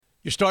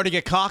You're starting to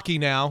get cocky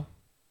now.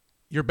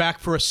 You're back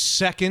for a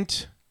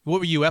second. What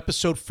were you,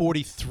 episode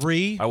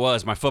 43? I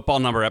was. My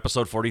football number,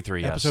 episode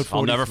 43, yes. Episode 43.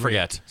 I'll never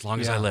forget, as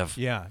long as I live.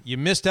 Yeah. You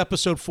missed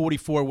episode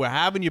 44. We're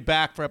having you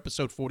back for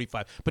episode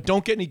 45. But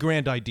don't get any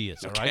grand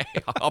ideas, all right?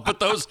 I'll put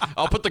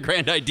the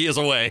grand ideas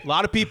away. A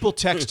lot of people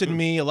texted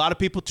me. A lot of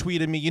people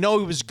tweeted me. You know,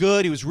 he was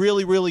good. He was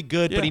really, really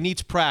good, but he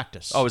needs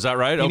practice. Oh, is that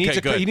right? Okay,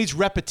 good. He needs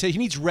repetition. He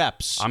needs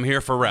reps. I'm here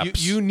for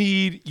reps. You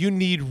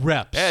need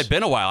reps. Yeah, it's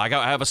been a while. I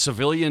have a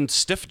civilian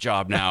stiff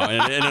job now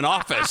in an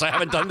office. I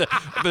haven't done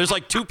that. There's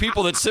like two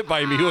people that sit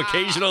by me who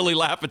occasionally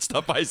laugh at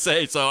stuff I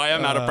say, so I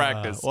am out of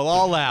practice. Well,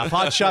 I'll laugh.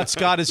 Hotshot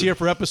Scott is here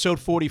for episode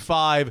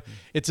 45.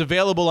 It's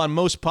available on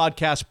most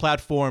podcast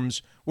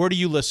platforms. Where do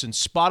you listen?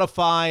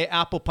 Spotify,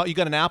 Apple. You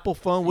got an Apple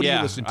phone? What do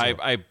you listen to?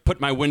 I put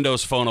my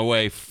Windows phone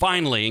away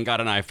finally and got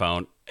an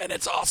iPhone, and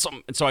it's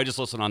awesome. And so I just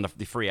listen on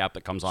the free app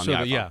that comes on the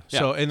iPhone. Yeah.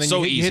 So and then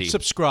you hit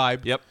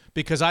subscribe. Yep.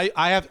 Because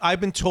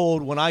I've been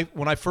told when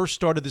I first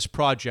started this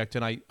project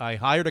and I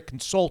hired a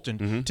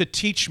consultant to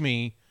teach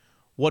me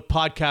what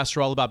podcasts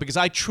are all about, because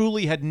I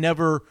truly had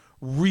never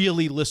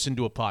really listened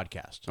to a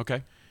podcast.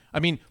 Okay. I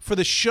mean, for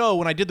the show,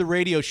 when I did the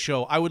radio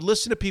show, I would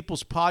listen to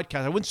people's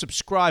podcasts. I wouldn't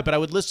subscribe, but I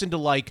would listen to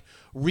like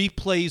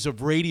replays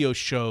of radio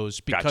shows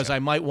because I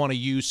might want to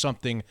use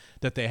something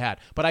that they had.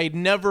 But I had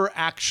never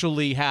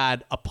actually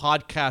had a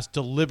podcast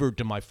delivered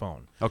to my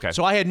phone. Okay.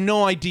 So I had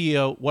no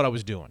idea what I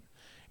was doing.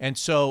 And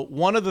so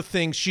one of the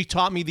things, she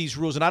taught me these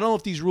rules, and I don't know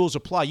if these rules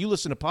apply. You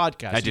listen to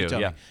podcasts. I do,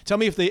 yeah. Tell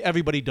me if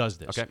everybody does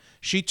this. Okay.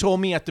 She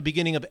told me at the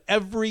beginning of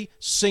every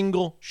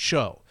single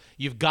show,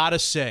 you've got to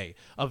say,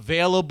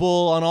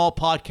 available on all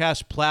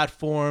podcast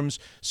platforms,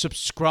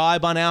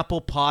 subscribe on Apple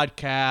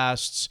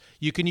Podcasts,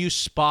 you can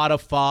use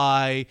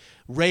Spotify,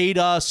 rate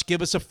us,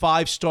 give us a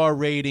 5-star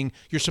rating.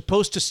 You're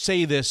supposed to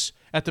say this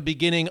at the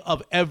beginning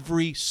of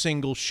every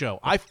single show.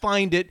 I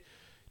find it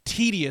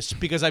tedious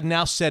because I've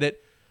now said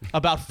it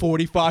about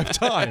 45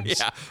 times.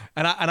 Yeah.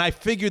 And I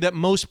figure that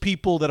most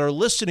people that are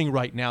listening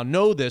right now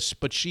know this,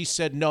 but she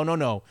said,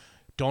 no.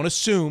 Don't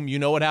assume. You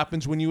know what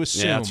happens when you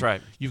assume. Yeah, that's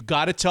right. You've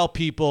got to tell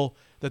people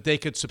that they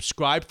could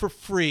subscribe for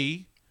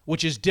free,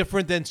 which is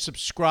different than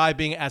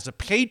subscribing as a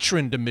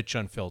patron to Mitch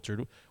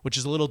Unfiltered, which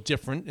is a little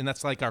different, and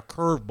that's like our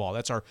curveball.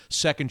 That's our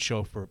second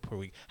show per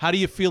week. How do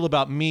you feel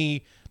about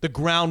me, the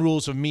ground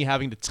rules of me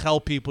having to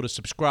tell people to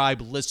subscribe,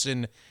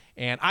 listen,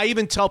 and I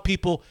even tell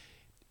people,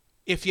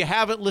 if you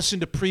haven't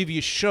listened to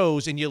previous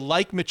shows and you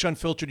like Mitch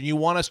Unfiltered and you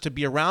want us to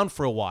be around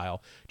for a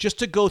while, just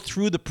to go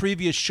through the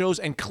previous shows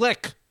and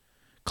click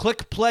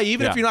play,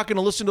 even if you're not going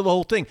to listen to the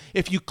whole thing.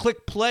 If you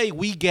click play,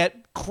 we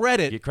get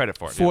credit. You get credit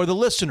for it, the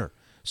listener.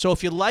 So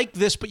if you like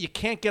this but you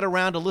can't get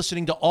around to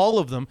listening to all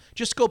of them,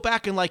 just go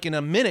back and like in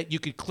a minute you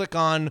could click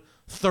on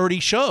 30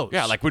 shows.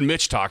 Yeah, like when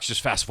Mitch talks,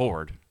 just fast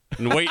forward.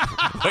 And wait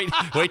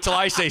till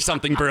I say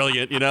something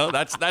brilliant. You know,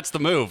 that's the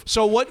move.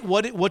 So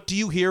what do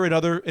you hear in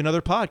other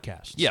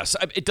podcasts? Yes,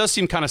 it does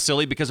seem kind of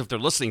silly because if they're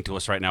listening to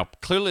us right now,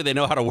 clearly they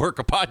know how to work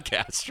a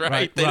podcast,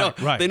 right? They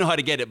know how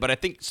to get it. But I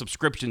think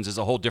subscriptions is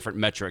a whole different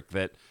metric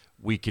that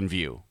we can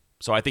view.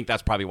 So I think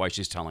that's probably why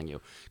she's telling you.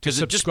 Because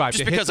just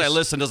because I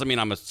listen doesn't mean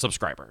I'm a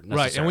subscriber.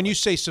 Right, and when you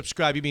say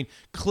subscribe, you mean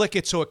click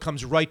it so it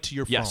comes right to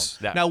your phone. Yes.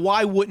 Now,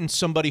 why wouldn't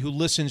somebody who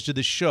listens to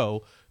the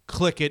show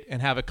click it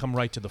and have it come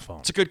right to the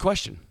phone? It's a good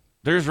question.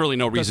 There's really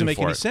no reason for it.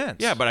 Doesn't make any sense.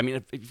 Yeah, but I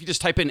mean, if you just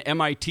type in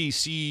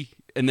MITC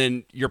and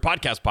then your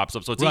podcast pops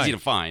up, so it's easy to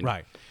find.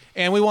 Right.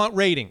 And we want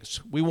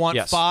ratings. We want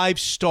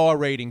 5-star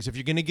ratings. If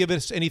you're going to give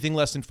us anything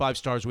less than 5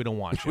 stars, we don't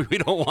want you. We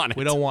don't want it.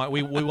 We don't want.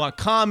 We want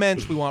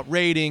comments. We want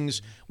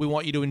ratings. We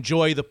want you to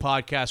enjoy the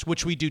podcast,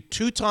 which we do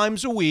 2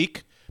 times a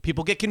week.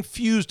 People get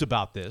confused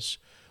about this.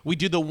 We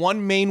do the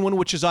one main one,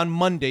 which is on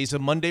Mondays, a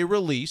Monday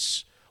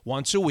release.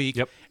 Once a week,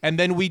 and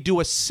then we do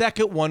a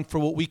second one for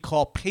what we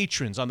call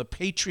patrons on the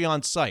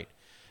Patreon site.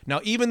 Now,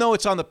 even though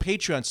it's on the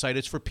Patreon site,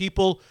 it's for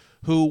people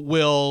who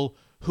will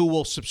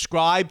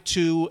subscribe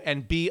to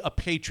and be a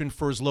patron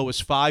for as low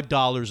as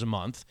 $5 a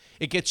month.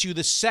 It gets you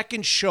the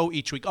second show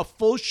each week, a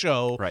full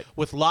show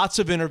with lots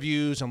of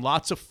interviews and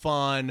lots of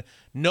fun.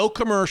 No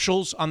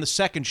commercials on the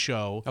second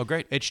show. Oh,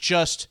 great! It's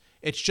just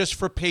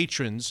for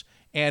patrons.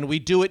 And we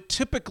do it,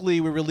 typically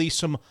we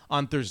release them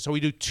on Thursday. So we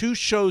do 2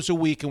 shows a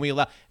week and we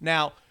allow.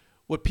 Now,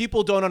 what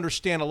people don't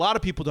understand, a lot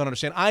of people don't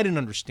understand, I didn't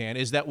understand,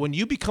 is that when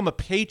you become a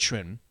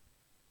patron,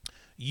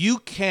 you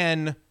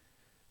can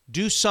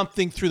do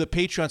something through the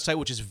Patreon site,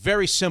 which is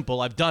very simple.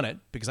 I've done it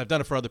because I've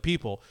done it for other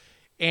people.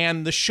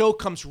 And the show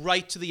comes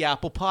right to the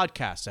Apple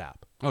Podcasts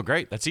app. Oh,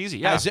 great. That's easy.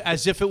 Yeah.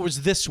 As if it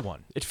was this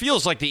one. It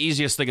feels like the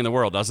easiest thing in the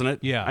world, doesn't it?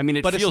 Yeah. I mean,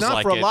 but feels it's not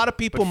like for a lot of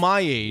people my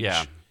age.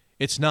 Yeah.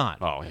 It's not.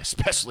 Oh,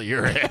 especially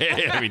your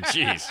age. I mean,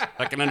 geez.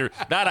 I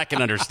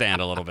can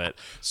understand a little bit.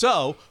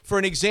 So, for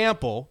an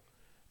example,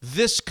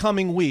 this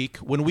coming week,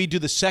 when we do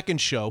the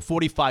second show,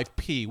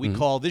 45P, we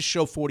call this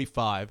show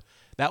 45,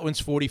 that one's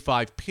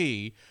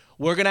 45P,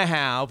 we're going to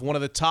have one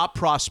of the top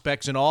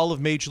prospects in all of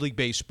Major League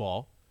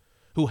Baseball,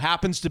 who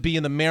happens to be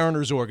in the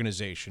Mariners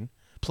organization,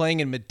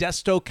 playing in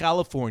Modesto,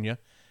 California,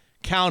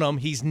 Count him.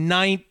 He's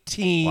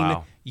 19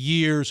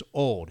 years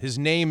old. His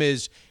name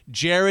is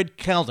Jared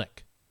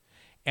Kelnick,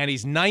 and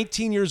he's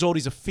 19 years old.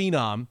 He's a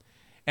phenom,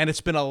 and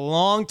it's been a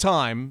long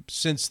time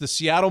since the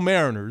Seattle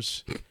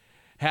Mariners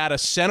had a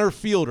center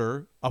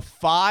fielder, a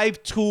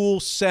 5-tool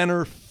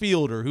center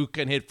fielder who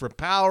can hit for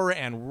power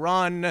and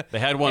run. They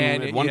had one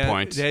at one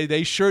point.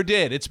 They sure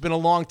did. It's been a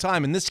long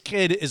time, and this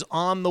kid is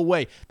on the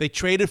way. They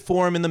traded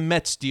for him in the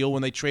Mets deal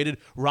when they traded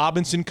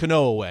Robinson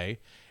Cano away,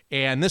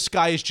 and this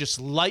guy is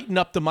just lighting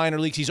up the minor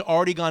leagues. He's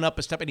already gone up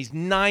a step, and he's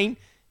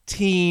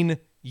 19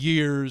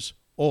 years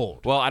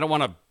old. Well, I don't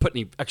want to put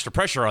any extra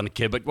pressure on the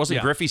kid, but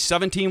wasn't Griffey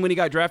 17 when he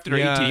got drafted, or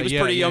 18? He was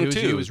pretty young,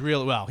 too.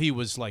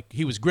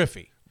 He was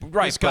Griffey.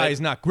 Right, this guy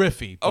is not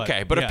Griffey. But,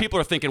 okay, but if people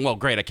are thinking, well,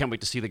 great, I can't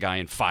wait to see the guy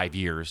in 5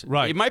 years.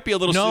 Right. It might be a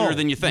little sooner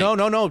than you think.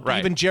 No. Right.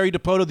 Even Jerry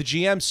DiPoto, the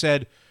GM,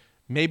 said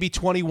maybe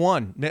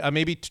 21.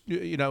 Maybe,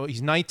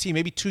 he's 19,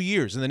 maybe 2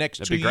 years. In the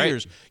next 2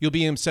 years, you'll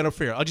be in center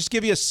field. I'll just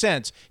give you a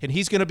sense, and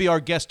he's going to be our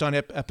guest on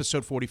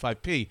episode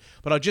 45P,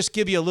 but I'll just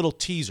give you a little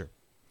teaser.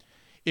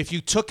 If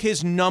you took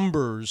his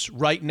numbers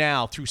right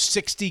now through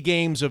 60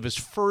 games of his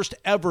first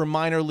ever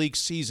minor league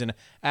season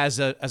as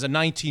a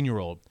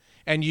 19-year-old,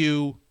 and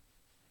you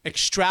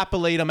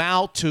extrapolate him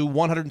out to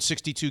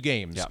 162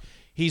 games. Yeah.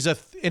 He's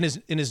in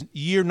his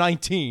year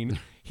 19,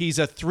 he's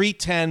a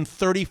 310,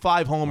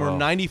 35 homer,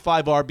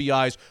 95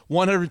 RBIs,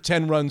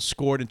 110 runs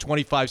scored, and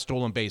 25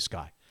 stolen base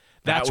guy.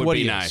 That's what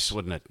he is. That would be nice,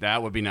 wouldn't it?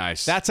 That would be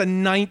nice. That's a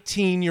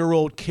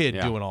 19-year-old kid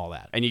doing all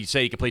that. And you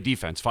say he can play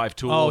defense,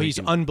 5-tool. Oh, he's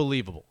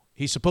unbelievable.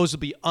 He's supposed to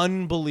be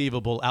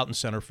unbelievable out in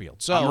center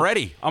field. So I'm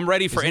ready. I'm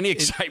ready for any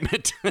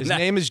excitement. His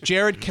name is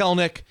Jared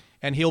Kelnick,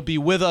 and he'll be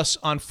with us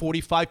on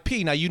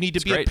 45P. Now, you need to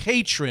be a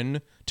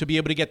patron to be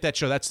able to get that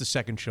show. That's the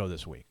second show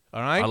this week.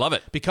 All right? I love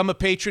it. Become a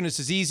patron. It's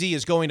as easy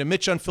as going to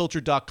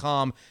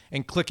MitchUnfiltered.com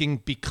and clicking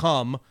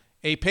Become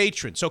a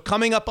Patron. So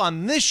coming up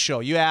on this show,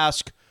 you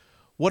ask,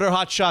 what are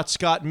Hot Shots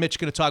Scott and Mitch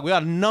going to talk? We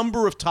got a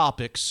number of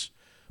topics,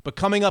 but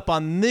coming up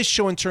on this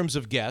show in terms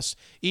of guests,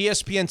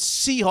 ESPN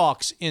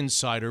Seahawks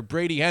insider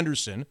Brady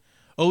Henderson.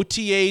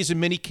 OTAs and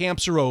mini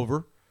camps are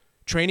over.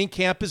 Training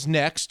camp is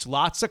next.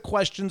 Lots of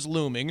questions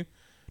looming.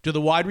 Do the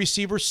wide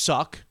receivers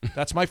suck?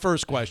 That's my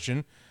first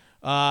question.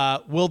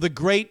 Will the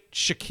great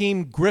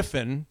Shaquem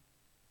Griffin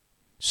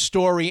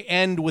story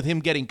end with him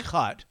getting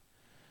cut?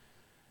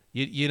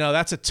 You know,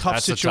 that's a tough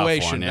situation. A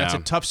tough one, That's a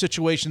tough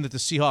situation that the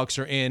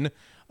Seahawks are in.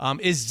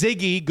 Is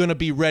Ziggy going to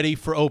be ready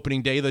for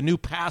opening day, the new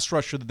pass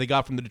rusher that they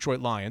got from the Detroit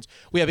Lions?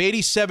 We have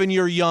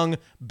 87-year young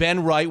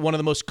Ben Wright, one of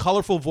the most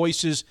colorful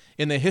voices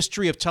in the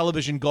history of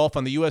television golf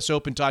on the U.S.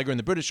 Open, Tiger, and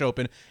the British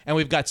Open. And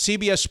we've got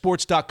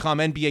CBSSports.com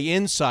NBA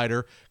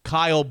insider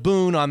Kyle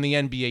Boone on the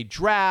NBA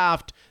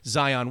draft,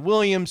 Zion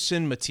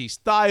Williamson, Matisse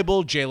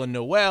Thybulle, Jalen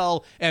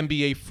Noel,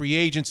 NBA free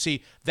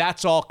agency.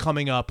 That's all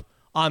coming up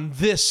on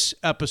this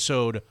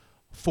episode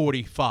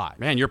 45.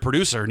 Man, your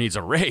producer needs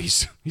a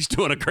raise. He's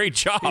doing a great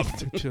job.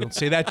 Don't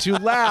say that too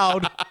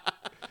loud.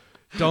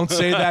 Don't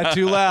say that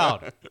too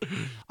loud.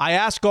 I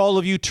ask all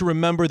of you to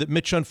remember that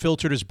Mitch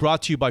Unfiltered is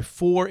brought to you by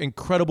 4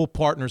 incredible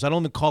partners. I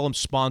don't even call them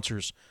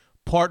sponsors.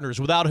 Partners,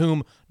 without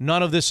whom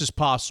none of this is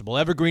possible.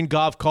 Evergreen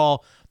Golf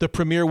Call, the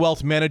premier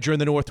wealth manager in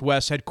the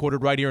Northwest,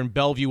 headquartered right here in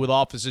Bellevue with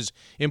offices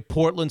in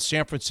Portland,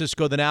 San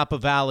Francisco, the Napa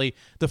Valley.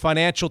 The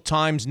Financial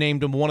Times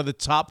named him one of the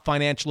top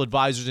financial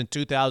advisors in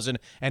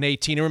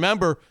 2018. And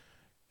remember,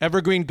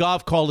 Evergreen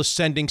Golf Call is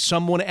sending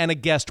someone and a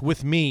guest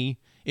with me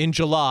in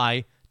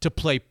July to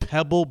play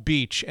Pebble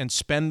Beach and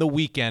spend the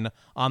weekend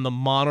on the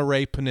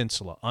Monterey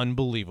Peninsula.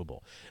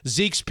 Unbelievable.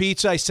 Zeke's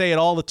Pizza, I say it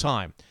all the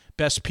time.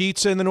 Best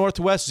pizza in the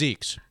Northwest,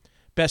 Zeke's.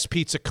 Best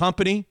pizza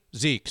company,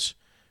 Zeke's.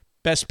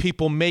 Best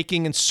people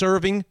making and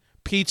serving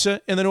pizza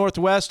in the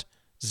Northwest,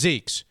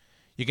 Zeke's.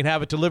 You can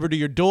have it delivered to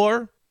your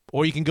door,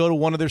 or you can go to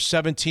one of their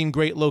 17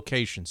 great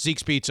locations.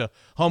 Zeke's Pizza,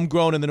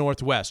 homegrown in the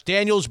Northwest.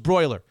 Daniel's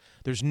Broiler.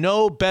 There's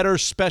no better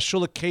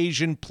special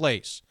occasion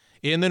place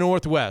in the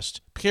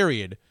Northwest,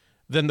 period,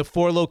 than the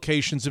 4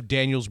 locations of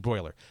Daniel's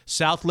Broiler.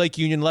 South Lake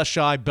Union,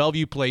 Leschi,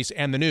 Bellevue Place,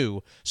 and the new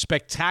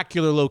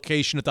spectacular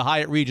location at the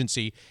Hyatt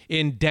Regency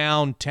in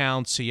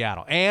downtown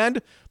Seattle.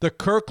 And the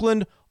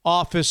Kirkland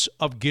office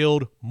of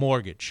Guild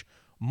Mortgage.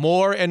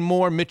 More and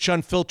more Mitch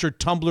Unfiltered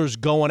tumblers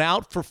going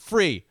out for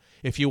free.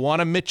 If you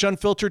want a Mitch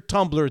Unfiltered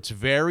tumbler, it's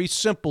very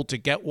simple to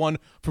get one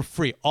for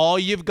free. All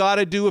you've got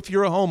to do if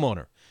you're a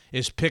homeowner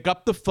is pick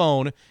up the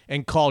phone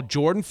and call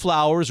Jordan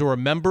Flowers or a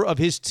member of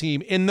his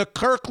team in the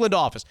Kirkland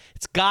office.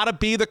 It's got to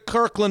be the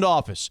Kirkland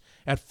office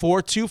at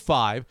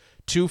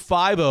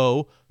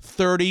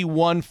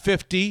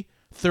 425-250-3150.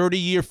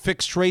 30-year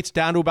fixed rates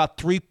down to about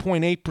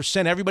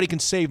 3.8%. Everybody can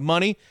save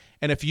money.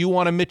 And if you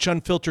want a Mitch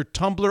Unfiltered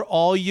tumbler,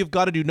 all you've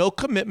got to do, no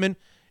commitment,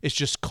 is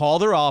just call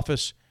their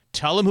office,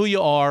 tell them who you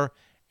are,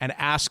 and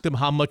ask them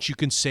how much you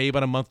can save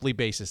on a monthly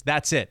basis.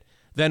 That's it.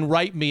 Then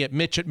write me at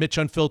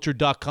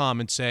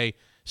mitch@mitchunfiltered.com and say,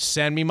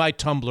 send me my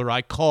tumbler.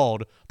 I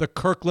called the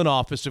Kirkland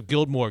office of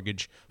Guild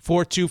Mortgage,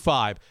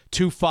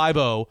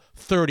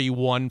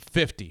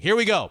 425-250-3150. Here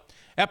we go.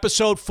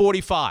 Episode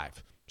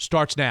 45.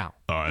 starts now.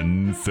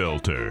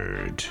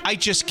 Unfiltered. I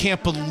just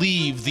can't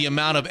believe the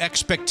amount of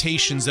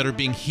expectations that are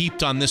being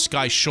heaped on this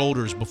guy's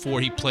shoulders before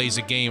he plays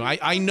a game.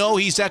 I know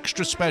he's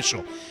extra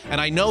special,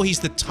 and I know he's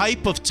the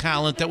type of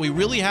talent that we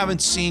really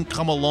haven't seen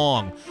come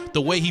along.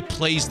 The way he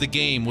plays the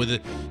game with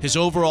his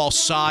overall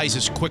size,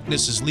 his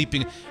quickness, his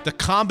leaping, the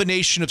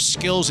combination of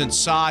skills and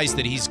size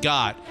that he's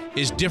got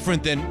is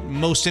different than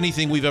most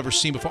anything we've ever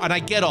seen before. And I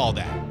get all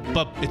that,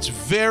 but it's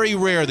very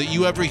rare that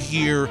you ever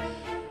hear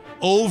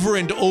over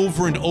and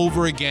over and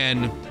over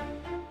again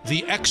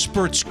the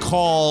experts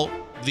call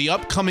the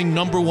upcoming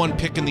number 1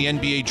 pick in the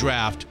NBA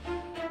draft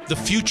the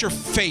future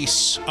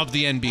face of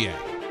the NBA.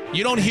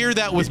 You don't hear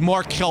that with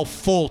Markelle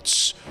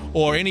Fultz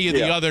or any of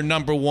the other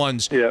number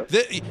 1s. Yeah.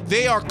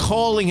 They are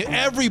calling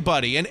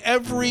everybody in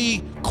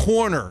every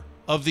corner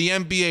of the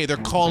NBA. They're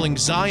calling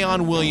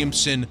Zion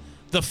Williamson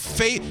the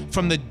face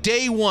from the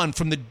day one,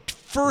 from the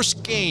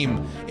first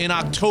game in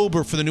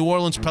October for the New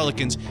Orleans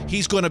Pelicans.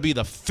 He's going to be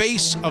the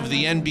face of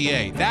the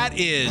NBA. That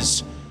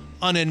is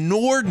an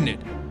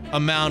inordinate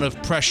amount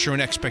of pressure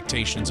and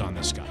expectations on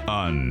this guy.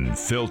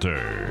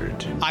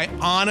 Unfiltered. I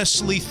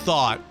honestly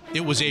thought it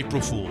was April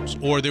Fool's,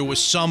 or there was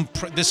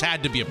this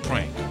had to be a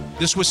prank.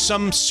 This was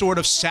some sort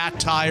of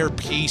satire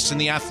piece in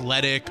The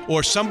Athletic,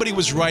 or somebody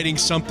was writing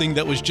something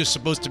that was just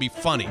supposed to be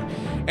funny.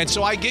 And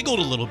so I giggled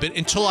a little bit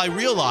until I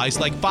realized,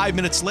 like 5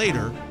 minutes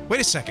later, wait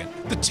a second,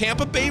 the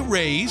Tampa Bay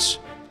Rays,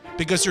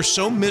 because they're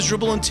so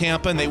miserable in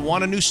Tampa and they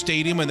want a new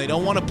stadium and they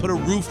don't want to put a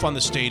roof on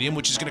the stadium,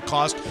 which is going to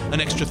cost an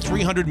extra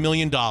 $300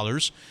 million.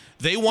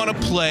 They want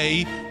to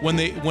play when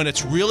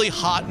it's really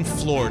hot in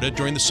Florida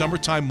during the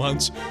summertime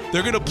months.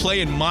 They're going to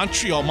play in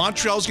Montreal.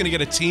 Montreal's going to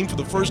get a team for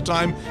the first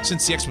time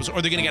since the Expos,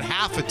 or they're going to get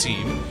half a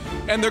team.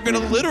 And they're going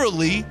to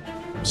literally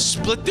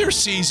split their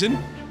season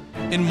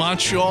in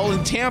Montreal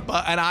and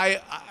Tampa. And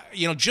I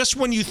just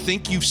when you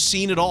think you've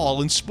seen it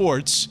all in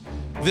sports,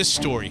 this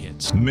story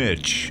hits.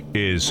 Mitch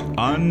is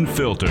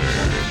unfiltered.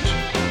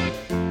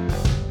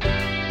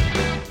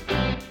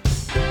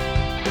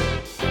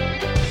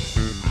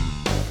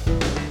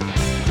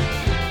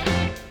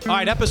 All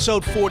right,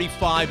 episode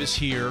 45 is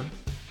here.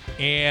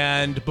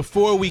 And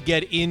before we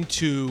get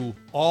into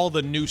all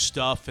the new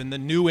stuff and the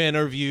new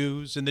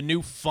interviews and the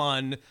new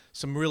fun,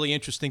 some really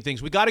interesting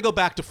things, we got to go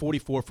back to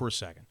 44 for a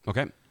second.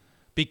 Okay.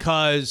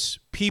 Because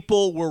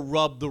people were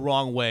rubbed the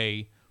wrong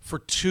way for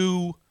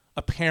two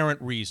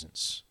apparent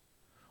reasons.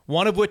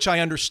 One of which I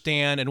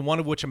understand and one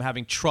of which I'm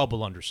having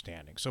trouble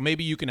understanding. So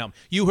maybe you can help.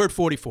 You heard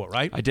 44,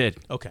 right? I did.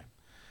 Okay.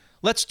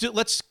 Let's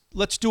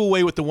do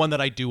away with the one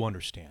that I do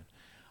understand.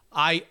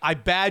 I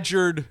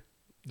badgered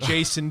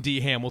Jason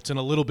D. Hamilton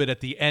a little bit at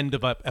the end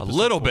of episode. A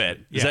little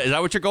bit. Yeah. Is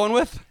that what you're going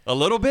with? A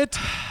little bit?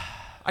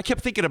 I kept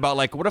thinking about,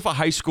 like, what if a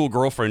high school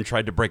girlfriend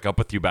tried to break up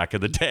with you back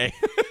in the day?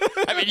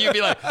 I mean, you'd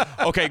be like,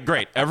 okay,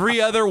 great. Every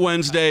other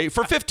Wednesday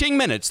for 15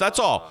 minutes. That's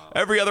all.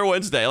 Every other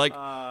Wednesday. Like,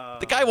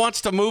 the guy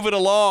wants to move it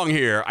along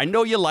here. I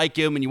know you like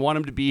him and you want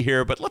him to be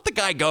here, but let the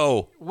guy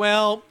go.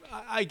 Well,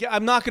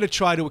 I'm not going to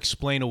try to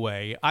explain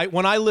away.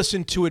 When I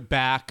listened to it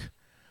back,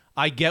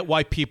 I get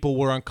why people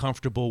were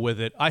uncomfortable with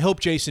it. I hope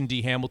Jason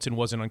D. Hamilton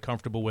wasn't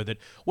uncomfortable with it.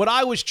 What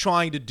I was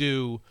trying to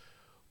do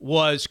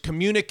was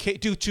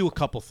do a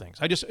couple things.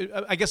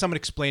 I guess I'm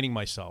explaining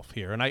myself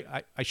here, and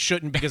I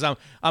shouldn't, because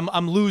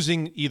I'm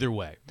losing either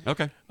way.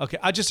 Okay.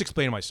 I'll just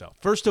explain myself.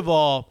 First of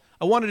all,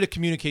 I wanted to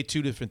communicate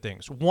two different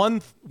things.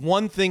 One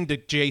thing to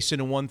Jason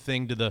and one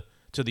thing to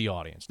the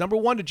audience. Number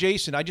one, to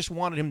Jason, I just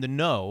wanted him to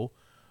know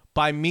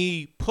by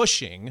me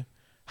pushing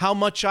how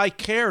much I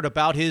cared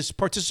about his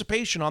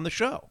participation on the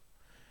show.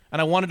 And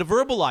I wanted to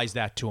verbalize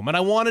that to him. And I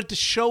wanted to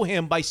show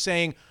him by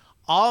saying,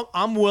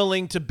 I'm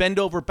willing to bend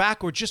over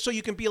backwards just so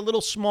you can be a little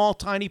small,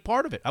 tiny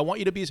part of it. I want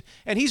you to be,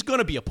 and he's going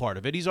to be a part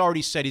of it. He's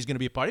already said he's going to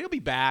be a part. He'll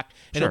be back,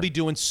 and he'll be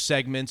doing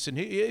segments, and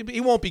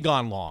he won't be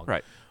gone long.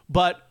 Right.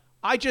 But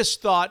I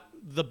just thought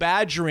the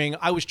badgering.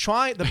 What was the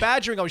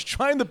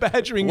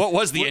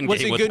end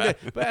game with that?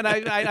 And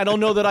I don't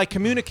know that I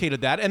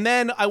communicated that. And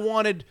then I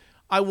wanted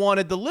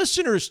the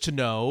listeners to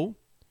know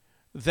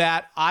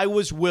that I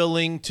was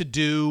willing to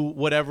do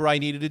whatever I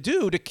needed to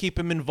do to keep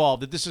him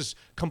involved. That this is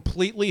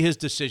completely his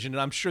decision,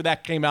 and I'm sure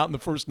that came out in the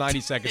first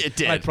 90 seconds. It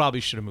did. I probably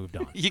should have moved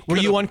on. Were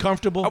you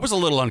uncomfortable? I was a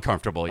little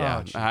uncomfortable,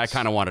 yeah. Oh, I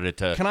kind of wanted it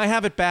to. Can I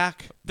have it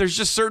back? There's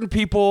just certain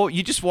people,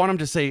 you just want him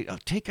to say,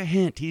 take a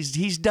hint.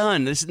 He's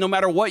done. This is, no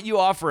matter what you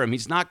offer him, he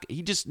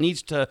just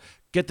needs to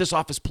get this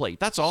off his plate.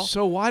 That's all.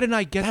 So why didn't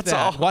I get That's that?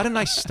 all. Why didn't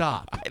I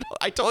stop?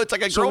 I told it's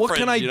like a so girlfriend. What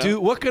can I do?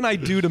 What can I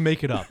do to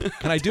make it up?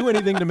 Can I do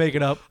anything to make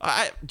it up?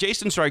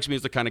 Jason strikes me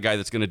as the kind of guy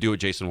that's going to do what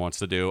Jason wants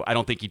to do. I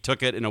don't think he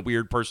took it in a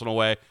weird personal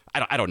way.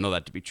 I don't know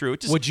that to be true.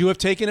 Would you have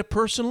taken it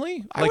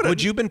personally?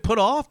 Would you have been put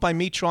off by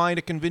me trying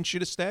to convince you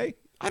to stay?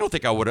 I don't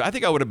think I would have. I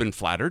think I would have been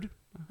flattered.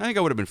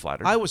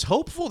 I was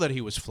hopeful that he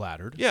was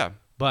flattered. Yeah.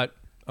 But,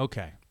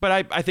 okay.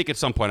 But I think at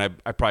some point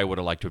I probably would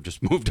have liked to have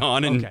just moved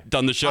on and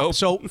done the show.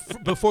 So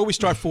before we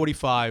start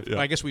 45,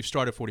 I guess we've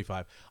started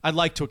 45, I'd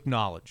like to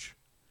acknowledge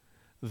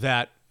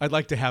that I'd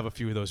like to have a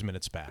few of those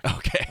minutes back.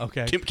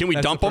 Okay. Can we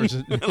dump them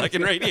like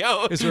in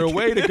radio? Is there a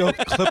way to go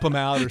clip them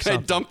out or Can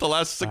something? I dump the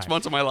last 6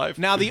 months of my life?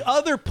 Now, the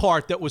other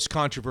part that was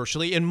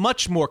controversial, and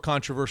much more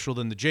controversial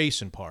than the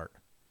Jason part,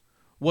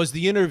 was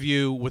the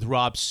interview with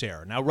Rob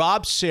Serra. Now,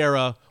 Rob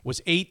Serra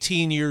was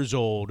 18 years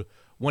old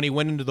when he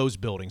went into those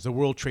buildings, the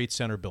World Trade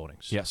Center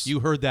buildings. Yes.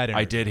 You heard that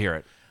interview. I did hear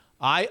it.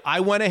 I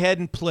went ahead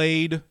and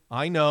played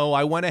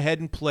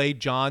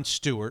Jon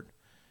Stewart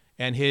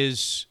and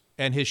his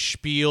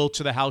spiel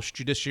to the House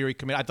Judiciary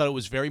Committee. I thought it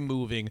was very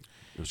moving.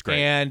 It was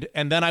great.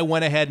 And then I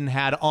went ahead and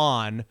had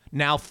on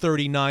now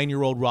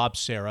 39-year-old Rob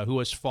Serra, who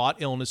has fought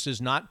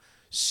illnesses, not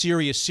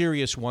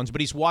serious ones,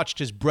 but he's watched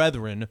his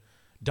brethren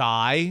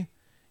die,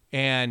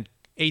 and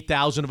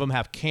 8,000 of them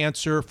have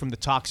cancer from the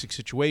toxic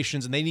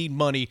situations, and they need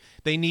money.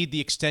 They need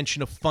the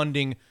extension of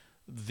funding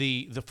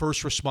the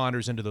first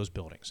responders into those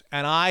buildings.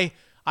 And I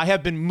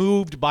have been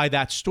moved by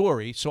that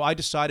story, so I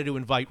decided to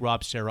invite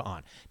Rob Serra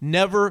on.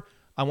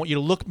 I want you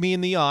to look me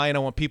in the eye, and I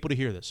want people to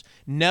hear this.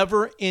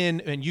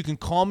 And you can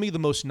call me the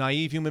most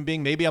naive human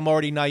being. Maybe I'm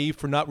already naive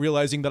for not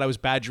realizing that I was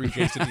badgering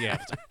Jason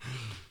Hamilton.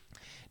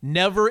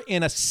 Never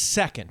in a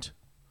second,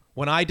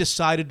 when I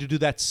decided to do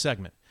that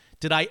segment,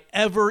 did I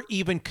ever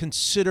even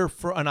consider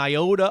for an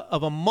iota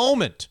of a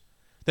moment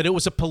that it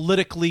was a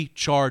politically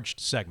charged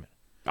segment.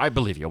 I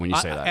believe you when you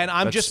say that.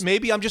 And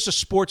maybe I'm just a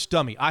sports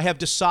dummy. I have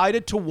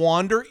decided to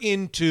wander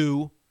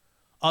into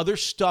other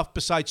stuff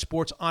besides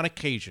sports on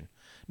occasion.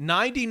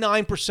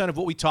 99% of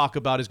what we talk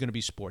about is going to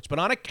be sports. But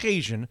on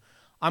occasion,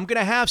 I'm going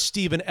to have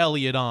Stephen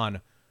Elliott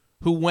on,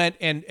 who went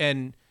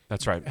and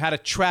that's right, had a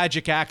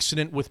tragic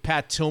accident with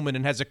Pat Tillman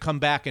and has to come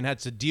back and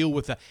has to deal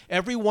with that.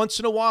 Every once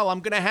in a while, I'm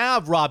going to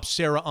have Rob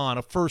Serra on,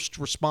 a first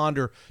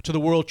responder to the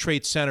World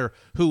Trade Center,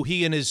 who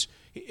he and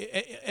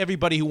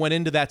everybody who went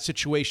into that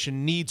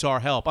situation needs our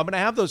help. I'm going to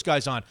have those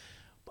guys on.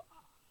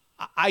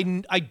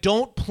 I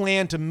don't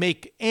plan to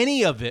make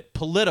any of it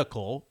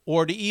political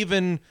or to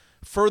even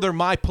further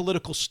my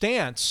political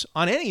stance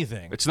on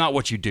anything. It's not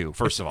what you do,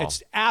 first of all.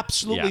 It's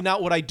absolutely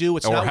not what I do.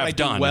 It's not what I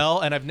do well,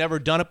 and I've never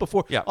done it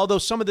before. Yeah. Although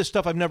some of this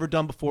stuff I've never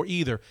done before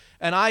either.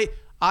 And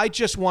I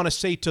just want to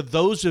say to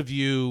those of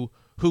you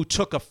who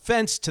took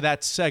offense to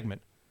that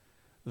segment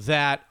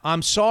that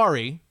I'm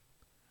sorry.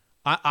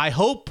 I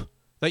hope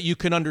that you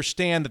can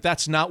understand that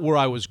that's not where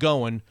I was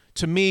going.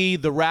 To me,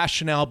 the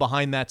rationale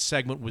behind that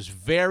segment was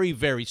very,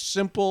 very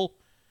simple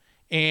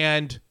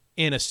and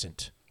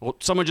innocent. Well,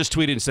 someone just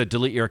tweeted and said,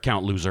 delete your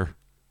account, loser.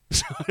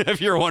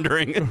 If you're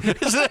wondering.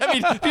 I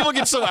mean, people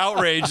get so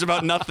outraged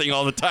about nothing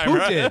all the time, Who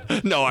right?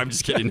 did? No, I'm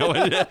just kidding. No,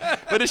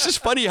 but it's just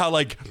funny how,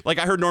 like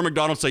I heard Norm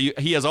Macdonald say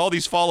he has all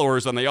these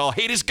followers and they all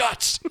hate his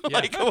guts. Yeah.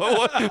 Like,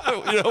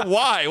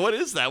 why? What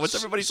is that? What's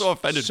everybody so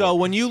offended So for?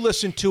 when you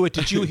listened to it,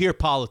 did you hear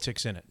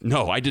politics in it?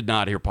 No, I did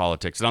not hear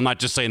politics. And I'm not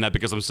just saying that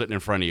because I'm sitting in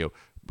front of you.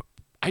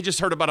 I just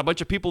heard about a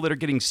bunch of people that are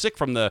getting sick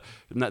from the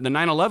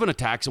 9/11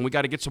 attacks, and we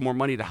got to get some more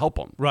money to help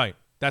them. Right.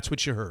 That's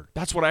what you heard.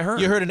 That's what I heard.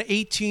 You heard an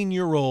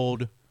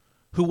 18-year-old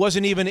who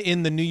wasn't even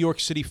in the New York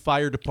City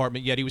Fire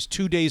Department yet. He was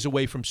 2 days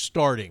away from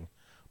starting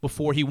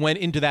before he went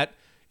into that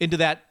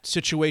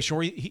situation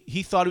where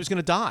he thought he was going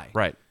to die.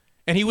 Right.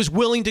 And he was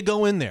willing to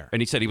go in there.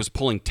 And he said he was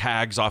pulling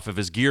tags off of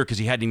his gear because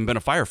he hadn't even been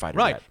a firefighter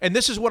right. yet. And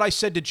this is what I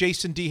said to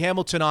Jason D.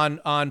 Hamilton on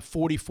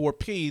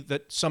 44P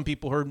that some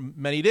people heard,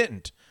 many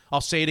didn't.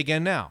 I'll say it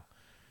again now.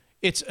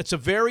 It's a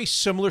very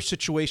similar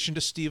situation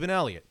to Stephen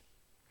Elliott.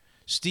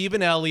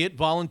 Stephen Elliott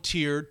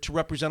volunteered to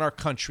represent our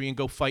country and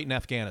go fight in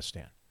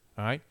Afghanistan.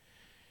 All right?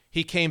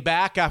 He came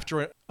back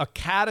after a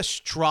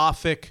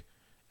catastrophic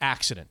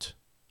accident.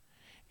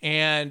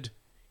 And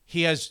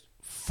he has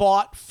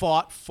fought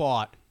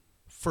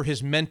for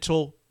his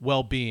mental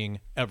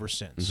well-being ever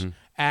since,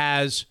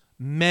 as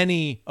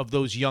many of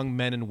those young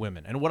men and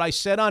women. And what I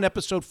said on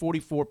episode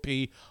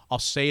 44P, I'll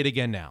say it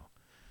again now.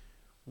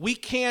 We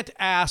can't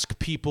ask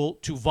people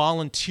to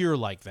volunteer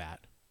like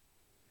that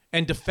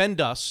and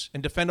defend us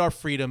and defend our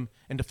freedom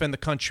and defend the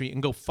country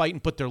and go fight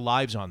and put their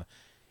lives on them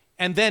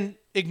and then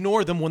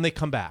ignore them when they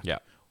come back. Yeah.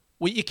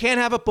 Well, you can't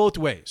have it both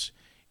ways.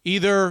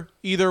 Either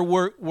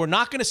we're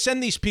not going to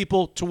send these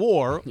people to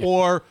war,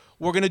 or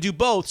we're going to do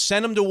both,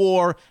 send them to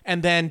war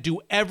and then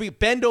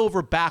bend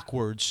over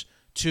backwards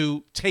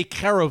to take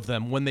care of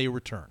them when they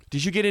return.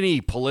 Did you get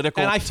any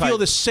political? And I feel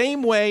the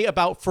same way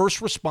about first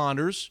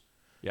responders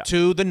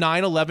to the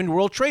 9/11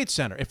 World Trade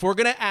Center. If we're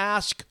going to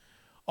ask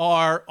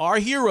our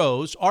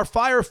heroes, our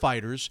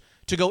firefighters,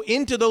 to go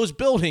into those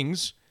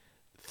buildings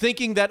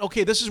thinking that,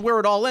 okay, this is where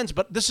it all ends,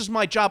 but this is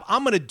my job.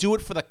 I'm going to do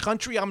it for the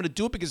country. I'm going to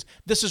do it because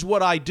this is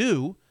what I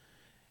do.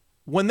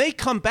 When they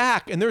come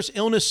back and there's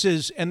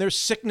illnesses and there's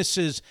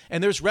sicknesses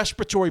and there's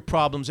respiratory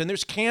problems and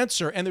there's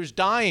cancer and there's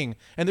dying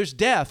and there's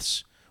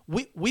deaths,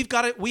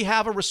 we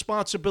have a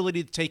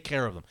responsibility to take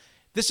care of them.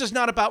 This is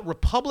not about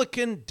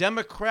Republican,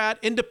 Democrat,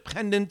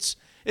 independents.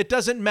 It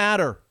doesn't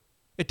matter.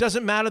 It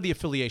doesn't matter the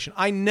affiliation.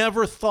 I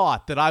never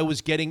thought that I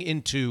was getting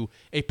into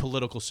a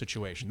political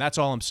situation. That's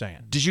all I'm saying.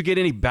 Did you get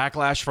any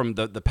backlash from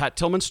the Pat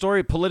Tillman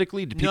story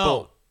politically? Did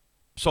people?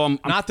 So I'm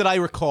not that I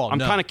recall. I'm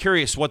no. kind of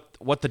curious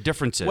what the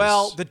difference is.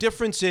 Well, the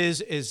difference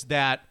is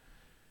that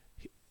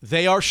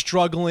they are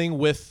struggling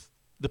with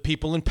the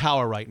people in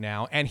power right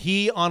now, and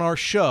he on our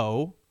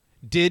show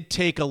did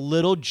take a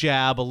little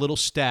jab, a little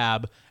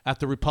stab at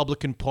the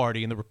Republican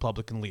Party and the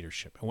Republican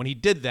leadership. And when he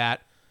did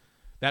that,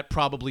 that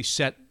probably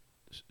set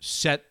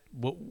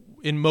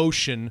in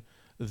motion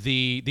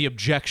the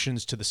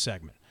objections to the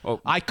segment. Oh.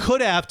 I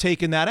could have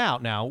taken that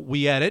out. Now,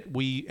 we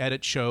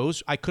edit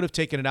shows. I could have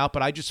taken it out,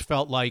 but I just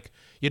felt like,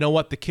 you know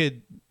what, the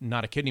kid,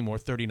 not a kid anymore,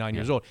 39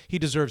 years old, he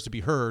deserves to be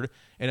heard.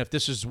 And if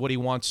this is what he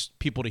wants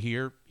people to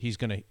hear, I'm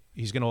going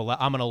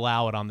to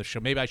allow it on the show.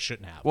 Maybe I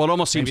shouldn't have. Well, it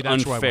almost seems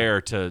unfair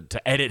to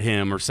edit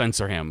him or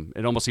censor him.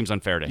 It almost seems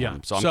unfair to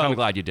him. So I'm kind of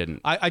glad you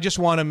didn't. I just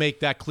want to make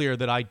that clear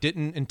that I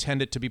didn't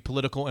intend it to be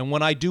political. And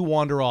when I do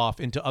wander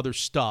off into other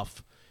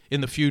stuff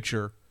in the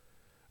future,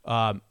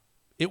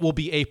 it will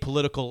be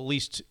apolitical. At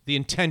least the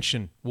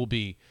intention will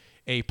be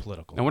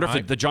apolitical. I wonder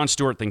if the Jon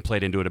Stewart thing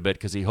played into it a bit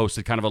because he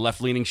hosted kind of a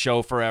left-leaning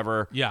show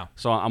forever. Yeah.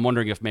 So I'm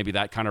wondering if maybe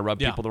that kind of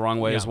rubbed people the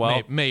wrong way as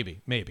well.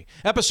 Maybe.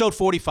 Episode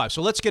 45.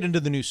 So let's get into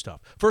the new stuff.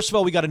 First of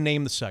all, we got to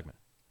name the segment.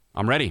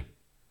 I'm ready.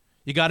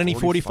 You got any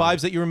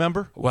 45s that you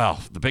remember? Well,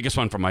 the biggest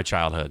one from my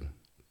childhood.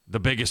 The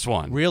biggest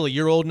one. Really?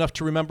 You're old enough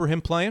to remember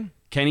him playing?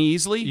 Kenny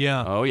Easley?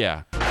 Yeah. Oh,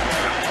 yeah.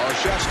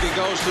 Olszewski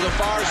goes to the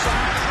far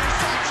side.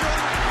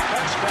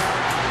 Touchdown.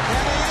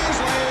 Kenny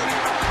Easley.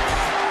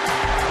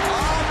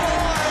 Oh,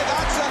 boy,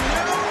 that's a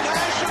new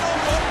National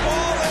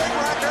Football League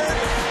record.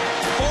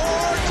 4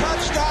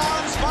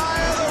 touchdowns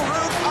via the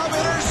route of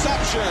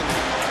interception.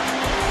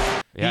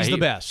 Yeah, He's the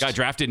best. Got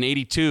drafted in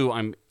 82.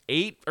 I'm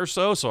 8 or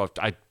so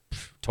I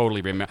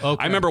totally remember.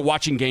 Okay. I remember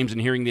watching games and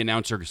hearing the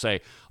announcer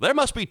say, there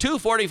must be 2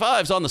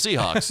 45s on the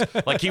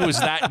Seahawks. Like he was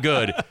that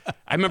good.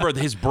 I remember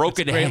his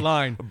broken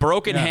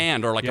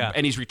hand or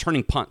and he's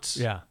returning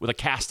punts with a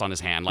cast on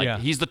his hand.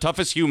 Like he's the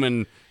toughest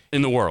human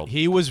in the world.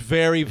 He was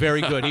very,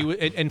 very good.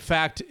 In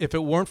fact, if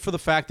it weren't for the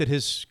fact that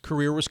his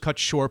career was cut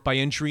short by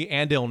injury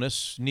and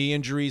illness, knee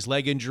injuries,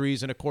 leg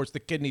injuries, and of course the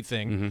kidney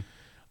thing,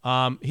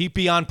 he'd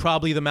be on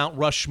probably the Mount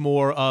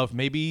Rushmore of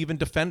maybe even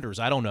defenders.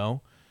 I don't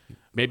know.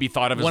 Maybe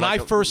thought of as when like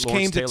I first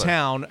came Taylor. to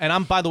town,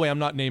 and by the way, I'm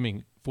not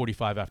naming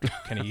 45 after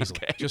Kenny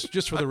Easley. Okay.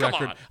 Just for the Come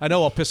record. on. I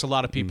know I'll piss a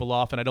lot of people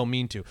off, and I don't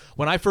mean to.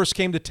 When I first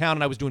came to town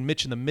and I was doing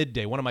Mitch in the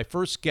Midday, one of my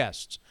first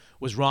guests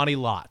was Ronnie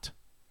Lott.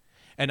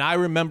 And I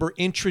remember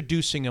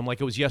introducing him like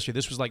it was yesterday.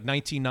 This was like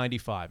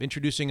 1995.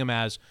 Introducing him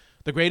as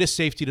the greatest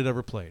safety that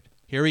ever played.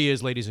 Here he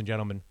is, ladies and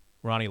gentlemen,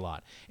 Ronnie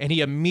Lott. And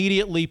he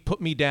immediately put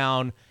me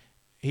down.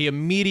 He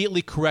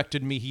immediately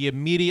corrected me. He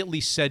immediately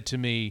said to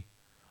me,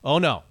 oh,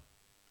 no.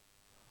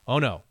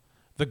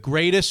 The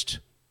greatest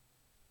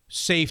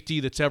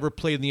safety that's ever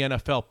played in the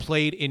NFL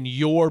played in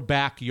your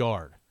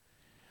backyard.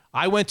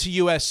 I went to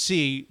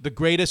USC. The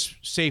greatest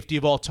safety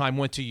of all time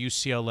went to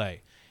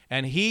UCLA.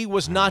 And he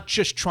was not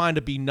just trying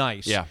to be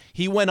nice. Yeah.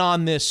 He went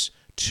on this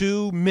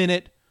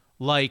 2-minute,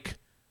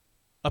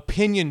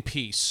 opinion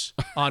piece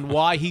on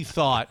why he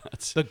thought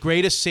the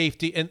greatest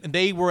safety, and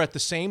they were at the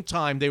same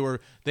time, they were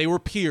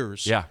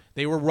peers. Yeah.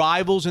 They were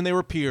rivals and they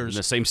were peers. In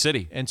the same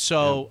city. And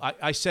so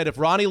I said, if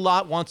Ronnie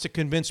Lott wants to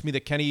convince me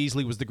that Kenny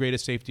Easley was the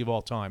greatest safety of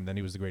all time, then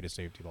he was the greatest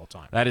safety of all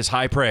time. That is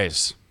high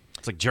praise.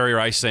 It's like Jerry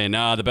Rice saying,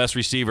 the best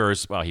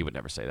receivers. Well, he would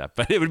never say that,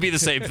 but it would be the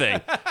same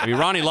thing. I mean,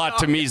 Ronnie Lott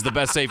to me is the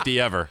best safety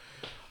ever.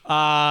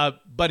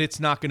 But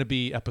it's not going to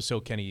be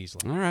episode Kenny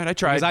Easley. All right, I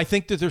tried. Because I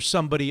think that there's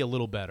somebody a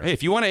little better. Hey,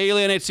 if you want to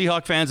alienate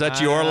Seahawk fans, that's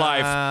your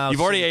life.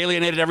 You've already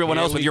alienated everyone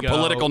else with your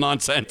political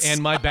nonsense.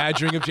 And my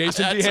badgering of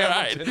Jason B.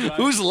 That's Hamilton. right.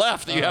 Who's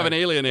left that you haven't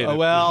alienated?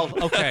 Well,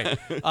 okay.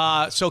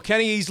 So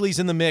Kenny Easley's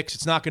in the mix.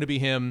 It's not going to be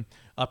him.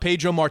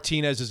 Pedro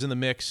Martinez is in the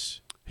mix.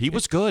 He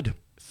was good.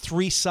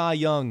 3 Cy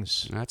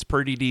Youngs. That's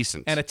pretty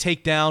decent. And a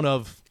takedown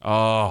of...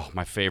 Oh,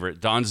 my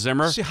favorite. Don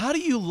Zimmer. See, how do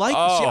you like...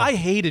 See, I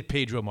hated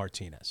Pedro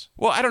Martinez.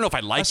 Well, I don't know if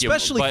I like him.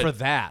 Especially for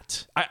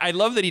that. I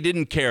love that he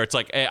didn't care. It's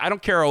like, hey, I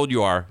don't care how old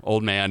you are,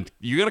 old man.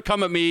 You're going to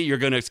come at me. You're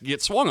going to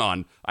get swung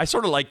on. I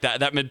sort of like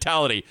that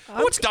mentality.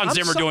 What's Don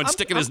Zimmer doing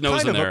sticking his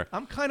nose in there?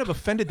 I'm kind of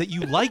offended that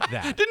you like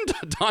that. Didn't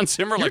Don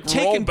Zimmer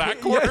roll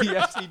backward?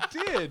 Yes, he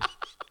did.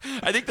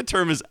 I think the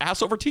term is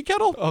ass over tea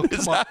kettle. Oh,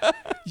 come on.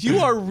 You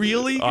are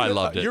really... I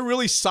loved it. You're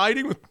really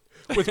siding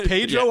with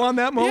Pedro on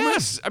that moment?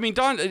 Yes. I mean,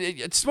 Don,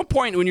 at some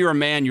point when you're a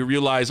man, you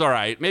realize, all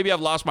right, maybe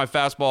I've lost my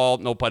fastball,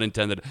 no pun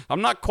intended.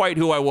 I'm not quite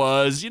who I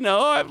was.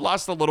 I've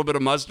lost a little bit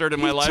of mustard in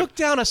my life. He took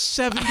down a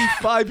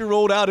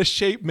 75-year-old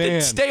out-of-shape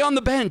man. Stay on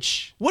the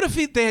bench. What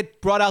if they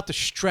had brought out the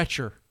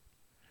stretcher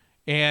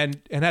and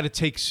had to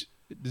take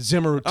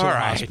Zimmer to the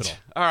hospital?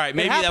 All right.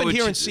 Maybe it happened that would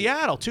here in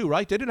Seattle, too,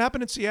 right? Didn't it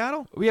happen in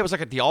Seattle? Yeah, it was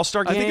like at the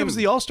All-Star game? I think it was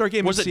the All-Star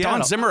game Was in it Seattle.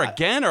 Don Zimmer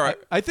again? Or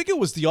I think it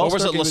was the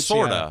All-Star game in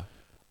Seattle. Or was it Lasorda?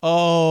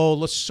 Oh,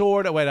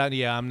 Lasorda. Wait,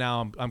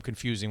 I'm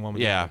confusing one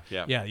with Yeah.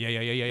 Yeah.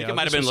 It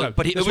might have been,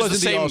 but it was the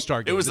same.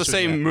 All-Star game. It was the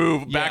same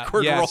move,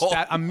 backward roll.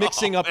 I'm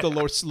mixing up the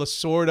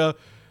Lasorda.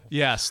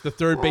 Yes, the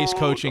third base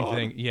coaching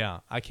thing. Yeah,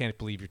 I can't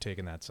believe you're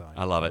taking that side.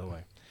 I love it. By the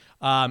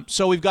way.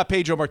 So we've got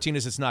Pedro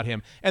Martinez. It's not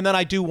him. And then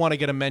I do want to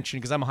get a mention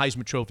because I'm a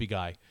Heisman Trophy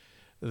guy.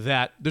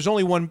 that there's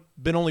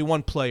been only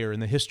one player in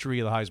the history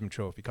of the Heisman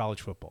Trophy,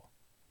 college football,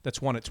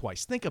 that's won it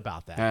twice. Think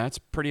about that. Yeah, that's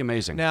pretty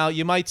amazing. Now,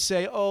 you might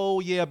say, oh,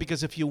 yeah,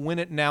 because if you win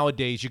it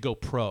nowadays, you go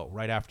pro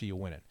right after you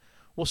win it.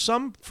 Well,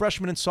 some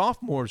freshmen and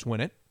sophomores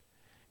win it,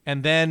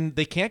 and then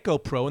they can't go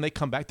pro, and they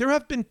come back. There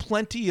have been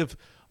plenty of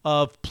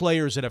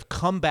players that have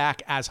come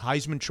back as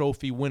Heisman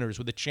Trophy winners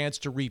with a chance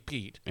to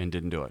repeat. And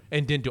didn't do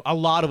it. A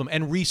lot of them.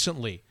 And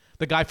recently,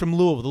 the guy from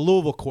Louisville, the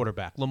Louisville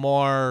quarterback,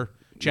 Lamar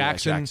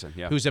Jackson,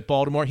 yeah. who's at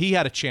Baltimore, he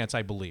had a chance,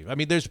 I believe. I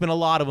mean, there's been a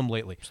lot of them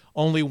lately.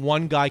 Only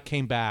one guy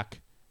came back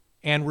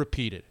and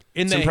repeated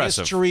in the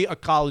history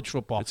of college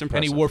football. It's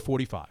impressive. And he wore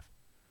 45.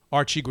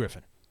 Archie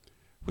Griffin.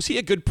 Was he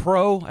a good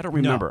pro? I don't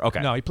remember. No, okay.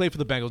 No, he played for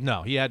the Bengals.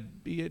 No, he had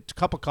a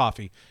cup of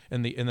coffee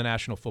in the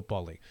National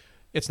Football League.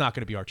 It's not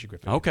going to be Archie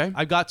Griffin. Okay.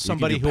 I've got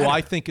somebody who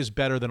I think is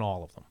better than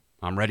all of them.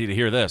 I'm ready to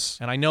hear this.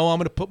 And I know I'm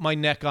going to put my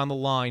neck on the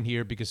line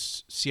here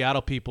because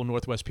Seattle people,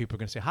 Northwest people are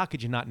going to say, how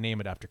could you not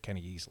name it after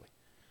Kenny Easley?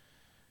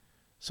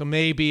 So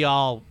maybe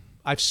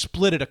I've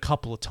split it a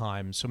couple of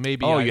times. So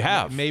maybe you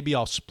have. Maybe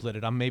I'll split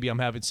it. Maybe I'm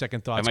having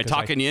second thoughts. Am I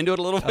talking you into it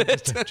a little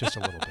bit? Just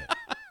a little bit.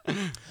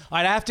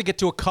 I'd have to get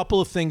to a couple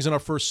of things in our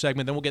first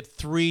segment. Then we'll get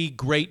 3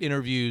 great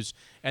interviews,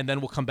 and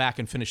then we'll come back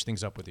and finish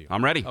things up with you.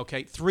 I'm ready.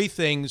 Okay, 3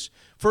 things.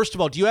 First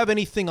of all, do you have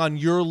anything on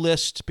your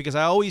list? Because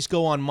I always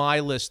go on my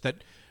list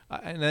that,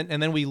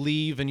 and then we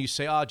leave, and you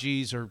say, "Oh,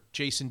 geez," or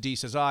Jason D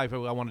says, I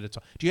wanted to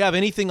talk." Do you have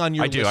anything on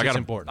your list that's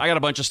important? I got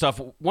a bunch of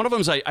stuff. One of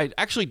them is I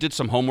actually did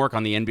some homework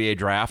on the NBA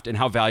draft and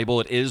how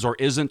valuable it is or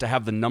isn't to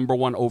have the number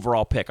 1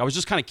 overall pick. I was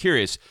just kind of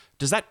curious.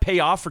 Does that pay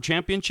off for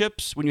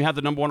championships when you have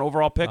the number 1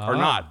 overall pick or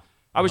not?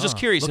 I was just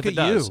curious if it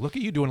does. Look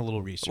at you doing a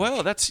little research. Well,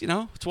 it's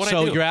what I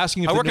do. So you're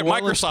asking if I work at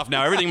Microsoft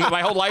now. Everything,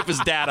 my whole life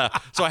is data.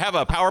 So I have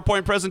a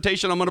PowerPoint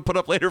presentation I'm going to put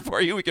up later for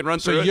you. We can run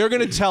through it. So you're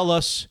going to tell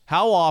us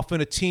how often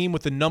a team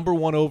with the number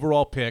 1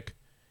 overall pick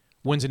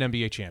wins an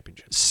NBA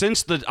championship.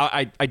 Since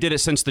I did it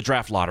since the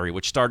draft lottery,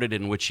 which started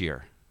in which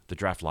year? The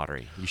draft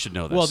lottery. You should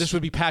know this. Well, this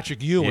would be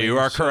Patrick Ewing. You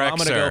are correct, I'm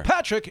going to go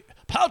Patrick,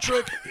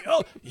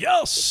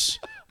 yes.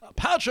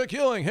 Patrick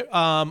Ewing.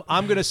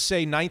 I'm going to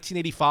say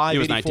 1985. It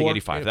was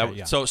 1985.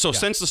 Okay, so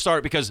since the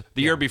start, because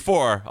the year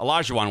before,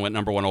 Olajuwon went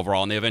number 1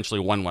 overall, and they eventually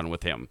won one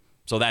with him.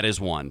 So that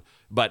is one.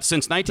 But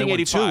since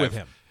 1985, they won 2 with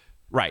him.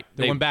 Right.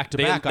 They won back to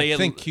back. I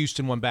think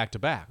Houston won back to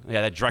back.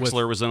 Yeah, that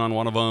Drexler was in on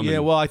one of them. Yeah,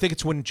 well, I think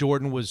it's when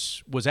Jordan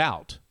was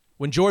out.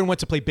 When Jordan went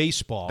to play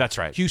baseball, that's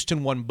right.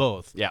 Houston won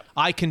both. Yeah.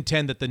 I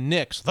contend that the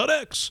Knicks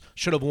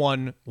should have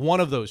won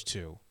one of those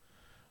 2.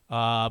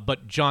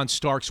 But John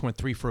Starks went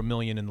 3 for $1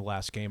 million in the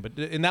last game.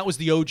 And that was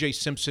the O.J.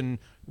 Simpson.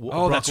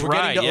 That's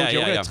right. We're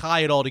going to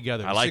tie it all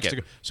together. I like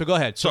it. So go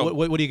ahead. So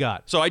what do you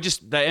got? So the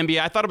NBA,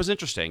 I thought it was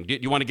interesting. Do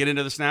you want to get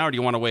into this now, or do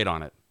you want to wait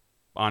on it?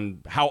 On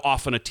how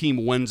often a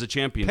team wins a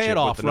championship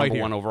with the number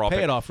 1 overall pick.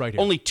 Pay it off right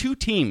here. Only 2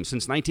 teams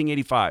since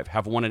 1985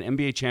 have won an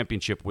NBA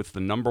championship with the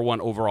number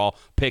 1 overall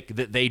pick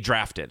that they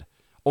drafted.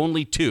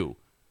 Only 2.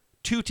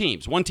 2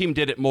 teams. One team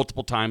did it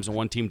multiple times, and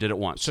one team did it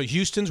once. So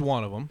Houston's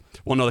one of them.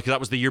 Well, no, because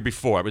that was the year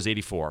before. It was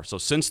 84. So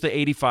since the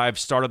 85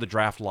 start of the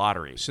draft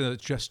lottery. So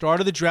the start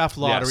of the draft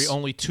lottery, yes.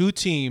 Only 2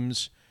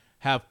 teams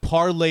have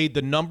parlayed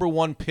the number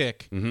 1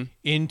 pick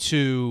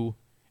into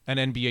an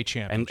NBA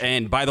championship.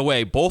 And by the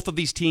way, both of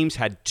these teams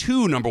had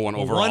 2 number 1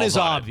 overalls. One is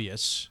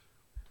obvious.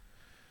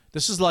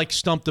 This is like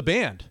Stump the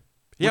Band.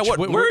 Yeah,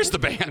 where is the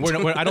band?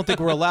 I don't think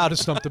we're allowed to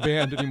stump the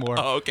band anymore.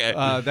 Oh, okay.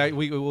 That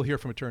we will hear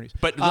from attorneys.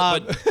 But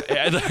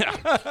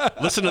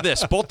listen to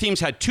this. Both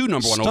teams had 2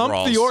 number 1 overalls.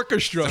 Stump the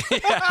orchestra.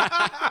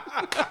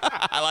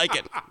 I like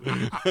it.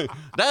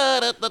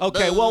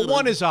 Okay, well,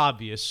 one is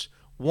obvious.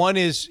 One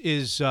is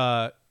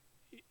Tim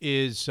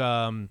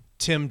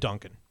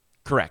Duncan.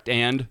 Correct.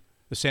 And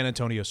the San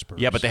Antonio Spurs.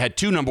 Yeah, but they had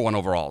 2 number 1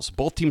 overalls.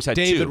 Both teams had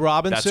 2. David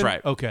Robinson? That's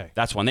right. Okay.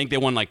 That's one. I think they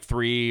won like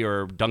 3,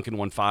 or Duncan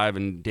won 5,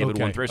 and David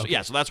won 3. So,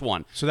 yeah, so that's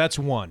one. So that's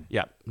one.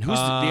 Yeah. Who's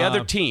the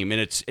other team? And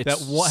it's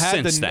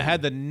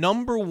had the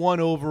number 1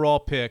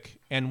 overall pick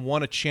and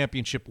won a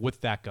championship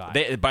with that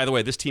guy. By the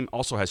way, this team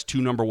also has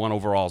 2 number 1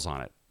 overalls on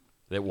it.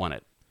 They won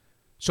it.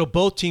 So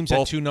both teams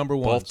had 2 number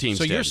 1s. Both teams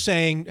So did. You're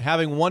saying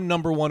having one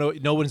number 1,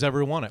 no one's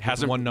ever won it.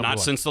 Hasn't one number not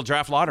 1. Since the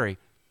draft lottery.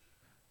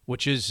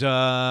 Which is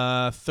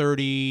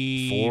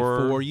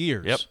 34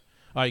 years. Yep.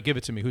 All right, give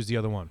it to me. Who's the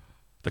other one?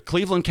 The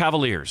Cleveland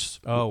Cavaliers.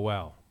 Oh,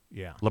 wow.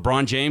 Yeah.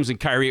 LeBron James and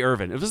Kyrie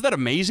Irving. Isn't that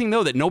amazing,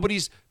 though, that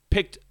nobody's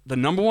picked the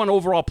number 1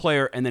 overall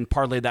player and then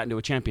parlayed that into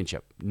a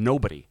championship?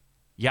 Nobody.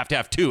 You have to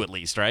have 2 at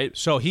least, right?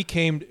 So he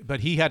came, but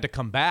he had to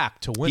come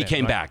back to win. He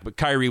came back, but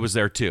Kyrie was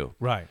there too.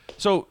 Right.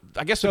 So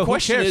I guess the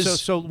question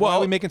is, so why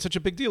are we making such a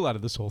big deal out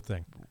of this whole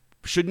thing?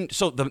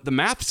 The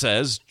math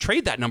says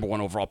trade that number 1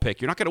 overall pick.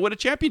 You're not going to win a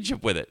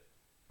championship with it.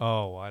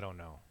 Oh, I don't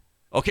know.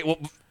 Okay, well,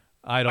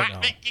 I don't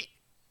know.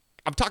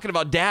 I'm talking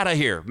about data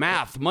here,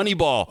 math,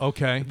 Moneyball.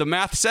 Okay. The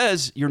math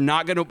says you're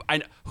not going to.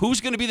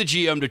 Who's going to be the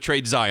GM to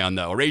trade Zion,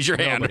 though? Raise your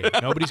hand.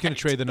 Nobody's going to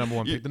trade the number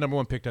 1 pick. The number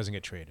 1 pick doesn't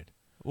get traded.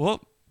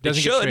 Well,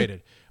 doesn't get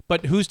traded.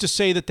 But who's to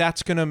say that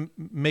that's going to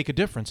make a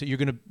difference? That you're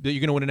going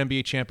to win an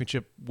NBA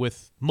championship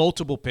with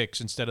multiple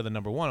picks instead of the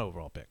number 1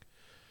 overall pick?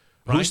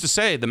 Right? Who's to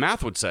say? The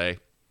math would say.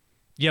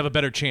 You have a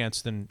better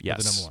chance than the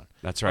Yes, number one.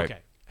 that's right. Okay.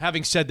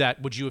 Having said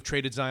that, would you have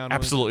traded Zion Williamson?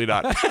 Absolutely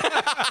not.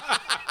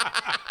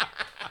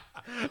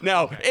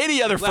 Now,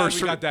 any other Glad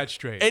first, we got that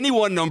straight. Any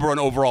one number one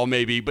overall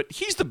maybe, but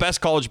he's the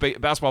best college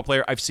basketball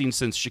player I've seen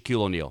since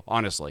Shaquille O'Neal.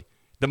 Honestly,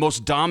 the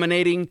most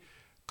dominating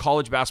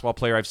college basketball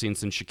player I've seen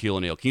since Shaquille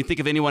O'Neal. Can you think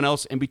of anyone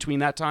else in between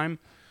that time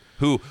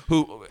who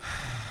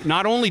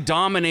not only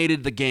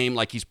dominated the game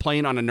like he's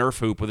playing on a Nerf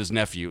hoop with his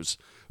nephews,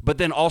 but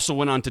then also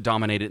went on to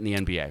dominate it in the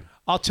NBA?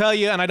 I'll tell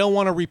you, and I don't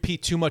want to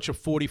repeat too much of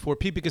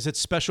 44P because it's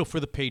special for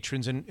the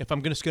patrons. And if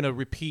I'm just going to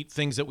repeat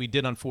things that we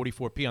did on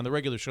 44P on the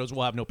regular shows,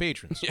 we'll have no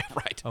patrons. Yeah,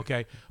 right.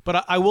 Okay.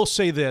 But I will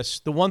say this.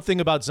 The one thing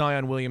about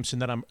Zion Williamson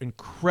that I'm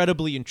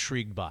incredibly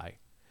intrigued by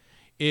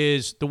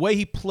is the way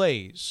he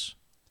plays.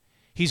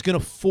 He's going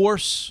to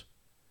force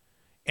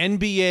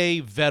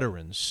NBA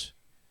veterans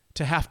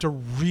to have to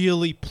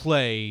really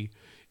play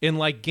in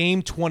like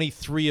game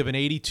 23 of an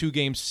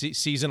 82-game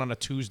season on a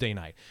Tuesday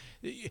night.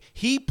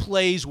 He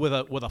plays with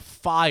a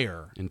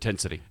fire.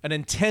 Intensity. An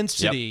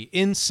intensity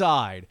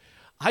inside.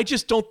 I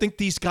just don't think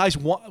these guys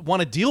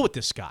want to deal with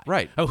this guy.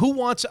 Right. Who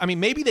wants – I mean,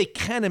 maybe they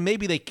can and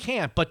maybe they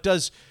can't, but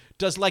does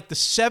like the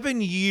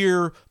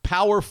 7-year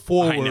power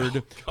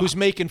forward who's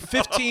making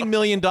 $15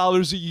 million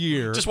a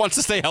year. Just wants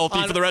to stay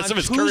healthy for the rest of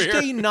his career.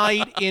 Tuesday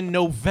night in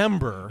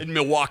November. In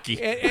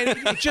Milwaukee. And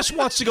he just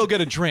wants to go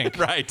get a drink.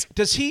 Right.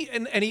 Does he –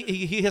 and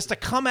he has to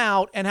come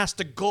out and has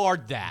to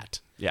guard that.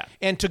 Yeah.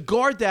 And to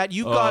guard that,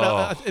 you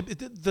got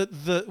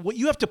what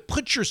you have to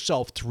put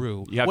yourself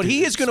through. What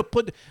he is going to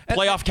put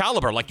playoff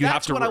caliber, like you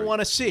have to. That's what I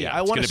want to see. Yeah,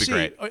 I want to see.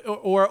 Great.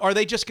 Or are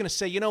they just going to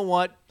say, you know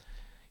what?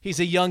 He's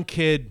a young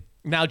kid.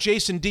 Now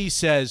Jason D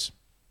says,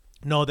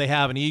 no, they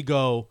have an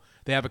ego.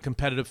 They have a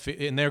competitive,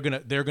 and they're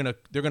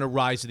gonna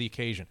rise to the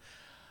occasion.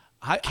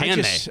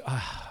 Can they?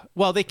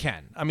 Well, they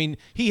can. I mean,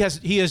 he has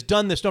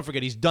done this. Don't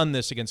forget, he's done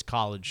this against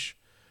college.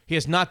 He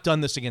has not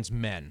done this against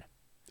men.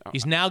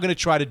 He's now going to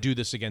try to do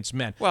this against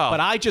men. Well, but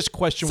I just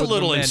question. It's a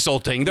little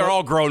insulting. They're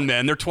all grown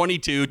men. They're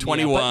 22,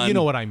 21. Yeah, but you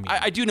know what I mean.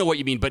 I do know what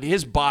you mean, but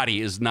his body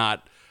is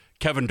not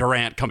Kevin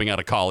Durant coming out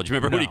of college.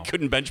 Remember when he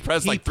couldn't bench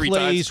press like 3 times?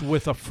 He plays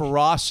with a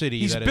ferocity.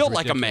 He's that built is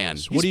like a man.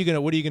 What are you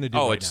gonna do?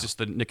 Oh, it's just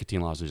the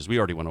nicotine lozenges. We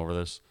already went over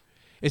this.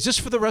 Is this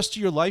for the rest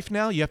of your life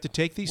now? You have to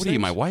take these What things? are you,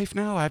 my wife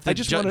now? I have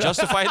to wanna...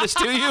 justify this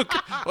to you?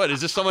 What, is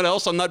this someone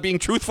else I'm not being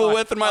truthful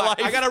with in my life?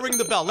 I got to ring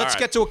the bell. Let's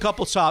get to a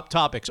couple top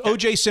topics.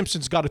 O.J.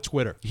 Simpson's got a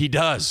Twitter. He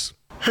does.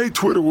 Hey,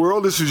 Twitter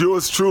world, this is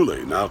yours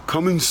truly. Now,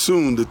 coming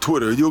soon to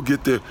Twitter, you'll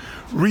get to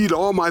read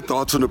all my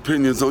thoughts and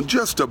opinions on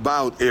just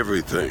about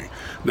everything.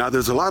 Now,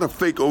 there's a lot of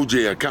fake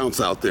OJ accounts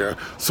out there,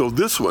 so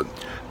this one,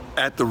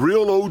 at the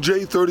real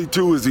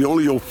OJ32, is the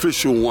only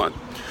official one.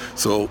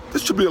 So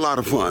this should be a lot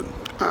of fun.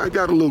 I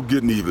got a little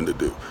getting even to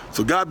do.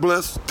 So God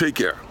bless. Take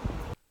care.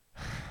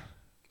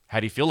 How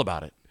do you feel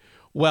about it?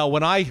 Well,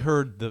 when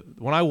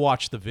I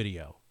watched the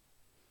video,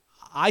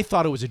 I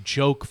thought it was a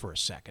joke for a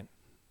second.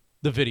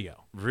 The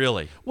video.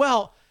 Really?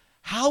 Well,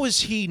 how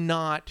is he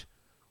not?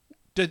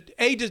 Did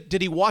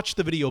he watch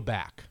the video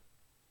back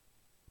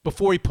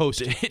before he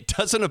posted it? It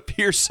doesn't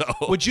appear so.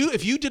 Would you,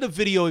 if you did a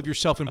video of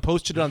yourself and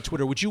posted it on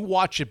Twitter, would you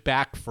watch it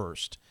back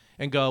first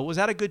and go, was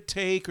that a good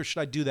take or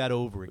should I do that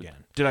over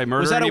again? Did I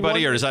murder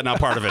anybody or is that not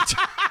part of it?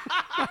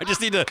 I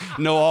just need to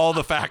know all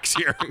the facts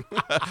here.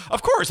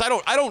 Of course, I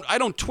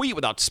don't tweet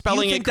without spelling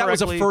it correctly. You think that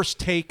was a first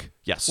take?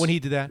 Yes. When he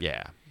did that?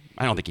 Yeah.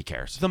 I don't think he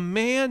cares. The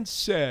man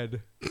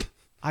said,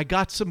 I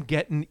got some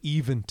getting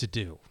even to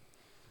do.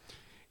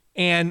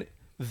 And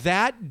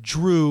that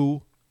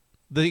drew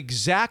the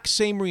exact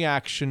same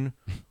reaction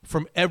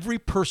from every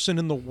person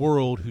in the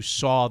world who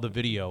saw the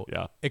video,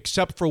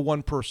 except for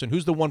one person.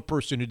 Who's the one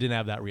person who didn't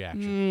have that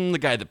reaction? The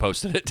guy that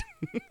posted it.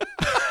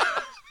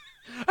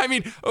 I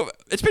mean,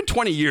 it's been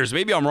 20 years.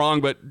 Maybe I'm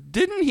wrong, but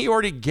didn't he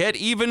already get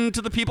even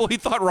to the people he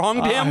thought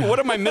wronged him? What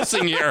am I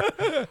missing here?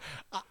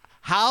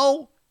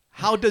 How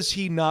does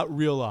he not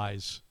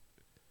realize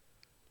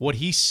what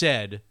he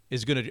said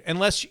is going to,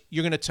 unless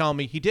you're going to tell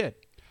me he did.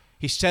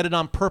 He said it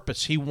on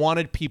purpose. He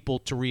wanted people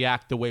to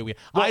react the way we.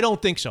 Well, I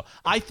don't think so.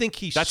 I think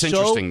that's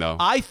interesting, though.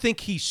 I think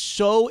he's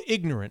so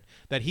ignorant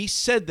that he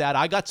said that.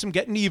 I got some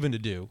getting even to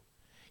do.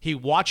 He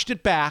watched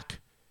it back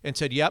and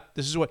said, "Yep,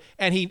 this is what."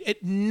 And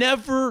it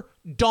never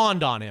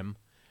dawned on him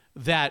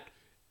that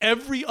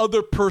every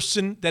other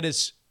person that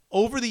is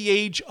over the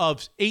age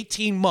of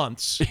 18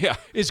 months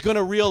is going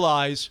to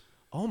realize,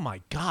 oh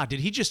my God, did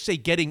he just say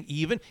getting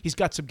even? He's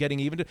got some getting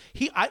even.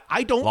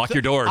 I don't lock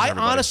your doors. I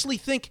honestly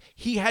think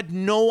he had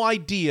no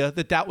idea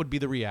that would be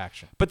the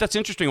reaction. But that's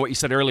interesting what you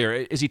said earlier.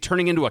 Is he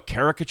turning into a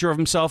caricature of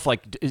himself?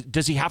 Like,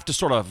 does he have to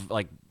sort of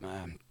like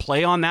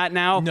play on that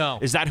now? No.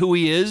 Is that who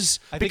he is?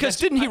 Because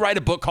didn't he write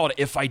a book called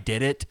If I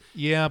Did It?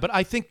 Yeah, but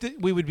I think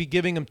that we would be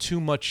giving him too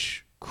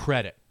much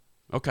credit.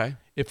 Okay.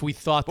 If we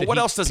thought that what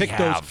else does he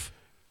have?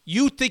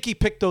 You think he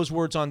picked those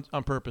words on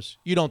purpose?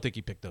 You don't think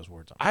he picked those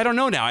words on purpose? I don't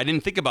know now. I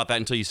didn't think about that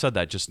until you said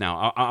that just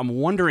now. I'm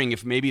wondering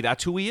if maybe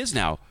that's who he is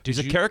now. He's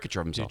a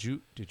caricature of himself.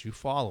 Did you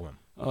follow him?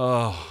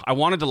 I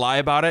wanted to lie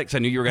about it because I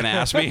knew you were going to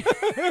ask me.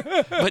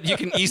 But you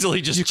can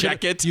easily just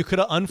check it. You could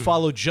have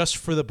unfollowed just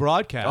for the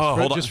broadcast.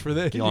 Hold on. Just for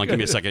this. Hold on, give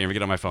me a second. Let me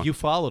get on my phone. You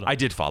followed him. I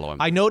did follow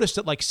him. I noticed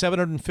that like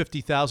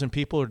 750,000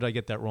 people, or did I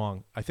get that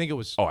wrong? I think it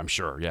was I'm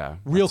sure, yeah.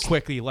 real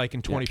quickly, like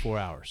in 24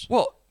 hours.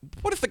 Well,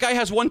 what if the guy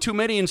has one too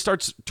many and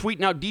starts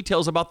tweeting out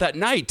details about that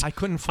night? I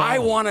couldn't follow. I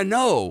want to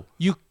know.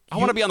 I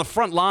want to be on the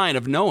front line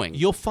of knowing.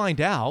 You'll find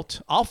out.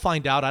 I'll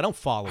find out. I don't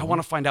follow. I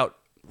want to find out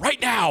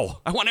right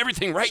now. I want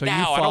everything right so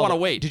now. I don't want to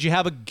wait. Did you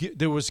have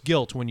there was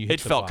guilt when you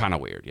hit It felt kind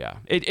of weird, yeah.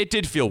 It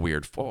did feel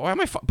weird. Why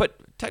am I? But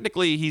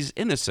technically, he's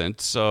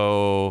innocent,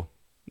 so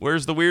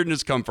where's the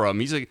weirdness come from?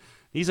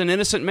 He's an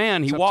innocent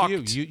man. He walked.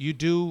 You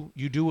do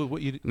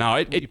what you No,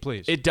 what you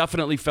please. It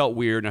definitely felt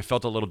weird, and I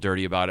felt a little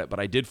dirty about it. But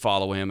I did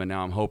follow him, and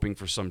now I'm hoping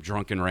for some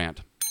drunken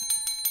rant.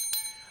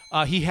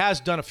 He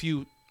has done a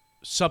few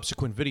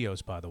subsequent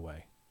videos, by the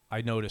way.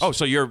 I noticed. Oh,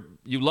 so you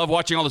love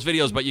watching all those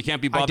videos, but you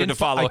can't be bothered to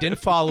follow. I didn't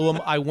follow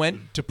him. I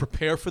went to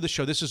prepare for the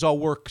show. This is all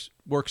work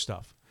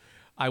stuff.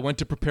 I went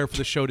to prepare for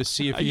the show to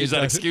see if he use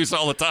that excuse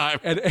all the time.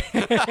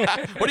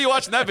 What are you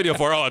watching that video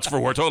for? Oh, it's for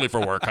work. Totally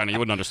for work, honey. You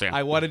wouldn't understand.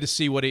 I wanted to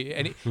see what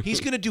he's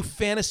going to do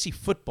fantasy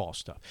football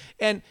stuff.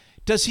 And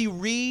does he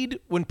read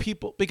when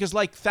people, because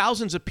like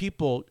thousands of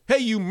people, hey,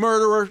 you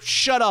murderer,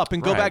 shut up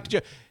and go back to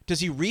jail. Does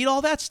he read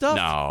all that stuff?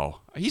 No.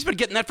 He's been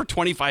getting that for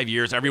 25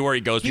 years. Everywhere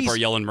he goes, people are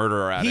yelling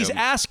murderer at him. He's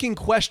asking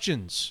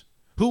questions.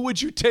 Who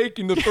would you take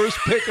in the first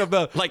pick of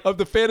the of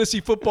the fantasy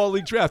football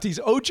league draft?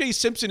 O.J.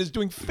 Simpson is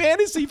doing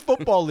fantasy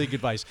football league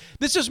advice.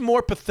 This is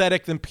more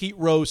pathetic than Pete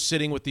Rose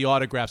sitting with the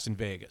autographs in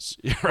Vegas,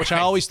 which I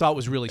always thought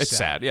was really sad. It's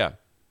sad, yeah.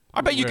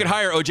 I bet you could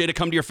hire O.J. to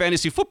come to your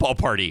fantasy football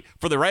party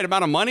for the right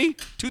amount of money,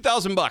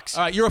 $2,000.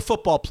 All right, you're a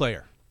football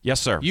player.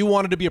 Yes, sir. You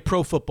wanted to be a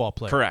pro football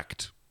player.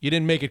 Correct. You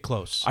didn't make it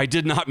close. I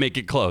did not make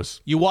it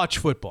close. You watch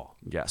football.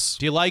 Yes.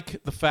 Do you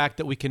like the fact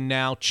that we can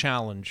now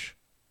challenge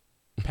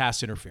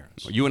pass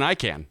interference? You and I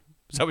can.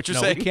 Is that what you're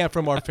saying? No, we can't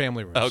from our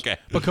family rooms. Okay.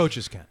 But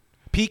coaches can.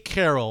 Pete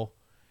Carroll,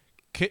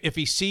 if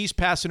he sees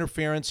pass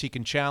interference, he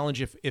can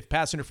challenge. If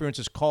pass interference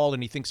is called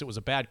and he thinks it was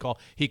a bad call,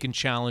 he can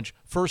challenge.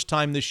 First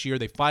time this year.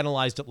 They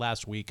finalized it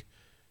last week.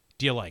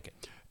 Do you like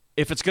it?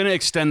 If it's going to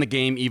extend the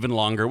game even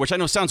longer, which I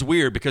know sounds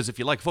weird because if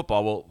you like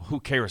football, well, who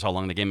cares how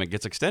long the game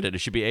gets extended? It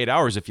should be 8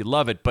 hours if you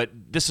love it, but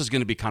this is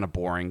going to be kind of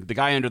boring. The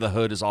guy under the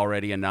hood is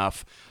already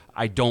enough.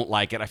 I don't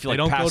like it. I feel they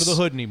don't go to the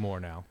hood anymore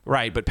now.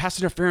 Right, but pass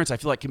interference I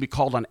feel like can be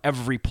called on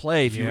every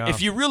play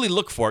if you really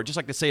look for it, just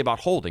like they say about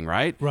holding,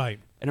 right? Right.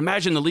 And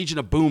imagine the Legion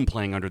of Boom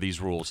playing under these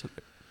rules.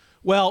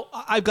 Well,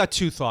 I've got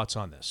two thoughts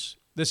on this.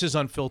 This is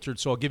unfiltered,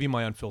 so I'll give you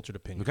my unfiltered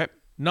opinion. Okay.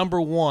 Number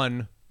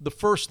one, the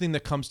first thing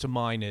that comes to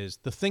mind is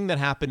the thing that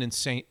happened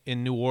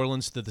in New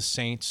Orleans to the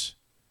Saints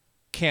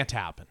can't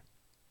happen.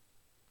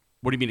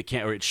 What do you mean it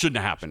can't, or it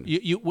shouldn't happen?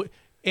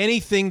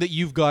 Anything that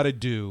you've got to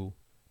do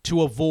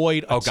to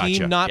avoid a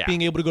team not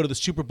being able to go to the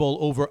Super Bowl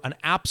over an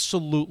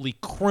absolutely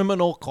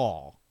criminal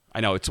call.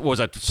 I know. What was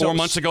that 4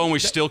 months ago, and we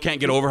still can't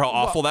get over how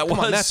awful that was?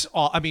 On, that's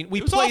I mean,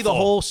 we play the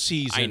whole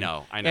season. I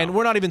know. And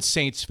we're not even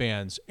Saints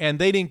fans, and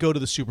they didn't go to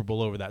the Super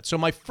Bowl over that. So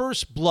my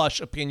first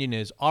blush opinion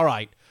is, all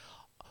right,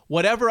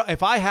 whatever,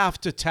 if I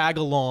have to tag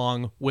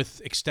along with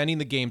extending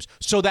the games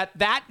so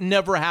that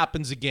never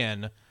happens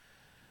again,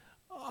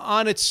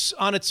 on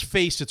its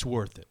face, it's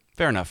worth it.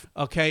 Fair enough.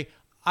 Okay?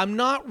 I'm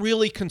not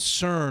really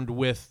concerned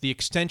with the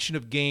extension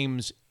of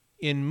games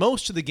in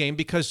most of the game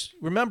because,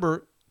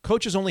 remember,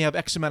 coaches only have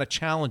X amount of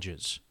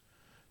challenges.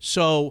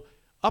 So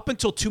up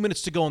until 2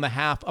 minutes to go in the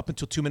half, up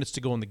until 2 minutes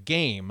to go in the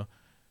game,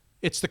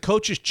 it's the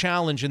coach's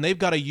challenge, and they've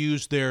got to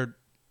use their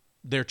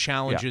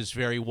challenges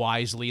very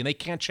wisely, and they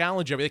can't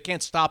challenge everything. They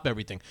can't stop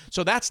everything.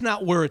 So that's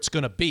not where it's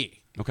going to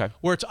be. Okay.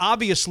 Where it's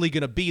obviously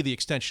going to be the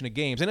extension of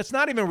games. And it's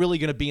not even really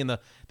going to be in the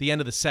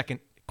end of the second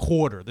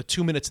quarter, the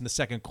 2 minutes in the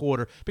second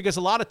quarter, because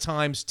a lot of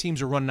times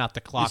teams are running out the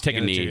clock. Just take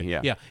a knee,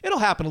 Yeah, it'll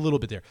happen a little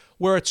bit there.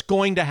 Where it's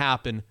going to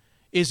happen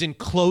is in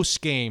close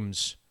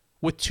games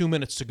with 2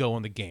 minutes to go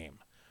in the game,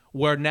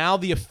 where now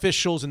the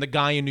officials and the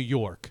guy in New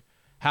York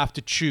have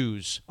to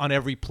choose on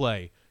every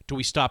play. Do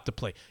we stop the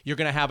play? You're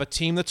going to have a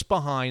team that's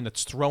behind,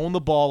 that's throwing the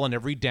ball on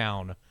every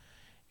down,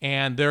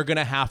 and they're going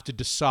to have to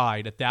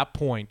decide at that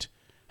point,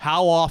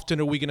 how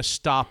often are we going to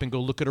stop and go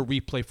look at a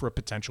replay for a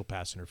potential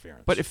pass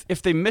interference? But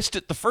if they missed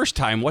it the first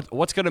time,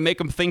 what's going to make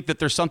them think that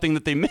there's something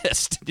that they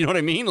missed? You know what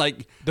I mean?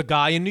 Like the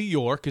guy in New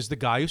York is the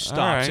guy who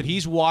stops it.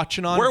 He's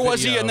watching on. Where video.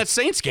 was he in that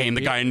Saints game?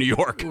 The guy in New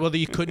York. Well,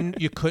 you couldn't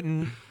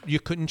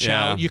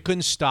challenge. You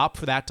couldn't stop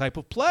for that type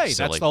of play.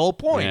 Silly. That's the whole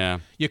point. Yeah.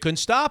 You couldn't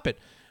stop it.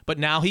 But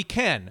now he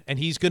can, and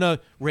he's going to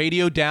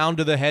radio down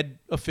to the head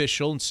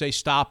official and say,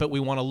 stop it, we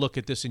want to look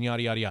at this, and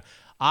yada, yada, yada.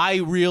 I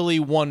really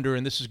wonder,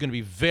 and this is going to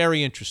be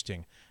very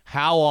interesting,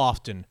 how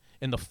often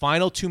in the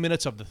final 2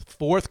 minutes of the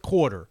fourth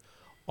quarter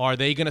are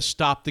they going to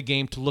stop the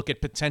game to look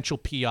at potential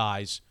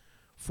PIs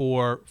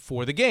for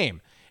the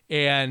game?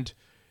 And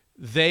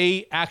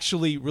they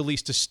actually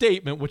released a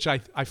statement, which I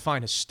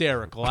find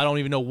hysterical. I don't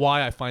even know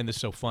why I find this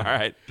so funny. All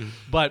right.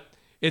 But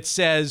it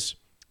says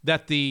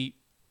that the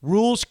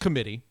Rules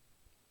Committee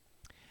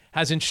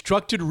has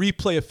instructed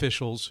replay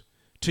officials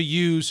to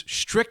use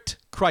strict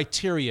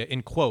criteria,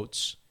 in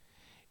quotes,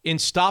 in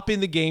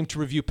stopping the game to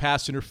review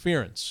pass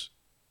interference.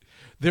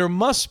 There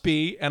must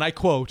be, and I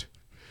quote,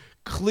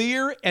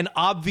 clear and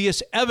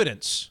obvious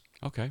evidence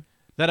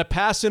that a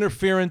pass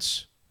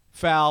interference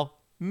foul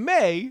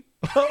may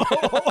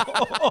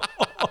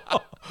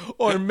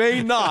or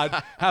may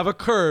not have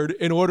occurred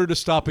in order to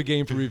stop a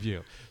game for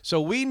review.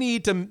 So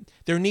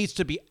there needs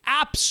to be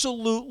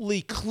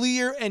absolutely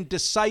clear and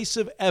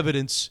decisive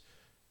evidence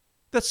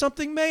that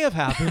something may have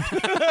happened.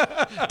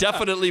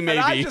 Definitely, maybe.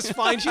 And I just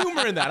find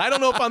humor in that. I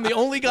don't know if I'm the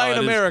only guy in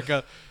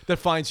America that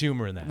finds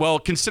humor in that. Well,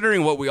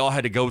 considering what we all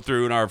had to go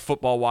through in our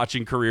football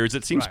watching careers,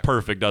 it seems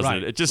perfect, doesn't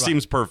it? It just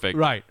seems perfect.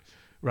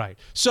 Right.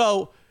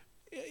 So,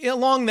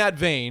 along that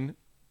vein,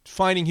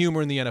 finding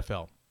humor in the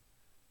NFL.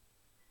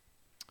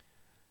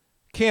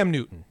 Cam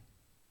Newton.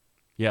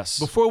 Yes.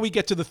 Before we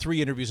get to the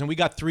 3 interviews, and we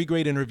got 3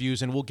 great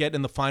interviews, and we'll get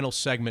in the final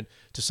segment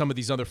to some of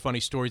these other funny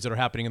stories that are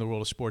happening in the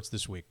world of sports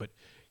this week, but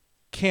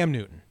Cam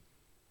Newton.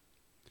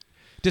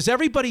 Does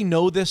everybody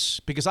know this?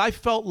 Because I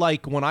felt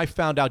like when I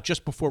found out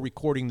just before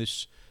recording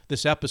this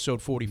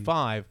episode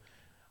 45,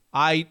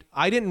 I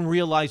didn't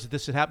realize that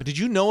this had happened. Did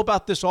you know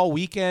about this all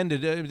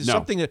weekend? No.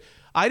 Something that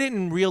I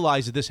didn't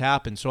realize that this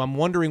happened. So I'm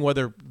wondering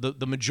whether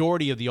the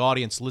majority of the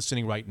audience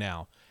listening right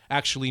now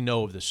actually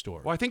know of this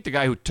story. Well, I think the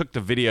guy who took the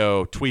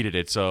video tweeted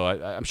it, so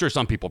I'm sure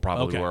some people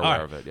probably were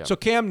aware of it. Yeah. So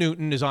Cam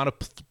Newton is on a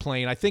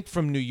plane, I think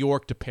from New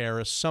York to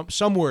Paris,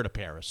 somewhere to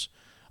Paris.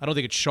 I don't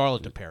think it's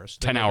Charlotte to Paris.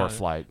 10-hour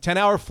flight.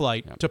 10-hour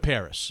flight to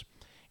Paris.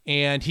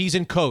 And he's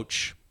in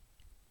coach.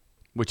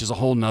 Which is a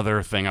whole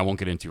nother thing I won't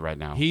get into right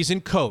now. He's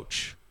in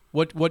coach.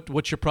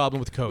 What's your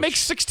problem with coach?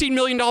 Makes $16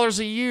 million a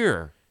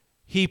year.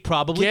 He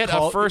probably get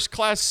a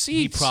first-class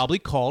seat. He probably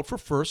called for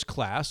first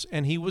class,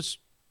 and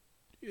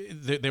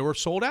they were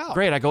sold out.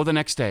 Great, I go the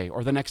next day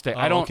or the next day.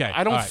 I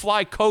don't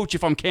fly coach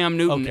if I'm Cam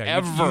Newton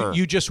ever.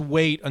 You just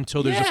wait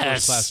until there's a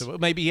first class.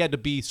 Maybe he had to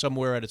be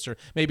somewhere at a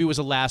certain. Maybe it was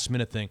a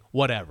last-minute thing.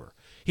 Whatever.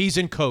 He's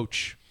in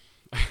coach.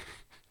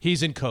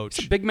 He's in coach.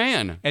 He's a big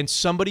man. And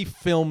somebody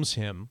films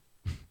him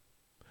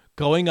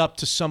going up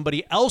to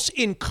somebody else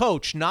in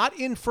coach, not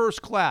in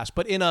first class,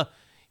 but in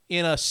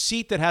a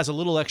seat that has a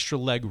little extra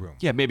leg room.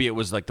 Yeah, maybe it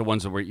was like the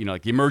ones that were,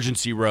 like the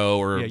emergency row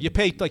or you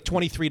pay like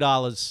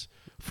 $23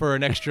 for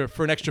an extra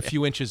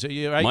few inches.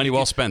 Right? Money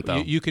well spent, though.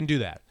 You can do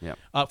that. Yeah.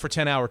 For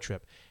 10-hour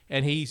trip.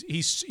 And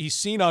he's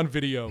seen on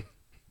video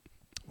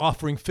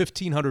offering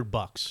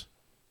 $1,500.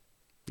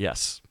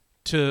 Yes.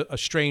 To a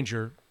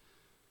stranger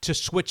to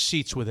switch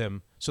seats with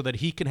him so that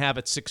he can have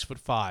at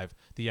 6'5"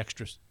 the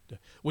extra.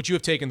 Would you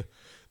have taken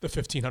the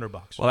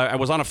 $1,500? Well, I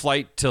was on a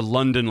flight to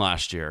London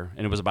last year,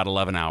 and it was about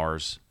 11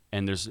 hours.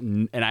 And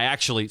I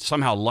actually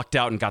somehow lucked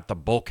out and got the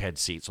bulkhead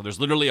seat. So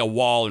there's literally a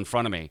wall in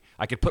front of me.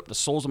 I could put the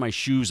soles of my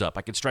shoes up.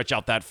 I could stretch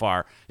out that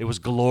far. It was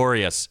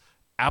glorious.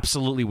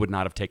 Absolutely would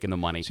not have taken the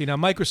money. See, now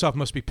Microsoft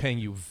must be paying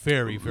you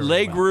very, very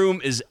leg well.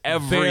 room is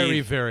very,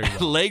 very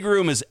well. Leg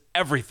room is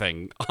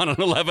everything on an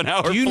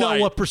 11-hour flight. Do you know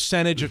what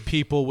percentage of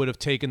people would have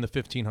taken the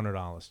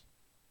 $1,500?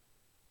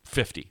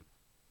 50.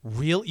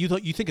 Real? You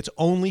think it's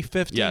only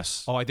 50?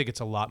 Yes. Oh, I think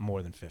it's a lot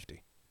more than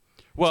 50.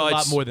 Well, it's a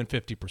lot more than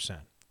 50%.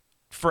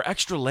 For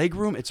extra leg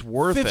room, it's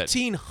worth it.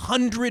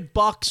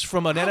 $1,500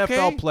 from an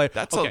NFL player.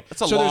 That's a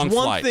so long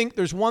flight.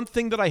 There's one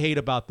thing that I hate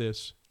about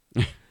this,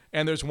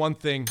 and there's one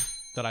thing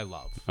that I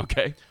love.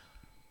 Okay.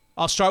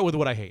 I'll start with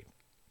what I hate.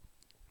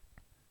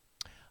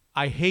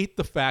 I hate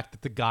the fact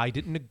that the guy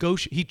didn't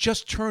negotiate. He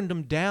just turned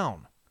him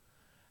down.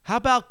 How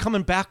about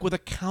coming back with a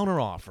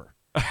counteroffer?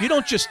 You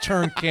don't just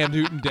turn Cam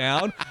Newton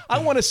down. I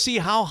want to see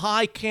how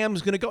high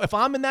Cam's going to go. If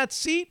I'm in that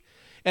seat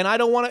and I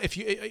don't want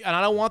to,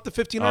 I don't want the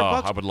 $1,500.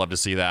 I would love to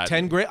see that.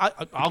 10 grand.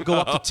 I'll go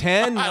up to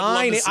 10,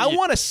 9. I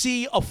want to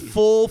see a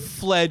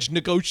full-fledged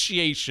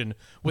negotiation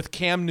with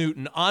Cam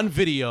Newton on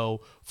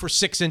video for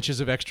 6 inches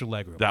of extra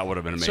legroom. That would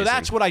have been amazing. So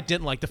that's what I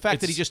didn't like. The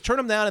fact that he just turned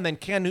him down and then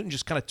Cam Newton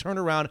just kind of turned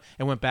around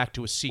and went back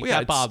to his seat.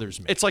 That bothers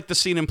me. It's like the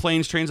scene in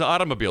Planes, Trains, and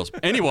Automobiles.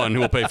 Anyone who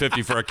will pay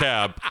 $50 for a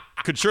cab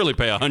could surely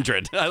pay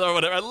 $100.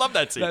 I love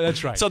that scene.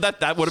 That's right. So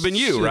that would have been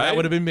you, right? That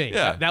would have been me.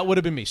 Yeah. That would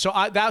have been me. So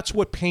that's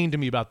what pained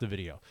me about the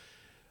video.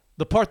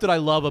 The part that I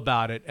love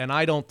about it, and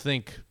I don't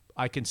think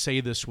I can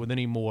say this with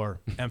any more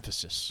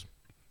emphasis.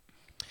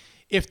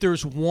 If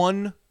there's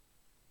one,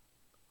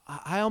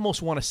 I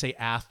almost want to say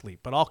athlete,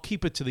 but I'll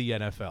keep it to the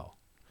NFL.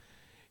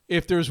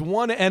 If there's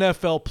one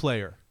NFL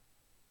player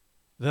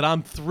that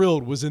I'm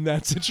thrilled was in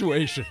that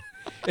situation,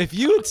 if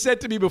you had said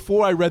to me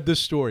before I read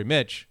this story,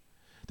 Mitch,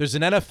 there's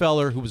an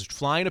NFLer who was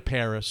flying to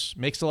Paris,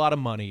 makes a lot of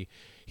money.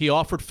 He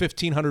offered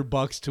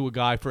 $1,500 to a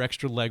guy for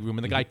extra legroom,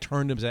 and the guy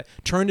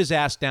turned his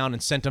ass down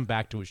and sent him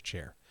back to his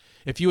chair.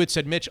 If you had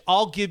said, Mitch,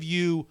 I'll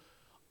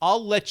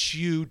let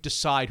you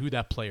decide who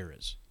that player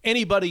is.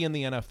 Anybody in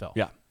the NFL.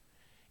 Yeah.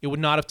 It would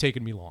not have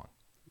taken me long.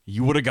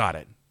 You would have got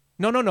it.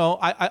 No.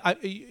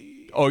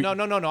 Oh,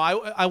 no.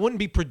 I wouldn't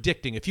be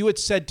predicting. If you had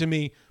said to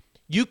me,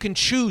 you can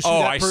choose who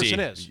that person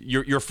is.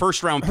 Your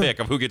first round pick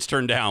of who gets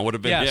turned down would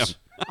have been him.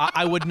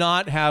 I would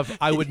not have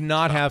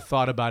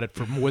thought about it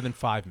for more than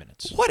 5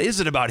 minutes. What is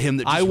it about him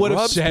that just I would have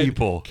rubs said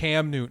people?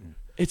 Cam Newton.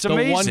 It's the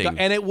amazing. One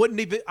guy, and it wouldn't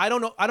even. I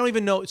don't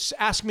even know.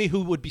 Ask me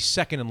who would be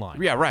second in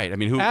line. Yeah, right. I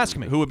mean, Ask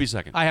me. Who would be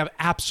second? I have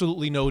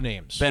absolutely no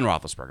names. Ben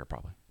Roethlisberger,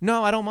 probably.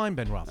 No, I don't mind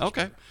Ben Roethlisberger.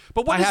 Okay.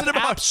 But what is it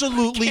about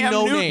absolutely Cam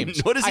no Newton?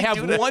 names. What does he I do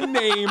have that? one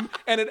name,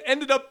 and it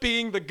ended up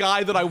being the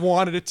guy that I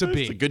wanted it to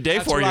be. It's a good day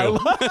That's for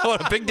what you.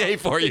 What a big day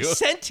for you.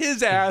 Sent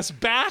his ass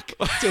back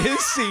to his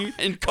seat.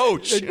 And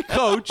coach,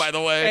 by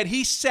the way. And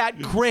he sat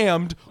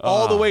crammed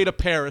all the way to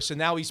Paris, and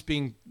now he's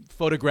being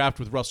photographed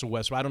with Russell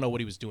Westbrook. I don't know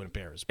what he was doing in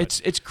Paris.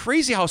 It's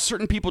crazy how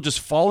certain people just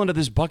fall into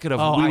this bucket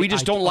of we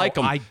just don't like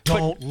him. I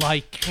don't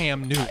like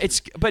Cam Newton.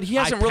 But he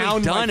hasn't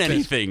really done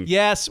anything.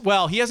 Yes,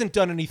 well, he hasn't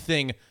done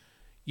anything,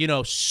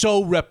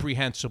 so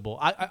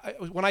reprehensible.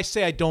 When I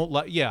say I don't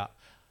like,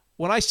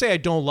 when I say I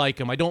don't like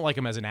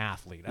him as an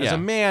athlete. As a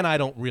man, I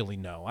don't really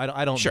know.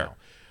 I don't know.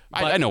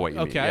 But, I know what you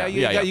mean.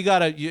 Okay, you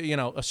gotta,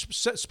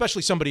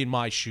 especially somebody in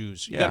my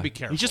shoes, you gotta be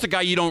careful. He's just a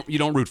guy you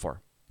don't root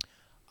for.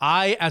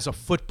 I, as a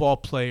football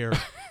player,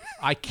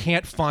 I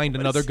can't find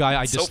another guy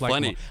I dislike. So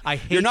funny. I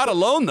hate You're not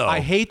alone, though. I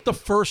hate the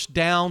first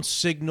down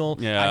signal.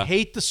 Yeah. I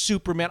hate the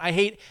Superman. I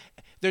hate.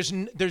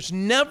 There's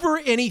never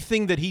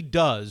anything that he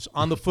does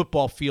on the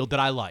football field that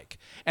I like.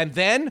 And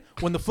then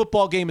when the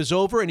football game is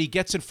over and he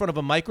gets in front of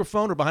a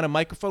microphone or behind a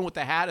microphone with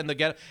the hat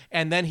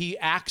and then he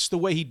acts the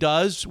way he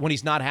does when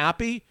he's not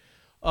happy.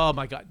 Oh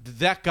my God,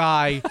 that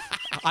guy!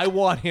 I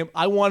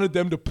wanted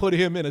them to put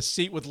him in a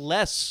seat with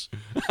less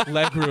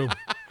legroom.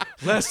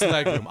 Less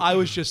legroom. I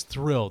was just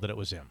thrilled that it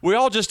was him. We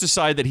all just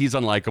decide that he's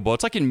unlikable.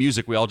 It's like in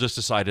music, we all just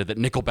decided that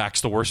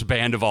Nickelback's the worst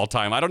band of all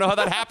time. I don't know how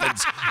that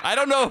happens. I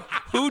don't know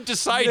who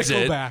decides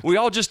Nickelback. it. We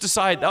all just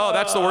decide,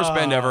 that's the worst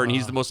band ever, and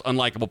he's the most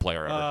unlikable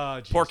player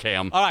ever. Poor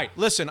Cam. All right,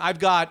 listen, I've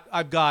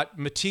got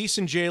Matisse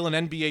and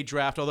Jalen NBA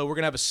draft, although we're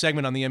going to have a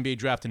segment on the NBA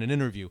draft in an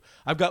interview.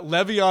 I've got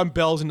Le'Veon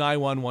Bell's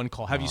 911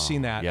 call. Have you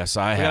seen that? Yes,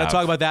 I have. We're going to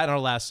talk about that in our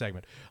last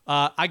segment.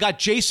 I got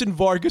Jason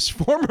Vargas,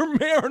 former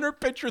Mariner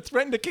pitcher,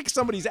 threatened to kick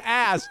somebody's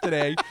ass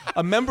today.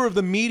 A member of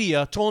the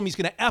media told him he's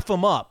going to F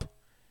him up.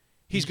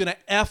 He's going to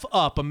F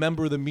up a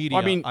member of the media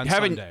on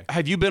Sunday.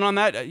 Have you been on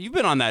that? You've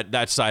been on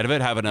that side of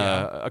it, having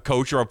a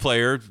coach or a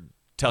player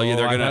tell you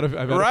they're going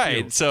to...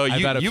 Right, so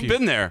you've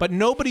been there. But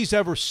nobody's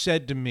ever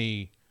said to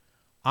me,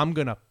 I'm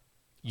going to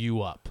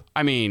you up.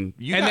 I mean,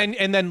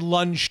 and then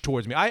lunge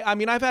towards me. I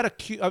mean, I've had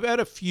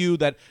a few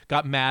that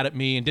got mad at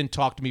me and didn't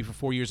talk to me for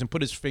 4 years and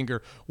put his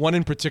finger. One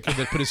in particular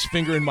that put his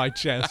finger in my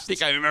chest. I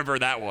think I remember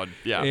that one.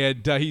 Yeah,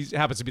 and he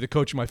happens to be the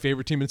coach of my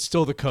favorite team and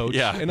still the coach.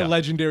 Yeah, and a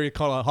legendary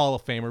Hall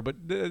of Famer. But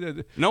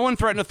no one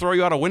threatened to throw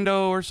you out a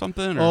window or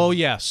something. Or? Oh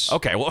yes.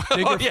 Okay. Well,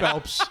 Digger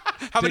Phelps.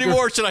 How many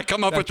more should I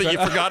come up with that you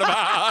forgot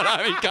about?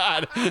 I mean,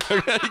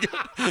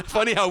 God.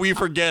 Funny how we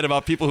forget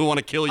about people who want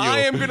to kill you. I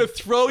am going to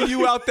throw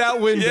you out that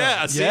window.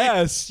 Yeah. See?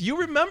 Yes. You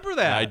remember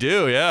that? I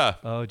do, yeah.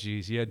 Oh,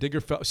 geez, yeah,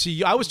 Digger Phelps.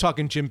 See, I was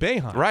talking Jim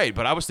Boeheim. Right,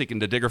 but I was thinking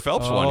the Digger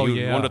Phelps one.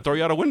 He wanted to throw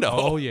you out a window.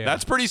 Oh, yeah.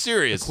 That's pretty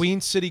serious. The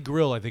Queen City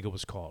Grill, I think it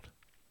was called.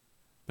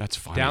 That's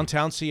funny.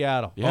 Downtown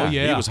Seattle. Yeah, oh,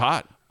 yeah. He was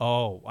hot.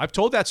 Oh, I've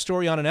told that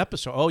story on an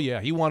episode. Oh, yeah.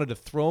 He wanted to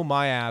throw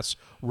my ass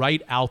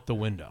right out the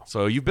window.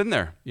 So you've been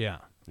there. Yeah.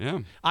 Yeah.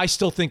 I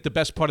still think the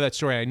best part of that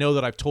story, I know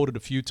that I've told it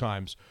a few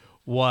times,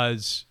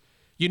 was,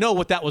 you know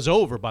what that was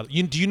over. Do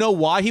you know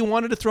why he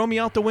wanted to throw me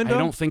out the window? I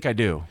don't think I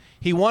do.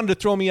 He wanted to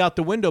throw me out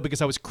the window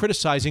because I was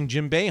criticizing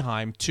Jim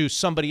Boeheim to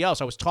somebody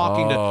else. I was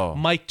talking to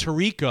Mike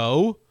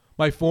Tirico,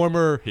 my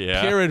former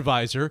peer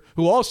advisor,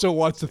 who also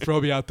wants to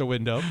throw me out the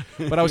window.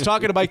 But I was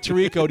talking to Mike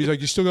Tirico, and he's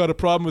like, "You still got a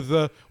problem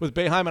with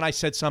Boeheim?" And I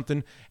said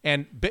something,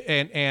 and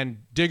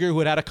Digger, who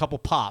had a couple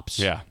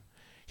pops,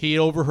 he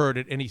overheard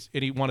it, and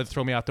he wanted to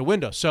throw me out the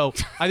window. So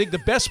I think the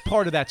best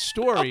part of that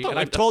story, and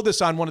I've told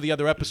this on one of the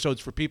other episodes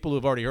for people who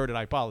have already heard it,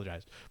 I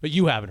apologize, but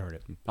you haven't heard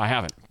it. I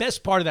haven't.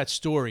 Best part of that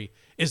story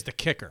is the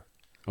kicker.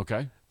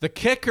 Okay. The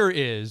kicker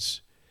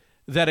is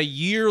that a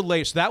year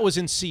later, so that was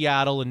in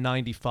Seattle in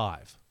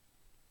 95.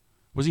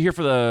 Was he here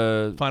for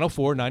the Final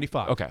Four,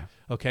 95.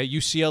 Okay.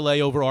 UCLA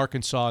over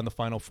Arkansas in the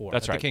Final Four.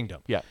 That's at right. the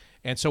Kingdom. Yeah.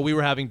 And so we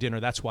were having dinner.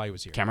 That's why he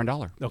was here. Cameron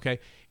Dollar. Okay.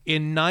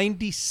 In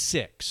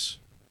 96,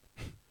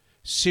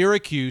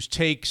 Syracuse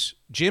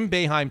Jim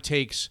Boeheim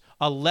takes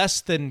a less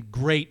than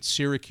great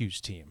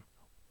Syracuse team.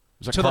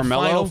 Was that to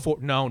Carmelo? The Final Four.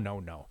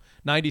 No.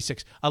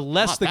 96. A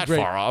less Not than that great.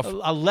 far off.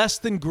 A less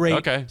than great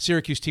Okay.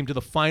 Syracuse team to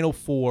the Final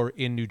Four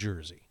in New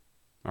Jersey.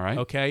 All right.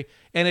 Okay.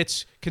 And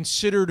it's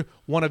considered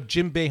one of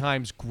Jim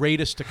Boeheim's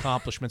greatest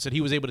accomplishments that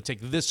he was able to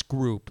take this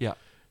group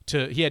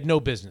he had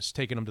no business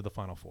taking them to the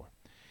Final Four.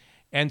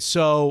 And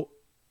so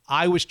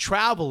I was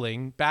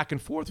traveling back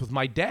and forth with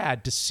my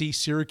dad to see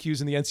Syracuse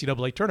in the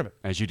NCAA tournament.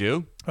 As you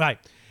do. Right.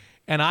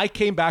 And I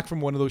came back from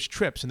one of those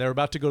trips, and they were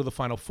about to go to the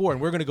Final Four, and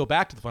we're going to go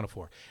back to the Final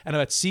Four. And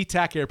I'm at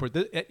SeaTac Airport.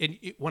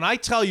 And when I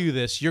tell you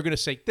this, you're going to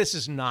say, this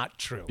is not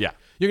true. Yeah.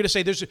 You're going to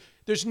say,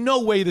 there's no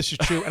way this is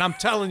true. And I'm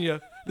telling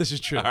you, this is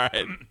true. All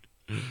right.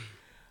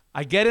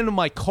 I get into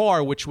my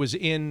car, which was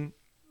in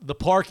the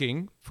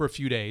parking for a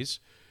few days,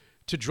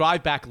 to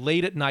drive back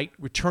late at night,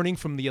 returning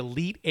from the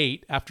Elite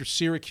Eight after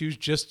Syracuse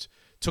just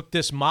took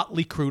this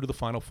motley crew to the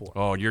Final Four.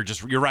 Oh, you're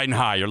riding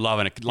high. You're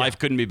loving it. Life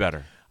couldn't be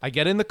better. I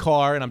get in the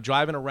car and I'm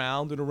driving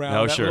around and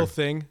around little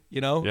thing,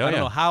 you know. Yeah, I don't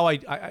know how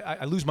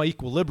I lose my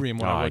equilibrium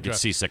when I get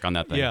seasick on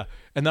that thing. Yeah,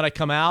 and then I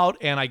come out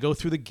and I go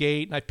through the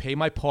gate and I pay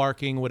my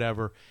parking,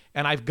 whatever,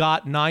 and I've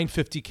got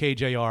 950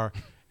 KJR.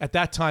 At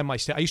that time, I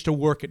used to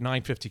work at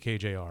 950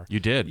 KJR. You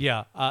did?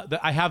 Yeah,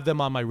 I have them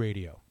on my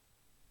radio,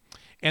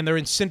 and they're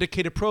in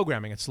syndicated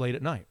programming. It's late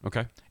at night.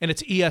 Okay. And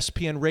it's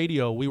ESPN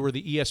Radio. We were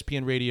the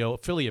ESPN Radio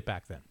affiliate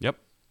back then. Yep.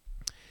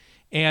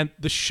 And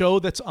the show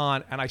that's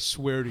on, and I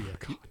swear to you,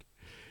 God.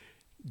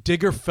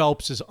 Digger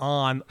Phelps is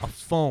on a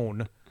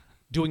phone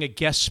doing a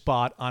guest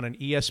spot on an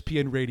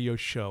ESPN radio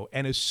show.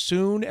 And as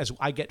soon as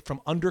I get from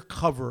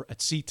undercover at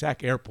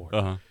SeaTac Airport,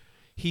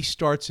 he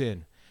starts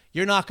in.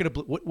 You're not going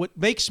to – what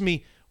makes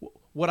me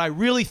 – what I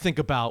really think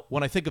about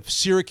when I think of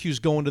Syracuse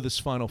going to this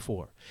Final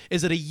Four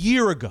is that a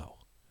year ago,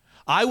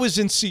 I was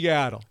in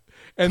Seattle,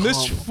 and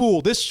this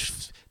fool,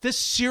 this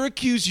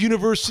Syracuse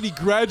University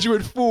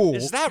graduate fool –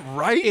 is that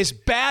right? Is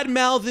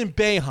bad-mouthing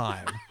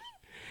Boeheim.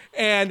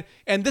 And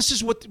this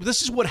is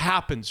what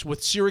happens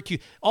with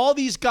Syracuse. All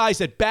these guys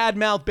that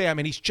badmouth Bam,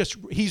 and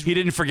he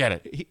didn't forget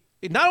it.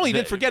 Not only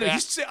didn't forget it, I'm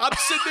sitting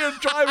there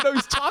driving.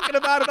 He's talking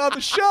about it on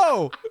the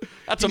show.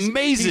 That's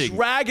amazing. He's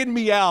ragging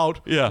me out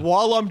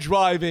while I'm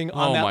driving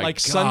on that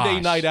Sunday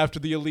night after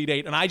the Elite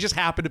Eight, and I just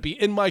happen to be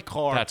in my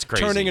car, that's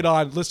crazy, turning it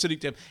on, listening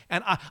to him.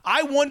 And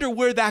I wonder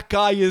where that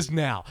guy is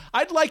now.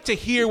 I'd like to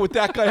hear what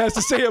that guy has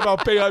to say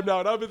about Boeheim now.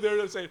 And I've been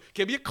there saying,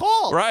 give me a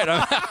call. Right.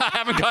 I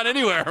haven't gone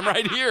anywhere. I'm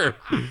right here.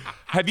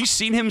 Have you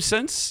seen him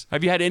since?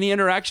 Have you had any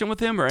interaction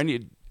with him or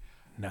any?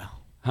 No.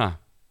 Huh.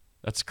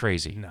 That's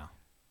crazy.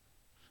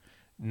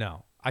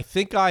 No. I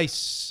think I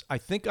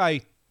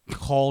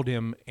called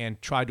him and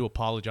tried to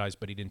apologize,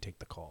 but he didn't take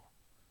the call.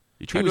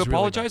 You tried to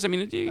apologize?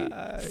 Really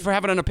for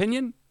having an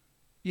opinion?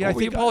 Yeah, what I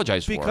think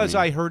apologize for because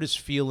I hurt his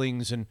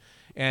feelings and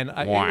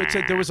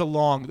there was a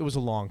long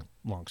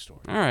story.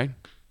 All right.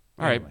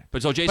 Anyway.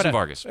 But so Jason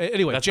Vargas.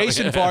 Anyway,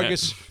 Jason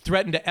Vargas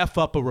threatened to F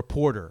up a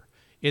reporter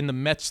in the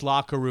Mets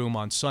locker room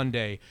on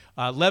Sunday.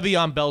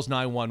 Le'Veon Bell's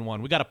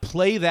 911. We got to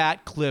play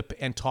that clip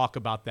and talk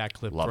about that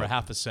clip for a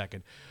half a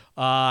second.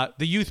 The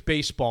youth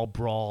baseball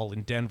brawl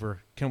in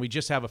Denver. Can we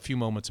just have a few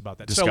moments about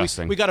that?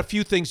 Disgusting. So we got a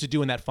few things to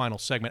do in that final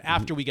segment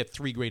after we get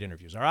 3 great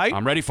interviews, all right?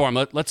 I'm ready for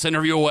them. Let's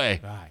interview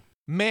away. All right.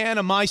 Man,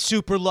 am I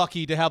super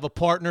lucky to have a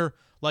partner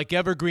like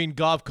Evergreen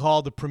Golf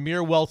Call, the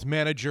premier wealth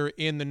manager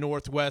in the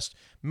Northwest,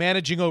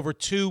 managing over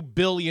 $2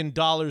 billion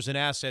in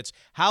assets.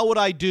 How would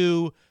I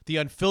do the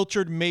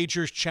Unfiltered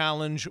Majors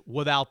Challenge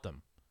without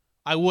them?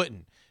 I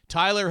wouldn't.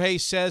 Tyler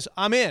Hayes says,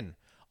 I'm in.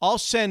 I'll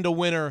send a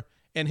winner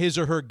and his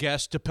or her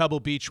guest to Pebble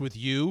Beach with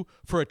you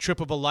for a trip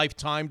of a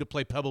lifetime to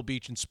play Pebble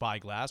Beach and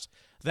Spyglass.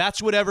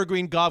 That's what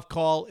Evergreen Golf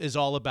Call is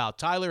all about.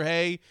 Tyler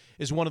Hay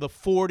is one of the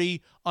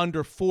 40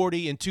 under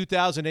 40. In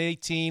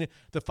 2018,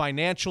 the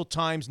Financial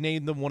Times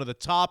named them one of the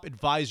top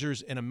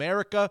advisors in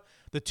America.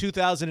 The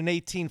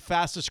 2018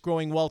 fastest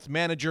growing wealth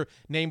manager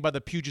named by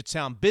the Puget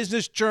Sound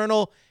Business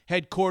Journal,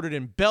 headquartered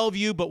in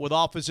Bellevue, but with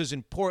offices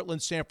in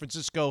Portland, San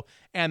Francisco,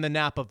 and the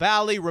Napa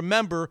Valley.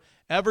 Remember,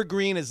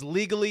 Evergreen is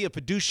legally a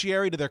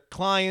fiduciary to their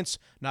clients.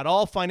 Not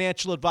all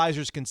financial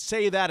advisors can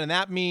say that, and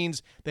that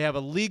means they have a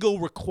legal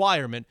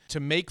requirement to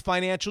make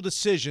financial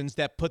decisions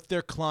that put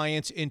their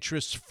clients'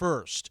 interests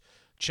first.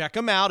 Check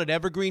them out at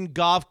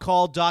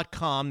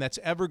evergreengolfcall.com. That's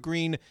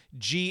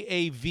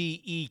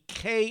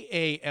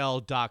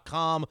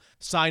evergreengavekal.com.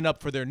 Sign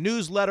up for their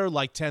newsletter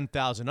like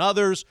 10,000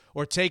 others,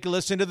 or take a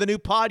listen to the new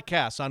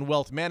podcast on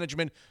wealth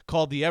management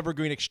called The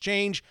Evergreen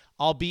Exchange.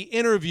 I'll be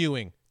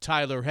interviewing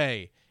Tyler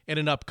Hay in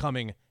an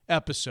upcoming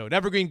episode.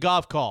 Evergreen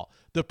Golf Call,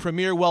 the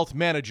premier wealth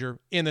manager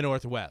in the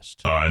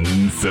Northwest.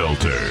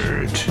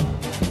 Unfiltered.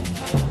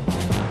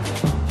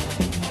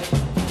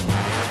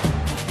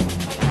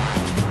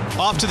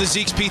 Off to the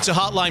Zeke's Pizza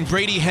Hotline,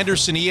 Brady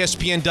Henderson,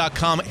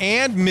 ESPN.com,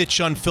 and Mitch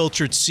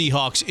Unfiltered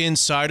Seahawks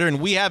Insider.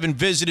 And we haven't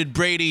visited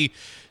Brady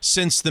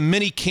since the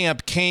mini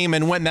camp came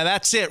and went. Now,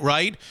 that's it,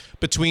 right?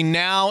 Between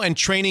now and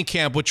training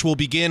camp, which will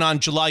begin on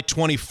July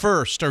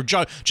 21st or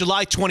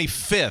July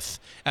 25th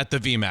at the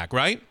VMAC,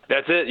 right?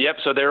 That's it. Yep.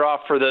 So they're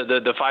off for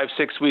the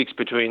 5-6 weeks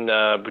between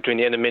the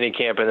end of mini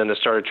camp and then the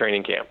start of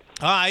training camp.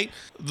 All right.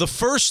 The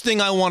first thing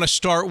I want to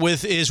start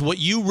with is what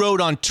you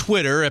wrote on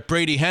Twitter at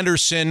Brady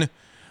Henderson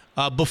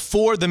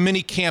before the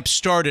mini camp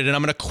started, and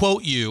I'm going to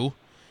quote you.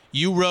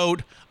 You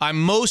wrote,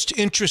 I'm most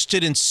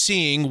interested in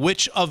seeing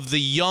which of the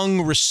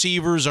young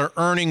receivers are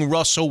earning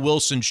Russell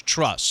Wilson's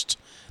trust.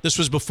 This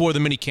was before the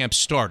minicamp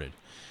started.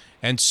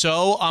 And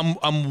so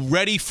I'm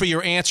ready for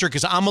your answer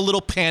because I'm a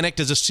little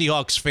panicked as a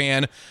Seahawks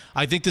fan.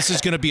 I think this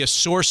is going to be a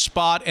sore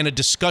spot and a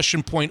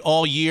discussion point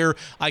all year.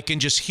 I can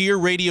just hear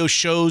radio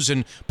shows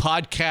and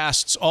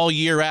podcasts all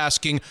year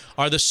asking,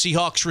 are the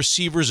Seahawks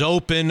receivers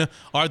open?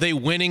 Are they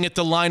winning at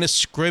the line of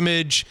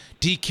scrimmage?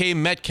 DK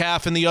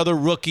Metcalf and the other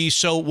rookies.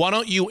 So why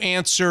don't you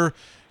answer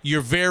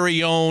your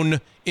very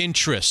own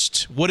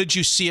interest? What did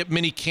you see at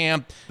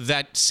minicamp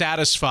that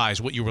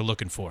satisfies what you were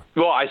looking for?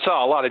 Well, I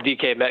saw a lot of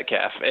DK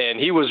Metcalf, and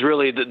he was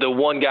really the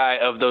one guy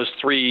of those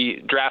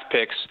 3 draft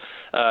picks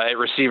at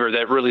receiver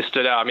that really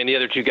stood out. I mean, the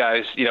other 2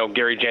 guys,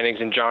 Gary Jennings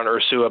and John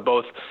Ursua,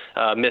 both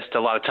missed a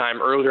lot of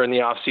time earlier in the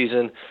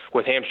offseason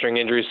with hamstring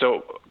injuries.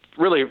 So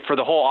really for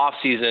the whole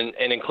offseason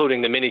and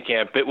including the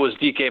minicamp, it was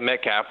DK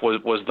Metcalf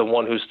was the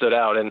one who stood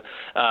out. And,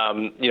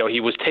 he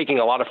was taking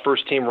a lot of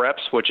first-team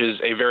reps, which is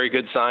a very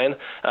good sign.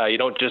 You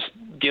don't just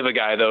give a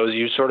guy those.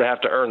 You sort of have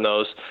to earn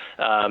those.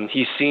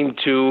 He seemed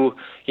to,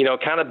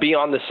 kind of be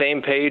on the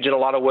same page in a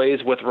lot of ways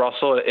with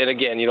Russell. And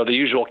again, the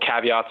usual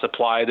caveats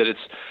apply that it's,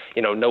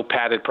 no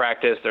padded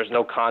practice, there's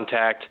no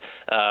contact,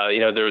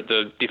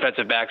 the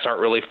defensive backs aren't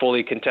really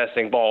fully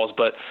contesting balls.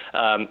 But,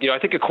 I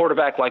think a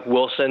quarterback like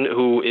Wilson,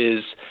 who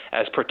is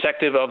as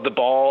protective of the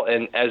ball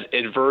and as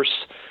adverse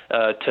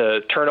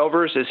to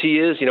turnovers as he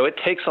is, it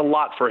takes a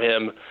lot for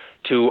him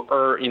to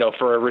earn,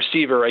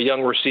 for a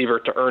young receiver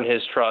to earn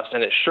his trust.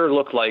 And it sure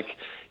looked like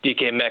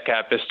DK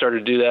Metcalf has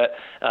started to do that.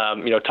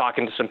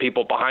 Talking to some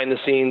people behind the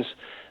scenes,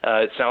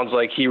 it sounds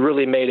like he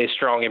really made a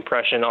strong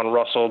impression on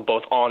Russell,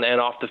 both on and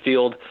off the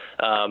field,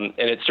 and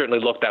it certainly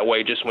looked that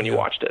way just when you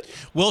watched it.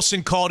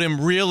 Wilson called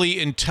him really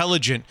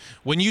intelligent.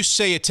 When you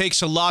say it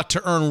takes a lot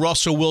to earn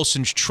Russell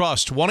Wilson's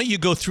trust, why don't you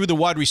go through the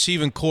wide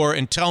receiving core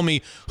and tell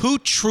me who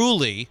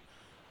truly,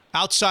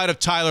 outside of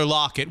Tyler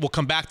Lockett, we'll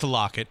come back to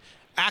Lockett,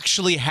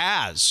 actually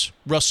has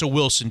Russell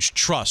Wilson's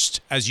trust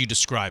as you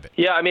describe it?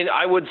 Yeah, I mean,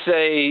 I would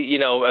say,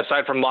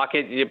 aside from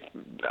Lockett,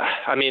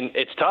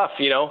 it's tough,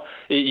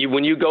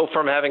 when you go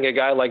from having a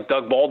guy like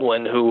Doug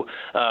Baldwin who,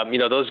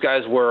 those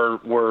guys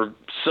were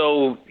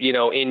so,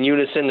 in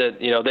unison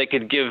that, they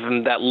could give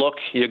him that look,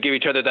 give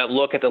each other that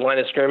look at the line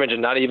of scrimmage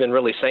and not even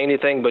really say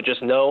anything, but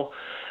just know.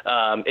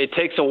 It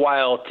takes a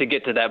while to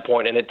get to that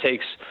point, and it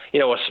takes,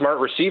 a smart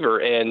receiver.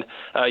 And,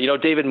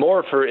 David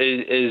Moore, for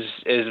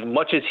as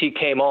much as he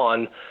came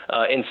on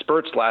in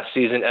spurts last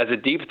season as a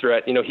deep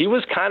threat, he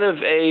was kind of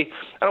I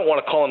don't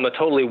want to call him a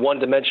totally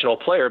one-dimensional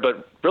player,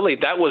 but really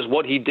that was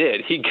what he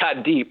did. He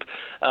got deep,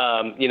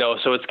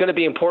 so it's going to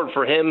be important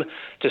for him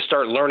to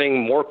start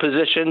learning more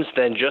positions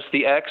than just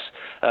the X,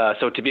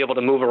 so to be able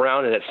to move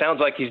around, and it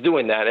sounds like he's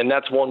doing that, and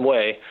that's one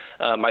way,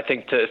 I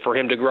think, for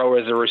him to grow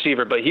as a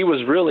receiver. But he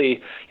was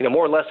really,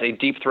 more or less a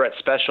deep threat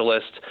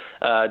specialist.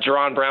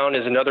 Jerron Brown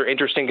is another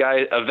interesting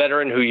guy, a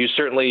veteran who you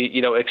certainly,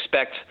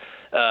 expect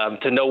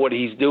to know what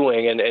he's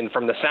doing. And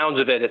from the sounds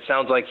of it, it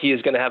sounds like he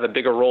is going to have a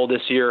bigger role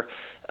this year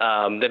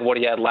than what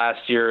he had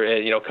last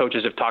year.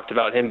 Coaches have talked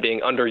about him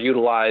being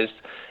underutilized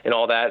and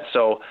all that.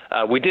 So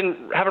we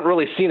haven't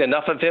really seen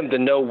enough of him to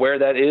know where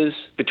that is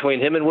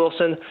between him and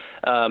Wilson.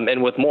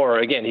 And with Moore,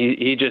 again,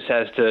 he just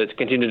has to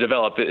continue to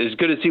develop. As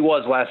good as he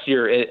was last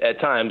year at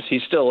times,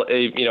 he's still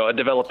a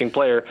developing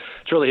player.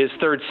 It's really his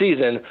 3rd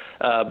season,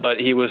 but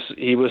he was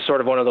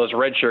sort of one of those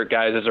redshirt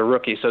guys as a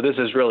rookie. So this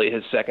is really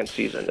his 2nd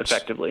season,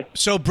 effectively.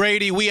 So,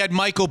 Brady, we had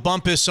Michael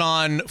Bumpus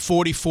on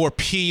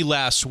 44P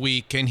last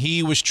week, and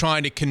he was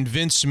trying to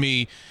convince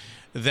me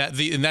that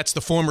and that's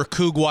the former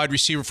Coug wide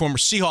receiver, former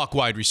Seahawk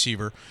wide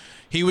receiver.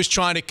 He was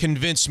trying to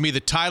convince me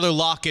that Tyler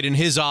Lockett, in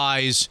his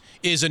eyes,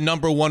 is a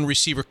number 1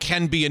 receiver,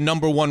 can be a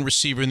number 1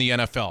 receiver in the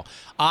NFL.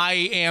 I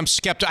am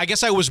skeptical. I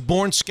guess I was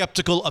born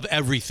skeptical of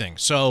everything.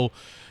 So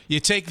you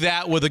take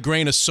that with a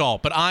grain of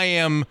salt. But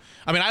I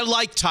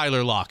like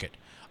Tyler Lockett.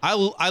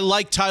 I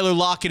like Tyler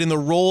Lockett in the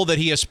role that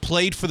he has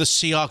played for the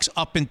Seahawks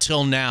up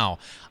until now.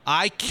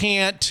 I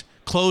can't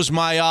close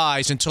my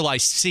eyes until I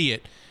see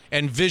it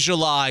and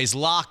visualize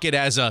Lockett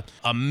as a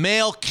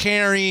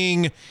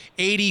mail-carrying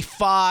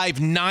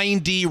 85,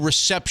 90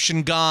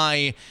 reception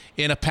guy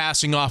in a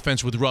passing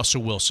offense with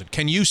Russell Wilson.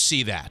 Can you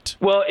see that?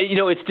 Well,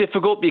 it's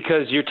difficult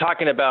because you're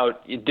talking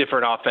about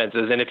different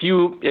offenses. And if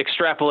you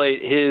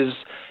extrapolate his,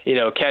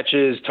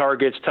 catches,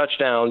 targets,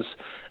 touchdowns,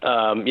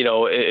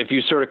 if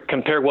you sort of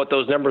compare what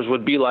those numbers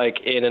would be like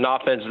in an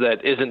offense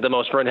that isn't the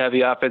most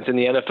run-heavy offense in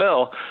the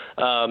NFL,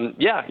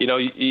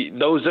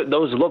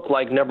 those look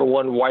like number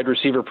 1 wide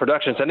receiver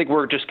productions. I think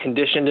we're just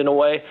conditioned in a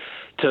way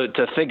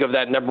to think of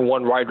that number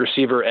 1 wide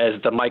receiver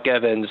as the Mike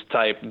Evans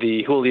type,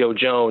 the Julio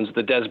Jones,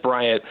 the Dez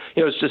Bryant.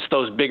 It's just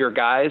those bigger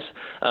guys.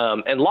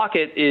 And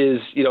Lockett is,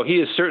 he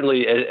is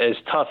certainly as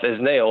tough as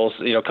nails,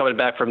 coming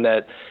back from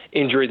that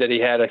injury that he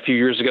had a few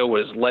years ago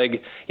with his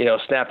leg,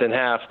 snapped in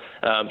half.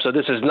 So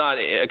this is not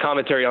a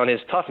commentary on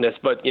his toughness,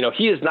 but,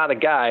 he is not a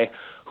guy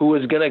who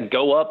is going to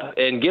go up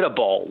and get a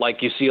ball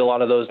like you see a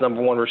lot of those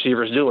number 1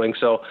 receivers doing.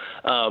 So,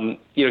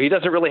 he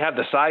doesn't really have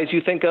the size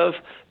you think of,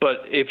 but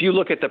if you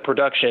look at the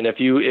production, if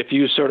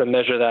you sort of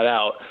measure that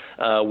out,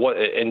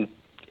 and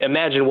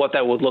imagine what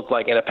that would look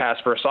like in a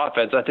pass-first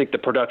offense, I think the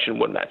production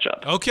would match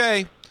up.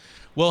 Okay.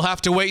 We'll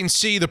have to wait and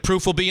see. The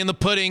proof will be in the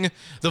pudding.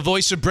 The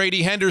voice of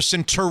Brady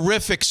Henderson,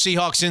 terrific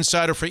Seahawks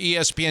insider for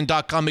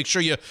ESPN.com. Make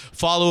sure you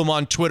follow him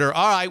on Twitter.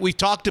 All right, we've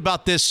talked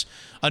about this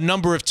a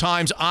number of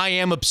times. I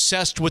am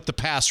obsessed with the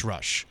pass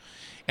rush.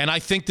 And I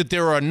think that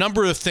there are a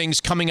number of things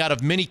coming out of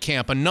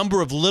minicamp, a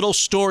number of little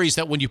stories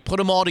that when you put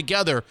them all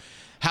together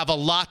have a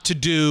lot to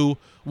do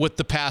with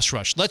the pass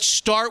rush. Let's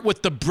start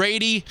with the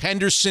Brady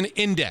Henderson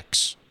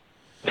Index.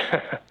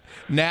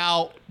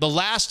 Now, the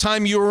last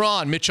time you were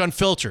on, Mitch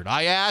Unfiltered,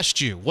 I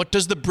asked you, what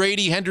does the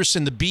Brady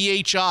Henderson, the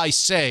BHI,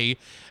 say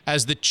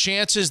as the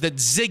chances that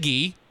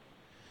Ziggy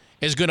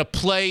is going to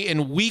play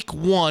in week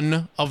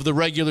 1 of the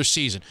regular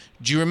season?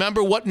 Do you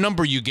remember what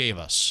number you gave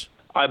us?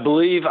 I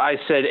believe I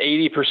said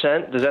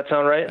 80%. Does that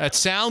sound right? That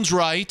sounds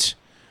right.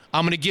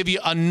 I'm going to give you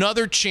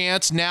another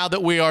chance now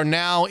that we are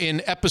now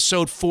in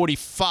episode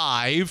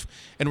 45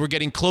 and we're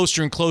getting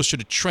closer and closer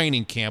to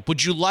training camp.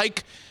 Would you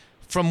like,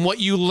 from what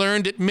you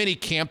learned at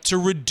minicamp, to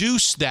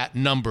reduce that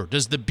number?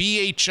 Does the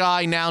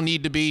BHI now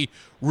need to be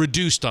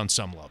reduced on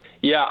some level?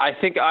 Yeah, I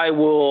think I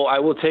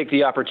will take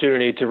the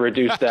opportunity to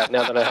reduce that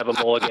now that I have a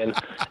mulligan,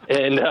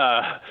 and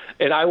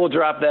I will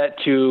drop that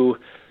to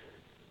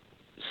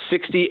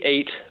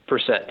 68%.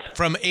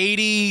 From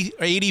 80,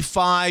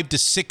 85 to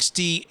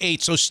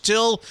 68. So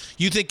still,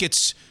 you think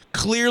it's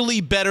clearly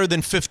better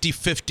than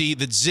 50-50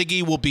 that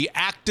Ziggy will be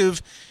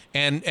active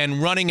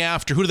and running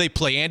after, who do they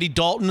play? Andy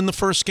Dalton in the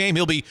first game?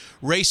 He'll be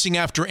racing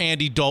after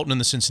Andy Dalton in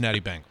the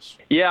Cincinnati Bengals.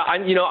 Yeah,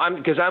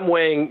 I'm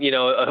weighing,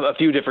 a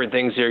few different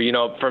things here.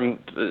 From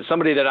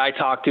somebody that I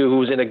talked to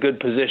who's in a good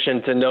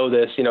position to know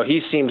this,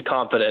 he seemed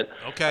confident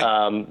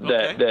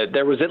that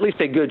there was at least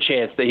a good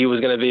chance that he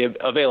was going to be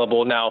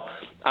available. Now,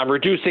 I'm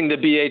reducing the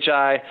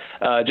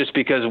BHI just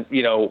because,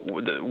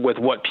 with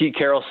what Pete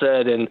Carroll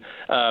said. And,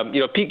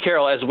 Pete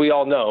Carroll, as we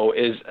all know,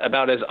 is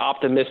about as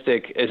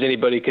optimistic as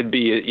anybody could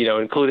be,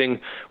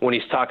 including when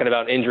he's talking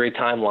about injury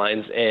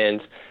timelines.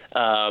 And,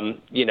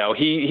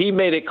 he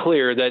made it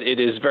clear that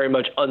it is very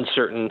much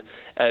uncertain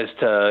as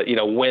to,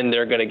 when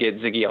they're going to get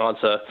Ziggy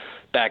Ansah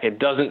back. It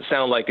doesn't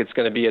sound like it's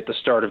going to be at the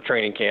start of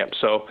training camp.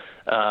 So,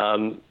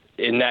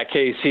 in that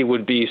case, he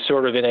would be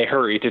sort of in a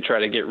hurry to try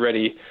to get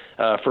ready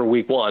for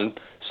week 1.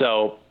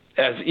 So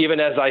even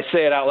as I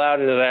say it out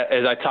loud and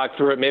as I talk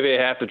through it, maybe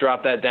I have to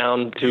drop that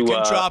down to. You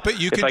can drop it.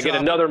 If I get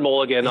another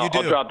mulligan, I'll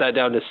drop that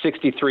down to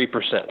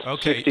 63%.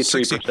 Okay,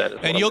 63%.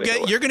 And you're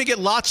going to get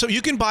lots of.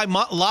 You can buy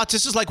lots.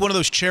 This is like one of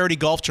those charity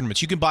golf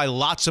tournaments. You can buy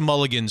lots of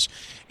mulligans,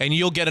 and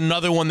you'll get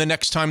another one the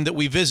next time that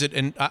we visit.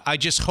 And I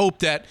just hope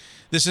that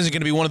this isn't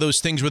going to be one of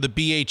those things where the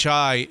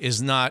BHI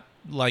is not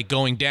like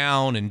going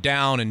down and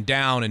down and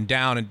down and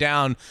down and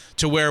down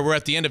to where we're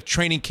at the end of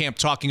training camp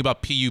talking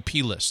about PUP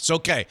lists.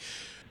 Okay.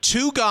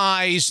 2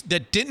 guys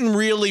that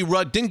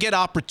didn't get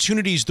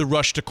opportunities to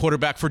rush to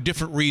quarterback for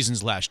different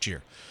reasons last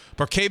year.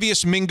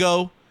 Barkevious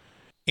Mingo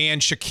and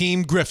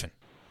Shaquem Griffin.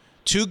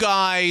 2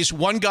 guys,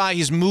 one guy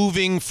is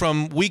moving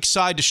from weak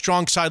side to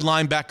strong side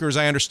linebacker, as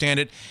I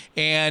understand it,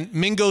 and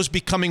Mingo's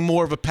becoming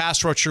more of a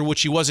pass rusher,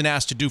 which he wasn't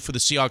asked to do for the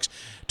Seahawks.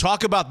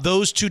 Talk about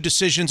those 2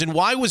 decisions, and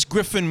why was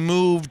Griffin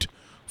moved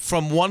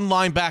from one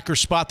linebacker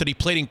spot that he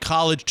played in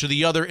college to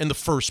the other in the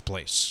first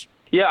place?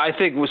 Yeah, I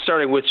think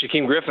starting with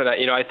Shaquem Griffin,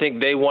 I think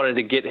they wanted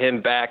to get him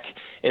back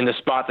in the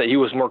spot that he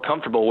was more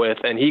comfortable with,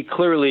 and he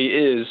clearly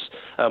is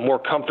more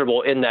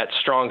comfortable in that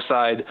strong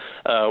side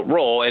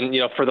role. And,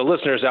 for the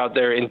listeners out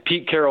there, in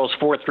Pete Carroll's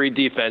 4-3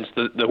 defense,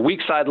 the weak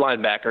side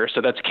linebacker, so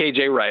that's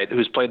KJ Wright,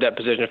 who's played that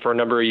position for a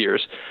number of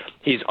years,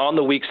 he's on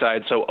the weak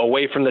side, so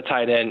away from the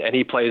tight end, and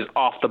he plays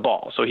off the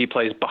ball, so he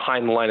plays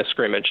behind the line of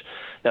scrimmage.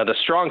 Now, the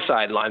strong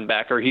side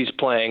linebacker, he's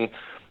playing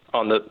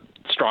on the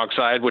strong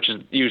side, which is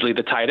usually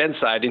the tight end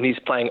side, and he's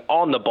playing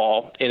on the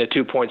ball in a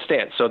 2-point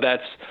stance. So that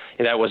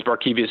was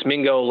Barkevious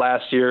Mingo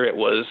last year. It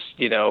was,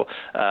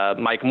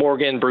 Mike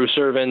Morgan, Bruce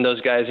Irvin, those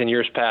guys in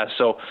years past.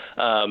 So,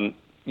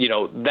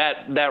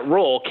 that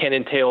role can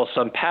entail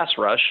some pass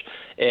rush,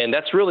 and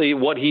that's really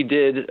what he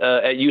did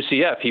at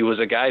UCF. He was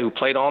a guy who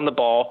played on the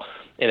ball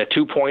in a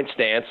 2-point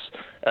stance,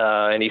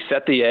 and he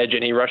set the edge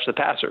and he rushed the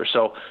passer.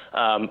 So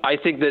I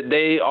think that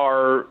they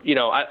are,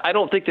 I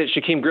don't think that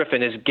Shaquem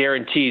Griffin is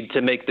guaranteed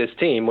to make this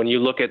team. When you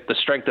look at the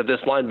strength of this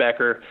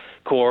linebacker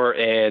core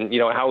and,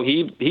 how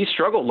he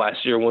struggled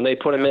last year when they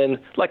put him in,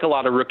 like a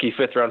lot of rookie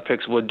 5th-round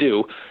picks would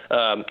do.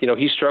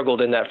 He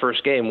struggled in that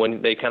first game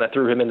when they kind of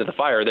threw him into the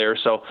fire there.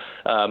 So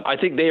I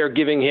think they are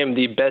giving him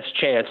the best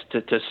chance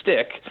to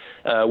stick,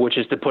 which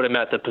is to put him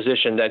at the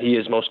position that he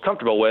is most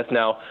comfortable with.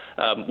 Now,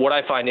 what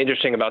I find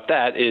interesting about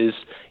that is,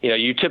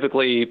 you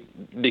typically,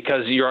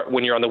 because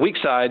when you're on the weak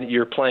side,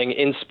 you're playing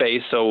in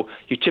space, so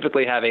you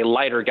typically have a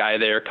lighter guy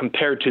there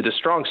compared to the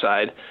strong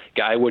side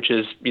guy, which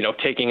is,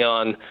 taking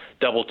on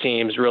double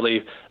teams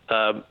really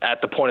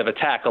at the point of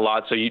attack a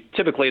lot. So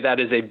typically that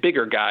is a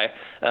bigger guy.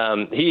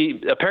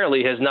 He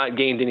apparently has not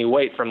gained any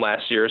weight from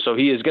last year, so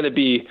he is going to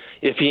be,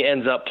 if he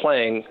ends up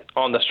playing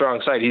on the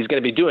strong side, he's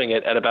going to be doing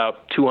it at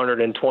about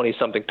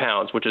 220-something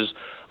pounds, which is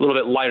little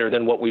bit lighter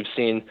than what we've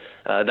seen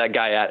that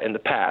guy at in the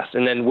past.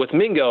 And then with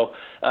Mingo,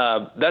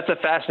 that's a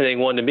fascinating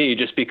one to me,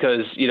 just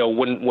because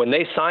when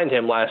they signed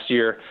him last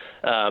year,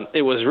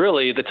 it was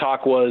really, the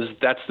talk was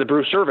that's the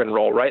Bruce Irvin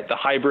role, right? The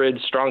hybrid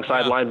strong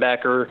side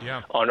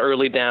linebacker on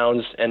early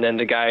downs, and then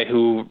the guy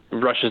who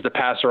rushes the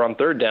passer on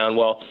third down.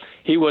 Well,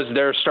 he was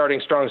their starting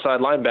strong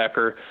side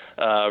linebacker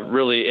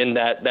really in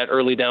that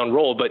early down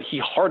role, but he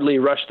hardly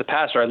rushed the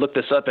passer. I looked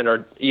this up in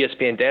our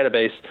ESPN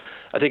database.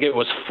 I think it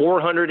was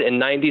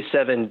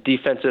 497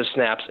 defensive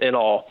snaps in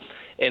all,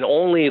 and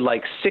only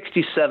like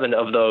 67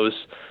 of those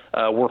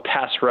were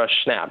pass rush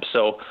snaps.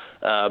 So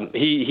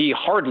he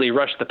hardly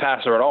rushed the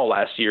passer at all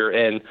last year.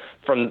 And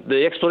from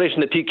the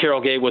explanation that Pete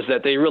Carroll gave was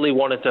that they really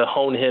wanted to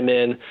hone him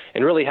in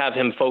and really have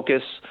him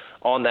focus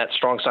on that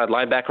strong side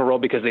linebacker role,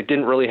 because they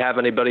didn't really have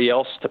anybody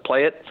else to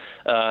play it.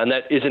 And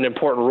that is an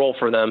important role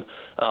for them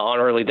on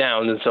early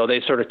downs. And so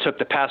they sort of took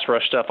the pass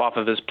rush stuff off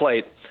of his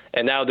plate.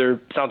 And now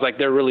sounds like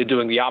they're really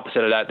doing the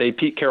opposite of that.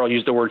 Pete Carroll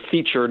used the word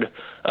featured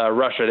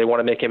rusher. They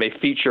want to make him a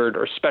featured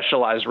or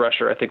specialized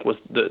rusher, I think was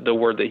the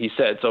word that he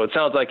said. So it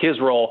sounds like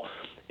his role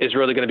is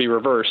really going to be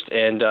reversed.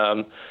 And,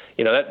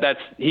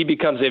 he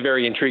becomes a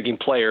very intriguing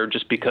player,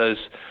 just because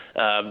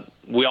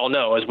we all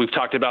know, as we've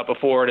talked about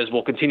before and as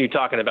we'll continue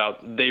talking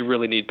about, they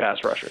really need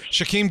pass rushers.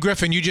 Shaquem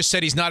Griffin, you just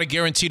said he's not a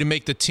guarantee to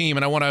make the team,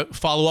 and I want to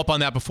follow up on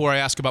that before I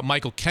ask about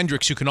Michael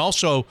Kendricks, who can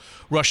also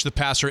rush the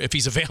passer if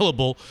he's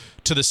available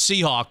to the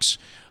Seahawks.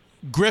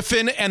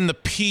 Griffin and the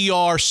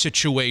PR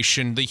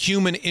situation, the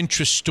human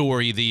interest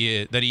story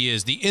that he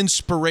is, the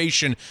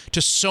inspiration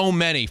to so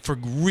many for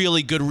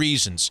really good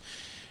reasons.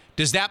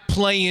 Does that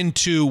play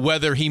into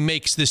whether he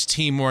makes this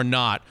team or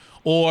not?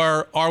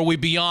 Or are we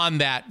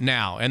beyond that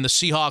now, and the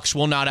Seahawks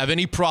will not have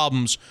any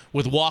problems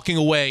with walking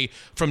away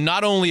from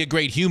not only a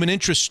great human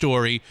interest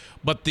story,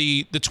 but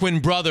the twin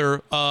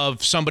brother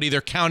of somebody they're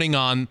counting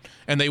on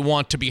and they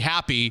want to be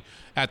happy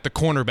at the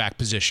cornerback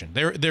position?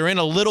 They're in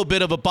a little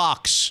bit of a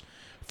box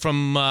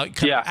from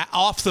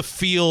off the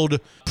field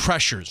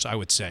pressures, I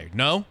would say.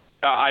 No?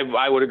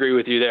 I would agree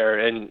with you there,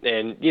 and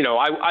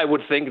I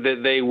would think that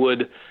they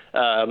would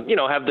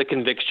have the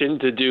conviction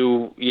to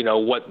do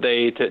what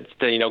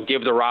to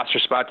give the roster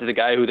spot to the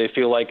guy who they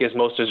feel like is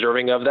most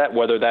deserving of that,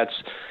 whether that's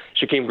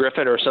Shaquem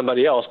Griffin or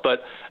somebody else.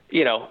 But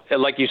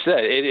like you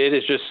said, it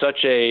is just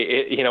such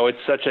it's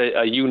such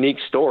a unique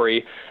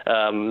story.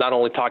 Not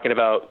only talking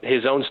about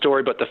his own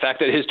story, but the fact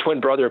that his twin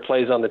brother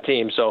plays on the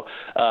team. So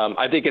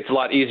I think it's a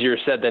lot easier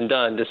said than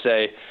done to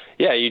say,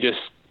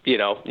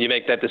 you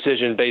make that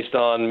decision based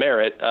on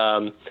merit.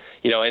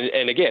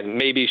 And again,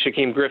 maybe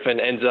Shaquem Griffin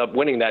ends up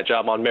winning that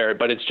job on merit,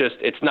 but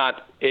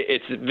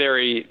it's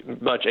very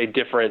much a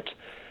different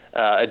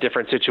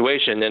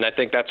situation. And I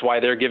think that's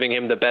why they're giving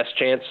him the best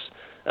chance,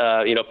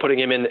 putting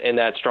him in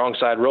that strong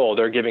side role.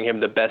 They're giving him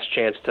the best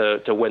chance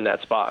to win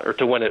that spot, or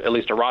to win at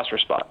least a roster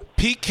spot.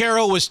 Pete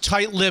Carroll was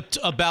tight-lipped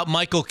about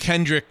Michael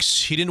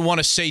Kendricks. He didn't want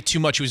to say too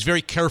much. He was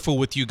very careful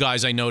with you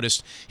guys, I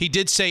noticed. He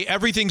did say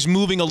everything's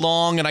moving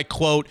along, and I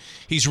quote,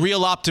 he's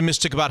real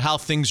optimistic about how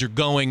things are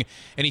going,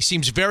 and he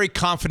seems very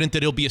confident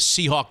that he'll be a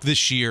Seahawk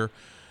this year.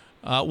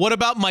 What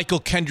about Michael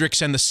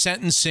Kendricks and the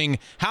sentencing?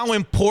 How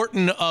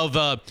important of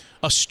a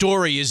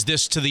story is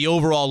this to the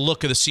overall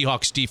look of the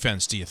Seahawks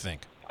defense, do you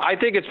think? I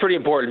think it's pretty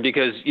important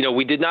because,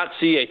 we did not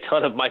see a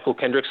ton of Michael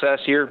Kendricks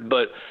last year,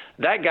 but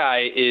that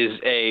guy is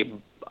a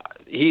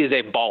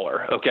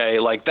baller, okay?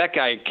 Like, that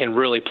guy can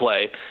really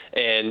play.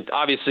 And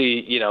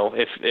obviously,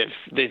 if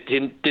they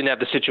didn't have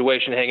the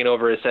situation hanging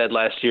over his head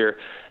last year,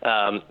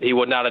 he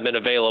would not have been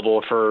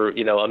available for,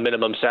 a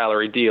minimum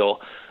salary deal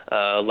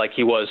like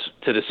he was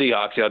to the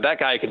Seahawks. That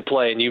guy can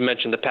play, and you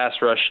mentioned the pass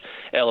rush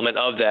element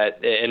of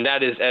that, and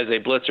that is, as a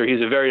blitzer,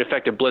 he's a very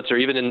effective blitzer.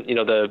 Even in,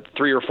 the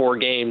 3 or 4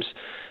 games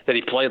that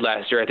he played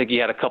last year, I think he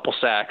had a couple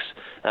sacks.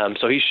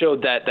 So he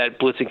showed that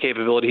blitzing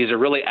capability. He's a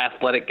really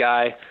athletic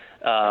guy.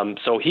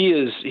 So he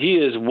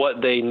is what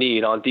they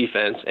need on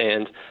defense.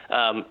 And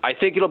I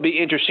think it'll be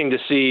interesting to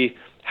see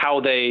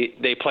how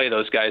they play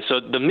those guys. So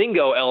the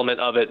Mingo element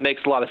of it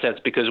makes a lot of sense,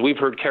 because we've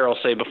heard Carroll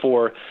say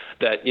before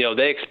that,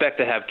 they expect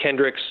to have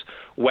Kendricks,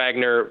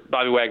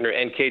 Bobby Wagner,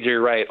 and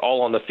KJ Wright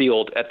all on the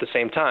field at the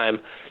same time,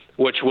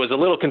 which was a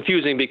little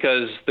confusing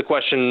because the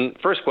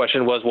first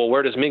question was, well,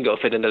 where does Mingo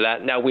fit into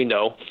that? Now we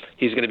know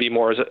he's going to be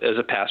more as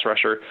a pass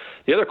rusher.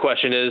 The other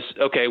question is,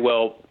 okay,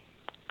 well,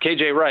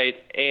 KJ Wright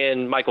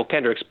and Michael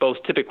Kendricks both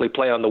typically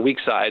play on the weak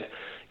side.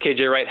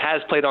 KJ Wright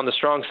has played on the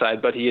strong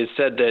side, but he has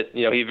said that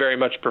he very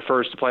much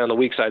prefers to play on the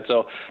weak side.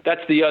 So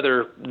that's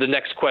the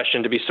next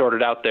question to be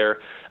sorted out there.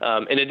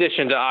 In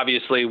addition to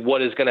obviously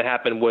what is going to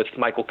happen with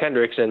Michael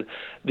Kendricks, and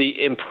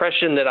the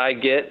impression that I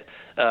get,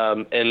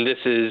 and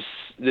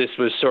this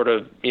was sort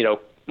of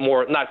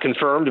more not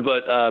confirmed,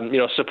 but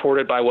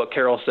supported by what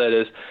Carroll said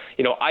is,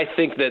 I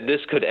think that this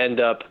could end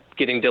up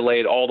getting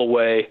delayed all the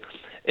way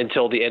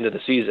until the end of the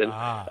season.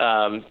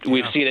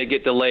 We've seen it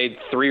get delayed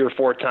 3 or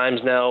 4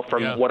 times now.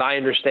 From what I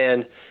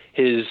understand,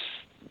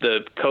 the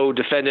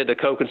co-defendant, the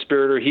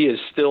co-conspirator, he is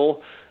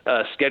still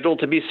scheduled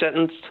to be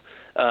sentenced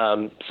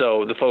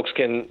So the folks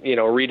can,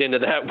 read into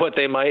that what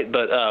they might.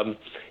 But,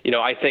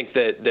 I think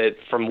that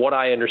from what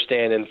I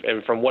understand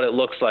and from what it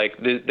looks like,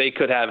 they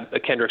could have a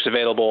Kendricks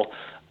available,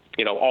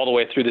 all the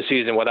way through the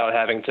season without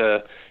having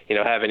to,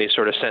 have any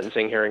sort of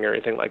sentencing hearing or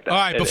anything like that. All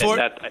right,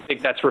 I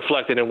think that's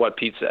reflected in what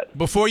Pete said.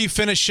 Before you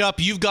finish up,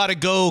 you've got to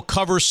go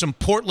cover some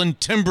Portland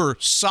Timber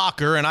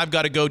soccer, and I've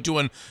got to go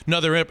do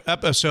another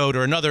episode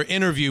or another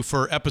interview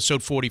for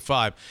episode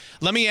 45.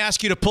 Let me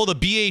ask you to pull the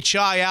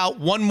BHI out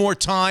one more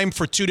time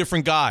for two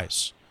different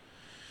guys.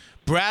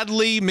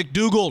 Bradley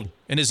McDougald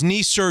and his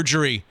knee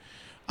surgery.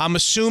 I'm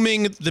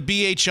assuming the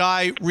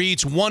BHI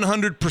reads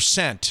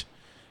 100%.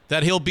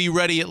 That he'll be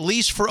ready at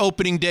least for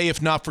opening day,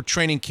 if not for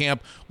training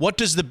camp. What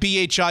does the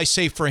BHI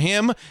say for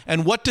him?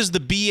 And what does the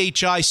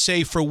BHI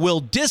say for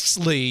Will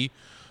Dissly,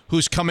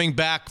 who's coming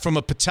back from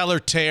a patellar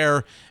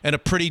tear and a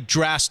pretty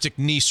drastic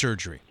knee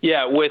surgery?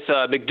 Yeah, with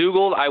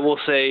McDougald, I will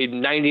say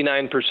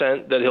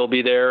 99% that he'll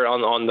be there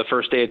on the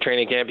first day of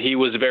training camp. He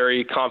was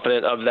very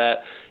confident of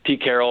that.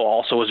 Pete Carroll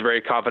also was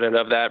very confident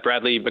of that.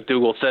 Bradley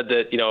McDougald said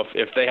that,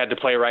 if they had to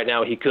play right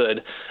now, he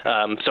could.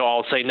 So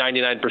I'll say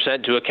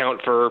 99% to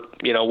account for,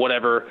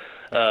 whatever,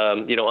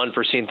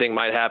 unforeseen thing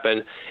might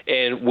happen.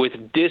 And with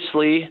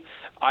Dissly,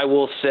 I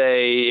will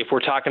say if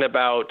we're talking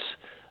about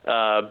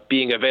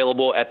being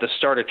available at the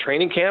start of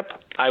training camp,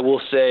 I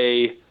will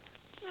say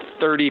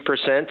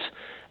 30%.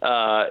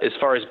 As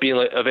far as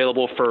being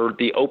available for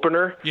the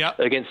opener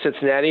against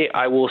Cincinnati,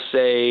 I will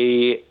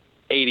say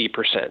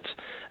 80%.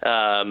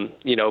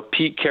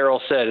 Pete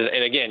Carroll said,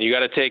 and again, you got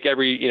to take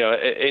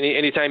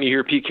anytime you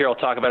hear Pete Carroll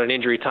talk about an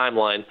injury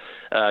timeline,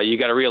 you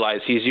got to realize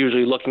he's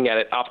usually looking at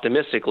it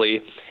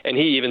optimistically. And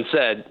he even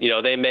said,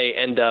 they may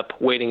end up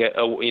waiting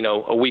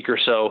a week or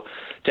so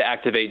to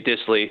activate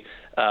Dissly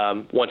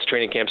once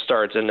training camp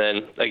starts. And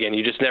then again,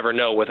 you just never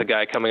know with a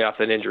guy coming off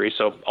an injury.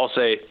 So I'll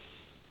say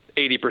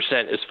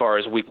 80% as far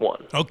as week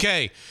one.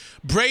 Okay.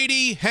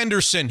 Brady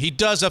Henderson, he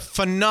does a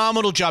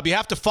phenomenal job. You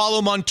have to follow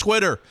him on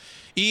Twitter.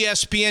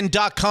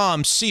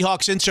 ESPN.com,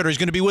 Seahawks Insider. He's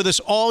going to be with us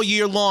all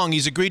year long.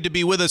 He's agreed to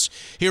be with us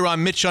here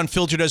on Mitch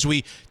Unfiltered as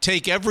we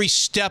take every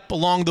step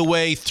along the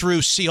way through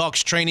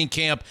Seahawks training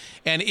camp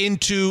and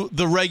into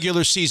the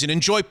regular season.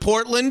 Enjoy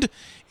Portland,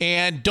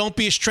 and don't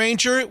be a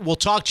stranger. We'll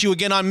talk to you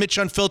again on Mitch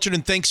Unfiltered,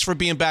 and thanks for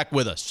being back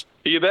with us.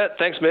 You bet.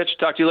 Thanks, Mitch.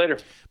 Talk to you later.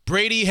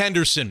 Brady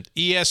Henderson,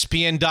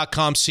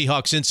 ESPN.com,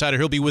 Seahawks Insider.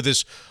 He'll be with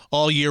us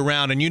all year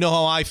round, and you know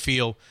how I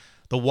feel.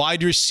 The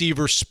wide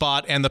receiver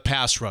spot and the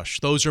pass rush.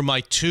 Those are my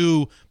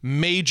two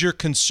major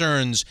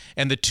concerns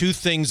and the two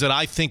things that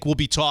I think we'll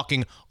be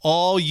talking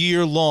all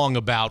year long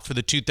about for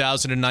the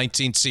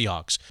 2019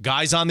 Seahawks.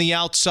 Guys on the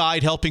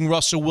outside helping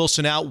Russell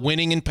Wilson out,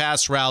 winning in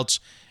pass routes,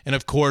 and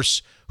of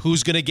course,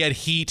 who's going to get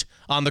heat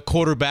on the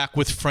quarterback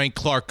with Frank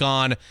Clark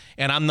on,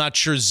 and I'm not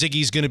sure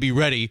Ziggy's going to be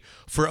ready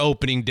for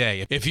opening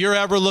day. If you're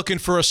ever looking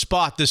for a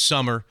spot this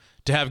summer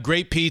to have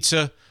great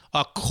pizza,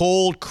 a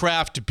cold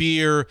craft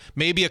beer,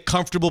 maybe a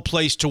comfortable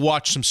place to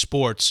watch some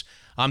sports,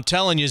 I'm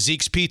telling you,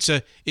 Zeke's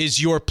Pizza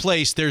is your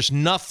place. There's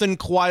nothing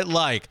quite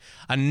like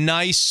a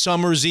nice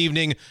summer's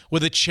evening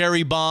with a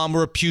cherry bomb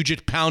or a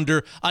Puget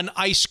Pounder, an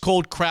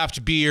ice-cold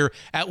craft beer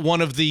at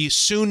one of the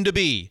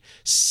soon-to-be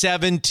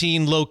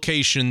 17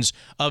 locations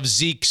of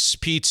Zeke's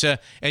Pizza,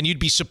 and you'd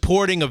be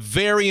supporting a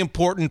very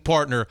important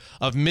partner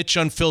of Mitch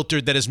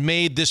Unfiltered that has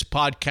made this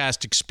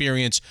podcast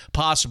experience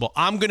possible.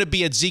 I'm going to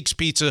be at Zeke's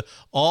Pizza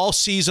all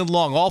season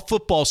long, all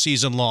football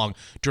season long,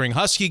 during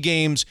Husky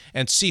games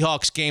and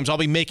Seahawks games. I'll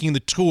be making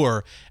the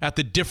tour at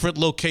the different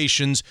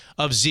locations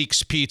of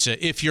Zeke's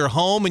Pizza. If you're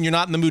home and you're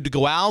not in the mood to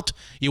go out,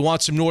 you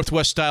want some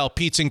Northwest-style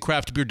pizza and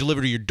craft beer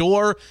delivered to your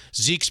door,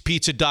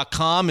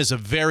 Zeke'sPizza.com is a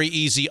very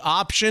easy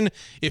option.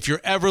 If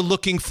you're ever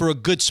looking for a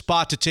good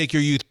spot to take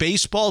your youth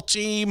baseball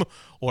team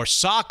or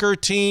soccer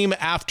team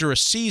after a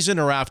season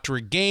or after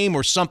a game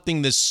or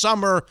something this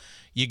summer,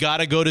 you got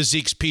to go to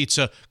Zeke's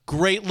Pizza.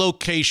 Great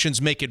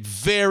locations, make it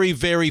very,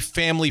 very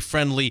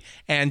family-friendly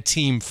and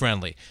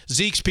team-friendly.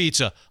 Zeke's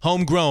Pizza,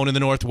 homegrown in the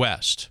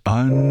Northwest.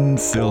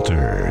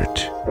 Unfiltered.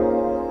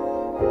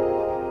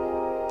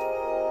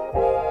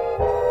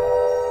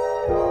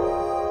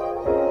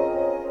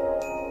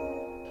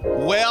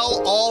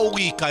 Well, all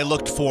week I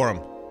looked for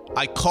him.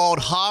 I called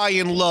high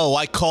and low.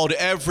 I called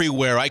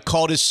everywhere. I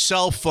called his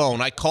cell phone.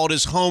 I called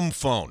his home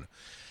phone.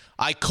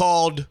 I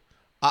called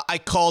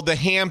the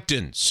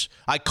Hamptons.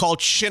 I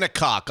called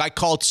Shinnecock. I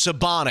called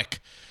Sabonic.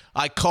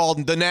 I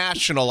called the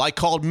National. I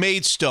called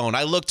Maidstone.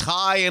 I looked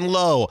high and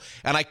low,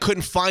 and I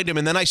couldn't find him.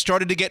 And then I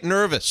started to get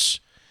nervous.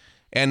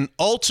 And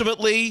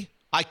ultimately,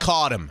 I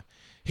caught him.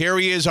 Here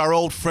he is, our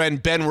old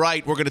friend Ben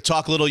Wright. We're going to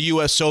talk a little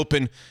U.S.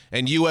 Open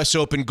and U.S.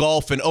 Open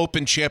Golf and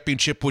Open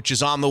Championship, which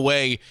is on the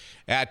way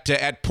at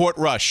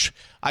Portrush.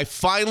 I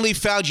finally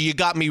found you. You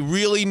got me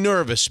really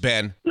nervous,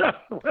 Ben. Well,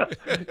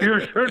 you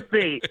should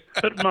be.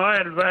 At my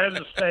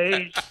advanced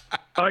age,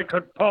 I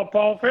could pop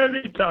off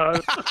any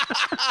time.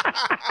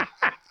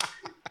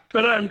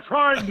 But I'm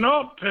trying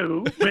not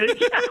to,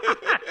 Mitch.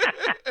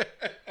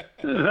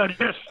 I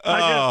just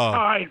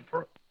hide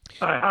for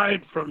I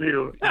hide from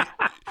you.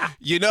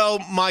 You know,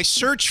 my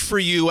search for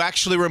you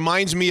actually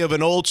reminds me of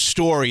an old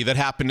story that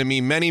happened to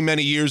me many,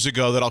 many years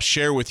ago that I'll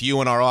share with you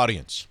and our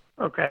audience.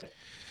 Okay.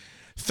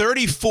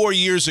 34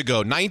 years ago,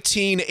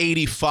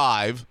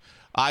 1985,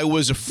 I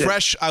was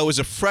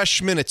a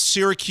freshman at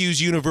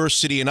Syracuse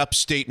University in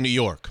upstate New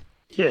York.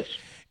 Yes.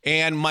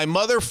 And my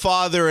mother,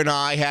 father, and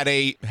I had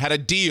a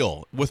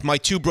deal with my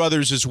two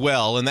brothers as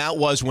well, and that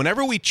was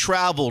whenever we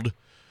traveled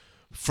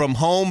from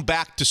home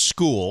back to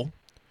school,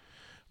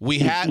 we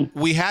had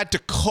to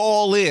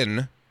call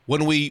in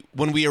when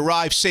we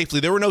arrived safely.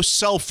 There were no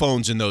cell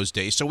phones in those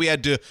days, so we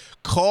had to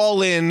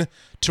call in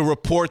to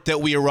report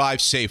that we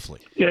arrived safely.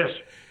 Yes.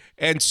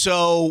 And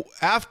so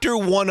after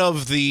one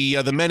of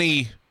the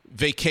many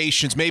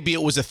vacations, maybe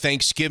it was a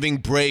Thanksgiving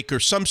break or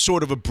some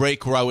sort of a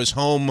break where I was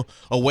home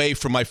away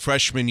from my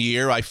freshman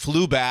year, I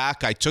flew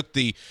back. I took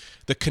the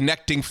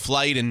connecting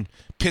flight in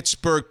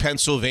Pittsburgh,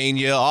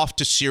 Pennsylvania, off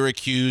to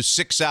Syracuse,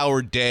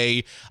 6-hour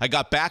day. I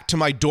got back to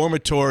my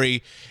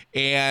dormitory,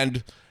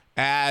 and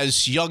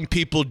as young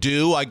people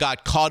do, I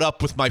got caught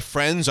up with my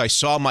friends. I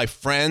saw my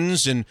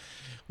friends, and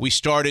we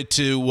started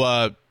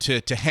to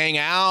hang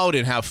out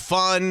and have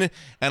fun,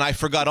 and I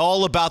forgot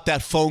all about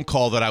that phone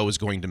call that I was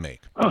going to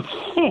make.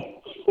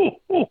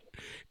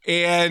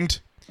 And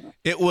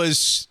it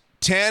was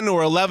 10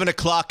 or 11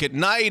 o'clock at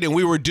night, and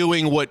we were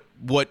doing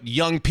what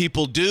young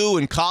people do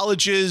in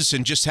colleges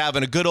and just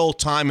having a good old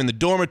time in the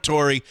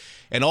dormitory.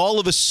 And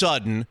all of a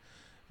sudden,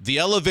 the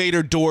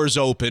elevator doors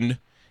opened,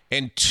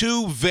 and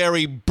two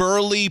very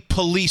burly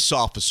police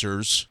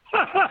officers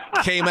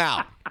came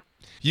out.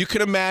 You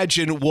can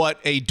imagine what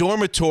a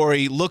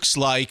dormitory looks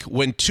like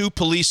when two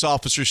police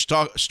officers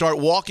start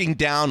walking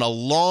down a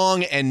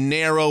long and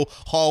narrow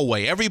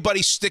hallway.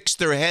 Everybody sticks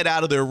their head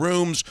out of their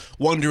rooms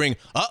wondering,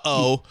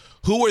 uh-oh,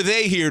 who are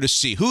they here to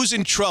see? Who's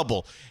in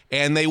trouble?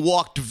 And they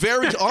walked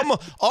very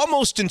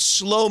almost in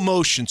slow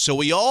motion. So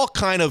we all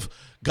kind of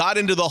got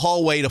into the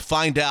hallway to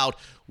find out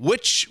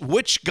which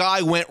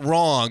guy went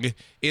wrong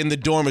in the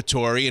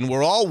dormitory, and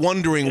we're all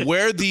wondering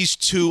where these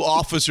two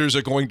officers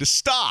are going to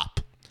stop.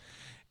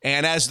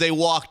 And as they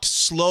walked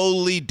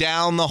slowly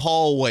down the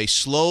hallway,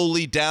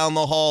 slowly down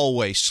the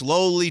hallway,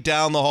 slowly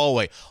down the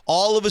hallway,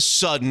 all of a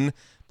sudden,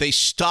 they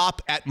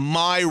stop at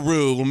my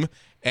room,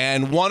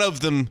 and one of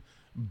them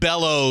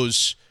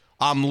bellows,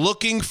 "I'm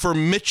looking for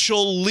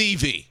Mitchell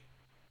Levy,"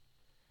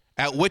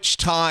 at which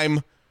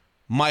time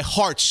my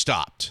heart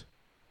stopped.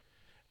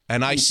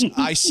 And I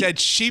said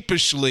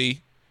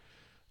sheepishly,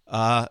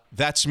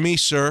 "That's me,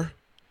 sir."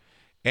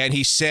 And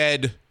he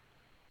said,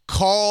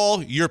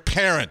 "Call your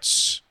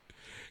parents."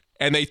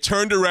 And they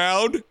turned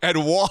around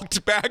and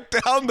walked back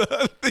down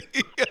the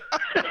thing.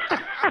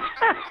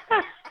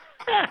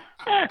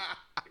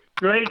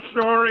 Great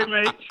story,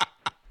 Mitch.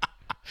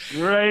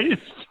 Great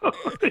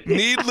story.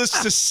 Needless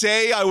to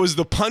say, I was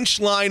the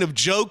punchline of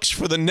jokes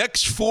for the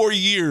next 4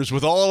 years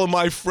with all of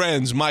my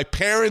friends. My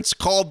parents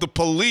called the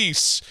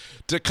police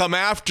to come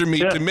after me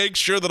to make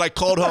sure that I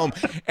called home.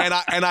 And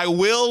I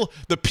will,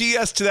 the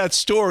PS to that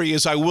story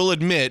is I will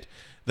admit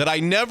that I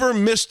never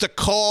missed a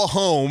call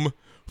home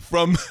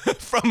from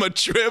a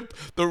trip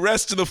the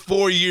rest of the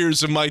 4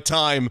 years of my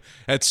time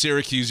at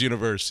Syracuse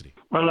University.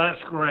 Well,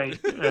 that's great.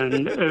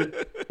 And,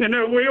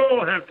 we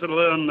all have to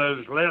learn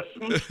those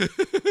lessons.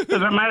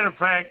 As a matter of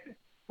fact,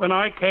 when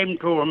I came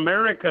to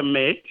America,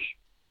 Mitch,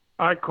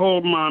 I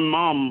called my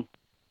mom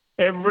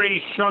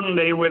every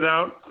Sunday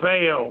without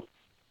fail.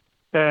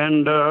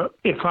 And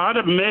if I'd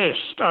have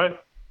missed,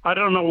 I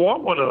don't know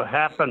what would have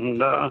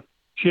happened.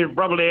 She'd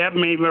probably have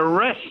me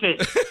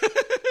arrested.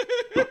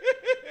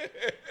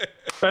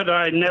 But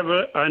I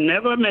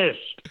never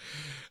missed,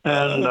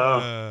 and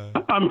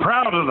I'm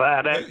proud of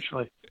that,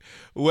 actually.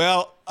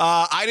 Well,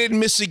 I didn't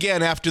miss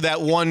again after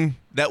that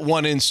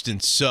one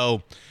instance.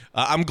 So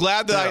I'm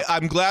glad that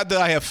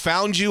I have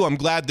found you. I'm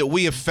glad that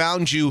we have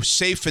found you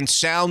safe and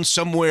sound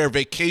somewhere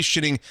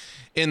vacationing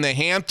in the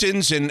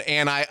Hamptons.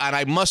 And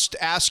I must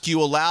ask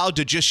you aloud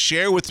to just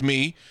share with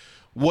me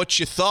what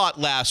you thought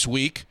last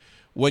week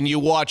when you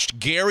watched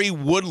Gary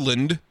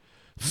Woodland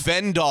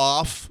fend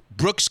off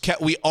Brooks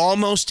Koepka. We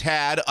almost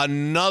had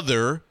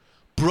another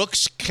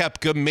Brooks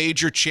Koepka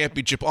major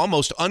championship.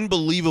 Almost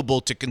unbelievable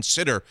to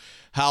consider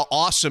how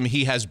awesome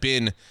he has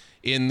been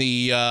in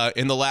the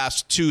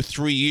last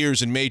 2-3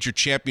 years in major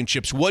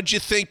championships. What'd you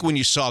think when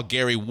you saw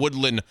Gary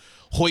Woodland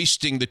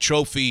hoisting the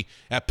trophy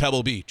at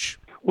Pebble Beach?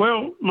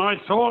 Well, my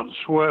thoughts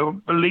were,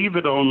 believe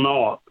it or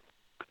not,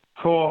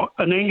 for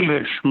an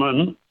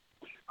Englishman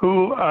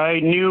who I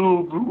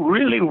knew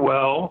really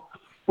well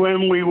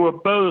when we were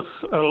both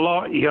a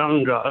lot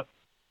younger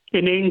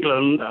in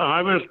England.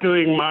 I was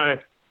doing my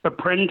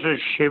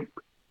apprenticeship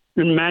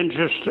in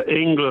Manchester,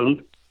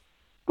 England,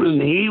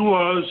 and he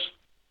was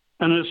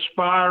an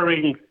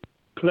aspiring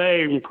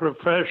touring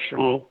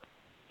professional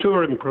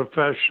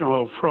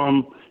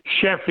from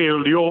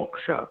Sheffield,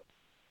 Yorkshire.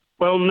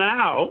 Well,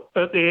 now,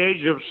 at the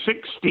age of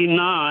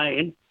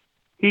 69,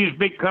 he's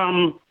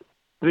become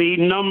the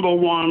number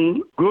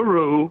one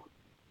guru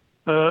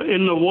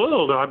in the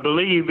world, I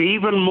believe,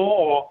 even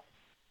more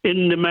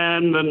in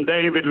demand than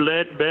David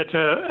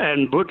Ledbetter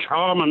and Butch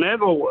Harmon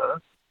ever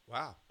were.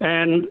 Wow.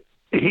 And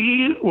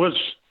he was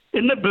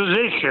in the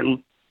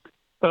position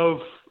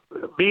of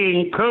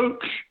being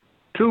coach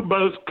to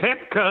both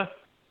Koepka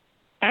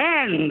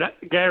and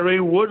Gary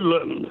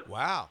Woodland.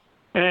 Wow.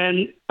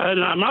 And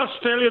I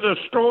must tell you the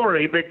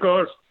story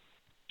because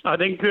I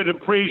think you'd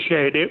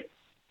appreciate it.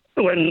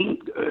 When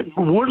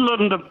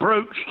Woodland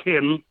approached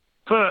him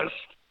first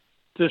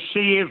to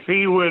see if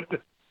he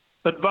would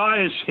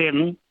advise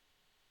him,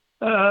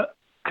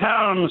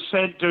 Cowan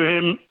said to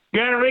him,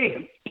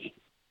 Gary,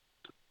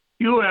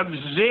 you have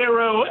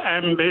zero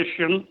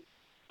ambition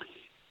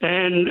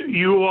and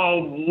you are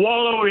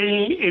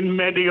wallowing in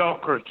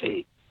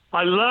mediocrity.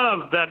 I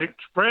love that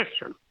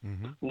expression,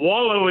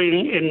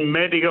 wallowing in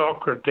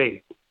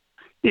mediocrity.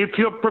 If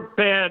you're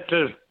prepared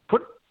to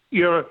put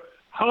your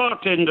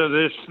heart into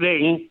this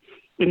thing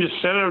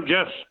instead of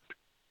just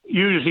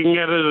using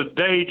it as a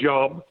day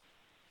job,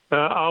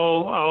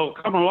 I'll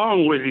come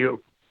along with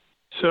you.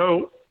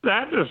 So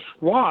that is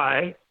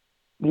why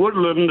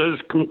Woodland has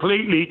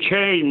completely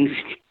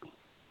changed.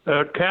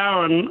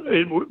 Cowan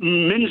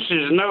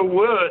minces no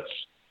words,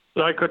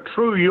 like a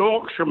true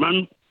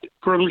Yorkshireman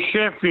from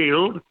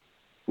Sheffield,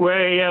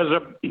 where he has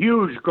a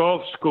huge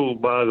golf school,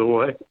 by the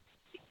way.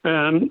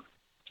 And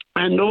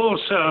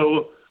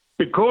also,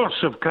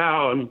 because of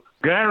Cowan,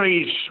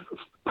 Gary's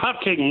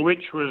putting,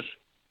 which was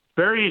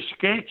very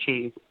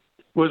sketchy,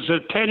 was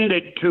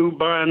attended to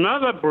by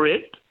another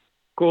Brit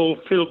called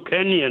Phil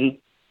Kenyon,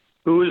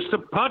 who is the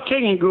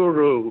putting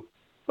guru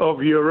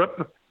of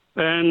Europe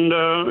and,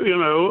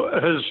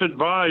 has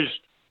advised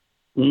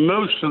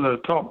most of the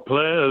top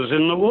players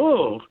in the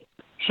world.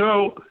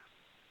 So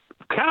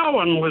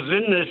Cowan was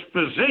in this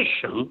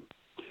position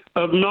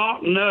of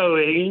not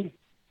knowing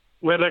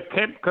whether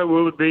Koepka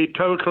would be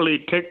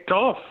totally ticked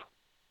off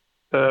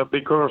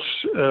because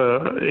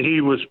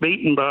he was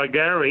beaten by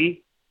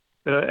Gary,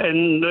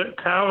 and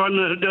Cowan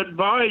had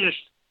advised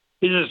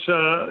his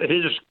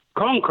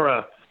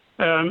conqueror.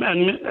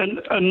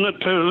 And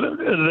to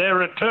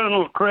their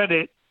eternal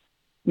credit,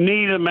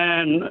 neither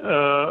man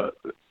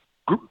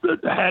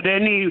had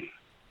any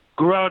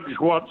grudge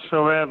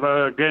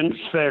whatsoever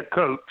against their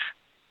coach.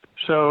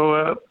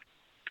 So,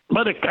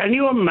 but can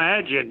you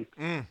imagine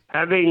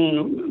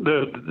having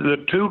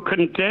the two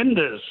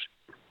contenders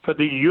for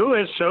the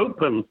U.S.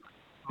 Open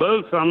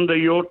both under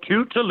your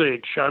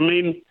tutelage? I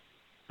mean,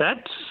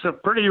 that's a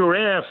pretty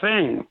rare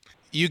thing.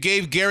 You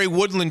gave Gary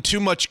Woodland too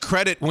much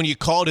credit when you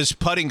called his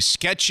putting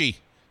sketchy.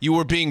 You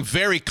were being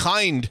very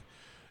kind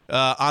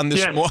on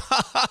this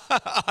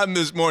on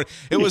this morning.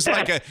 It was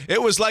like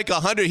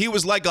 100. He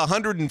was like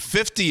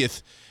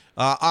 150th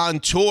on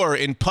tour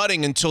in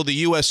putting until the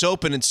U.S.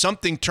 Open, and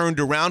something turned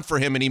around for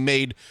him, and he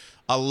made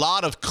a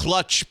lot of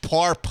clutch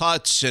par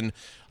putts, and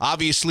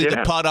obviously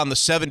the putt on the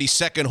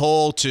 72nd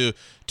hole to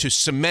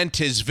cement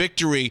his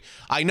victory.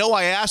 I know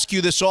I ask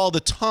you this all the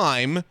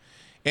time,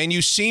 and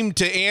you seem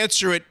to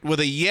answer it with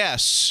a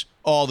yes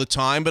all the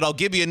time, but I'll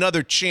give you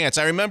another chance.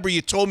 I remember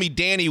you told me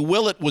Danny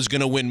Willett was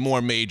going to win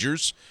more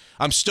majors.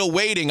 I'm still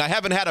waiting. I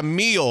haven't had a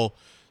meal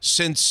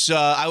since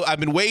I've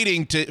been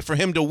waiting for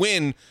him to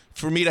win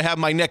for me to have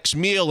my next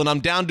meal, and I'm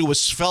down to a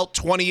svelte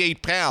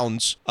 28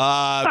 pounds.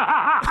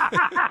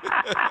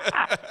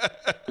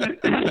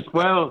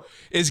 Well,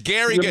 is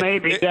Gary? You may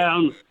be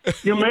down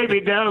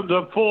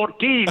to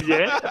 14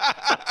 yet.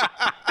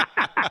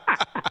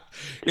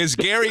 Is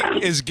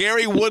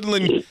Gary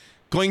Woodland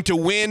going to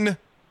win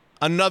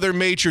another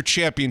major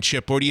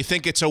championship, or do you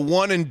think it's a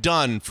one and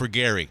done for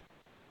Gary?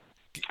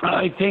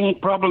 I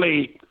think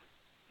probably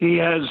he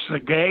has the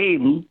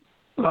game,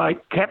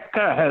 like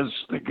Koepka has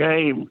the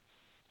game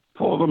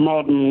for the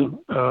modern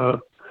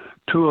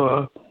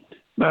tour,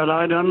 but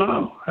I don't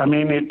know. I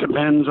mean, it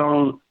depends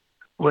on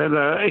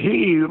whether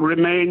he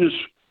remains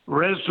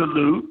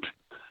resolute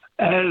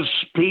as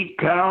Pete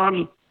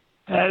Cowan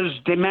has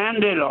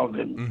demanded of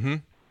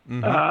him.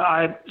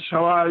 I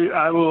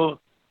will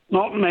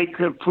not make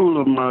a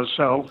fool of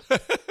myself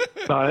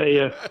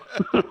by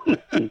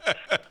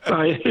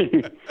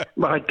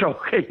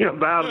talking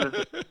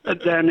about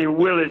Danny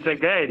Willett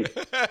again.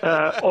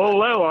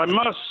 Although I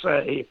must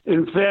say,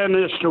 in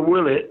fairness to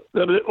Willett,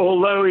 that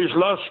although he's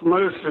lost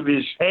most of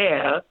his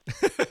hair,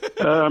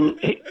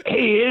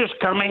 he is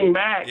coming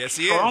back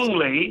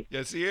strongly.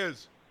 Yes, he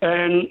is.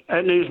 And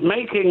he's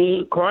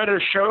making quite a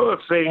show of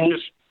things.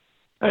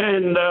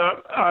 And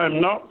I'm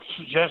not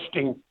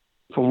suggesting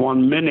for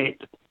 1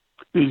 minute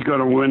he's going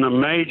to win a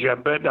major,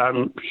 but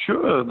I'm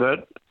sure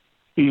that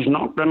he's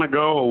not going to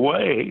go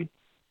away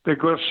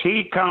because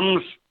he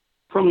comes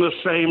from the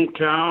same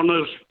town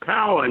as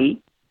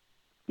Cowan,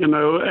 and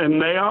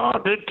they are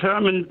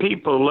determined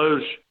people,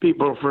 those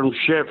people from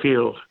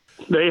Sheffield.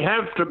 They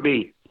have to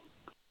be.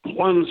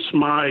 Once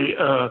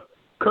my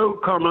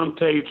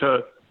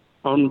co-commentator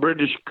on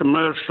British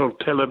commercial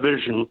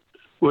television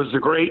was the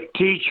great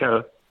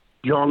teacher,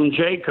 John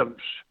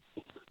Jacobs,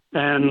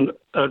 and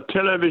a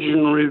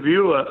television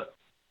reviewer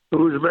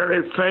who was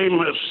very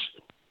famous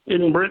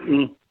in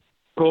Britain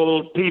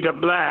called Peter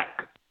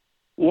Black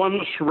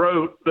once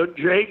wrote that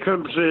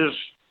Jacobs's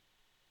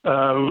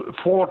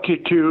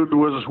fortitude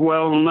was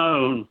well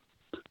known,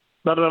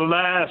 but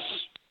alas,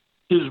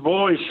 his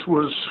voice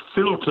was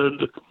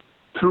filtered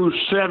through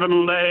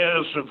 7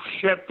 layers of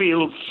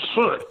Sheffield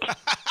soot.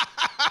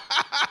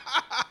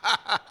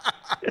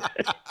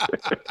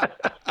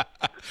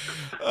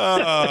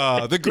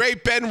 The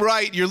great Ben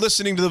Wright. You're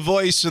listening to the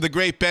voice of the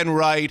great Ben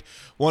Wright,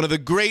 one of the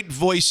great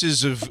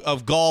voices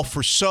of golf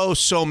for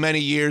so many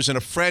years, and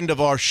a friend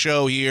of our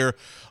show here,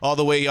 all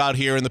the way out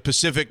here in the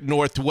Pacific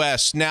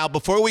Northwest. Now,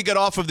 before we get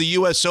off of the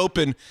U.S.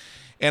 Open,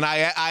 and I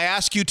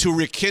ask you to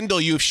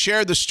rekindle, you've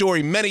shared the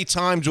story many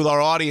times with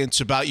our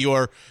audience about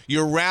your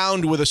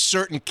round with a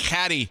certain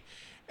caddy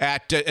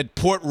at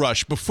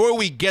Portrush. Before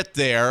we get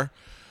there,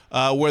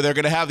 where they're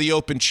going to have the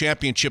Open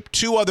Championship,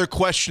 2 other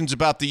questions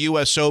about the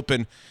U.S.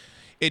 Open.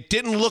 It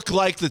didn't look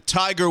like the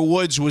Tiger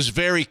Woods was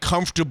very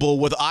comfortable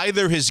with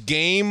either his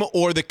game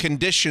or the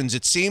conditions.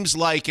 It seems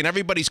like, and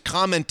everybody's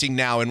commenting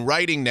now and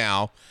writing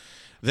now,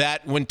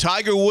 that when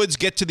Tiger Woods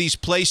get to these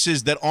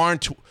places that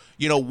aren't,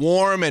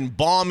 warm and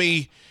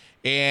balmy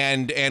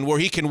and where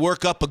he can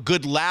work up a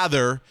good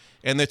lather,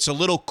 and it's a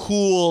little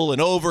cool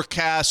and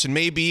overcast and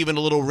maybe even a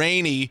little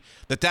rainy,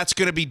 that's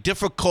going to be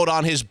difficult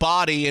on his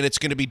body, and it's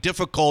going to be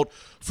difficult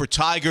for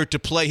Tiger to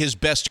play his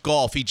best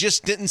golf. He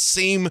just didn't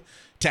seem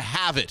to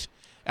have it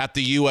at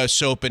the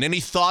U.S. Open. Any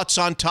thoughts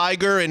on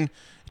Tiger and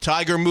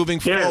Tiger moving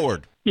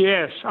forward?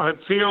 Yes, I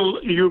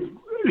feel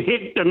you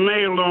hit the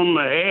nail on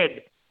the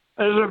head.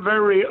 As a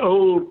very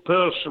old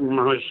person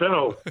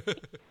myself,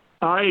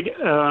 I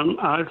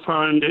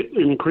find it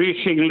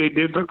increasingly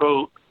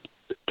difficult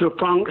to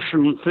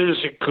function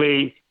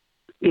physically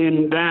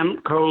in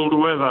damp, cold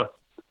weather.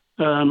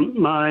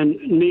 My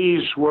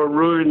knees were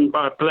ruined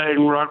by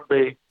playing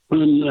rugby,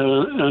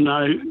 and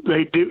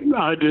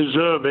I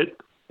deserve it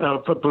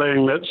for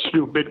playing that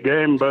stupid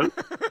game. But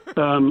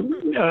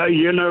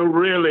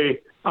really,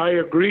 I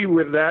agree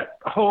with that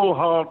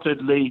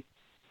wholeheartedly.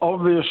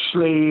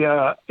 Obviously,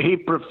 he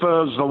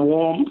prefers the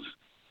warmth,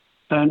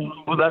 and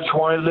that's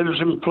why he lives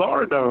in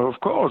Florida, of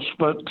course.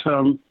 But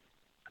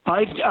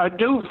I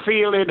do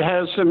feel it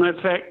has an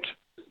effect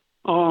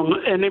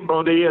on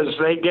anybody as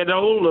they get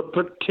older,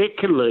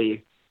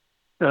 particularly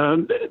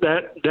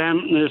that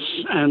dampness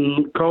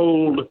and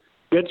cold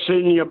gets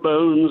in your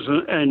bones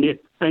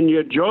and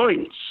your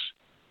joints.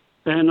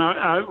 And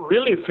I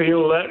really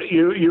feel that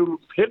you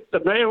hit the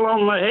nail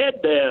on the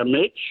head there,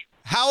 Mitch.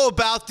 How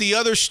about the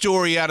other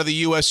story out of the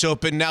U.S.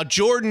 Open? Now,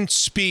 Jordan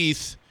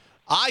Spieth,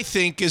 I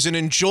think, is an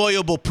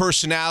enjoyable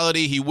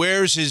personality. He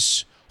wears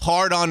his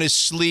heart on his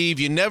sleeve.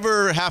 You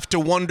never have to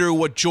wonder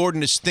what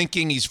Jordan is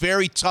thinking. He's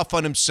very tough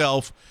on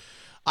himself.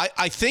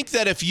 I think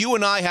that if you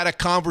and I had a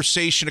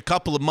conversation a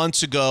couple of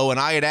months ago and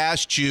I had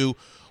asked you,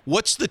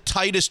 what's the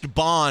tightest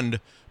bond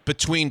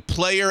between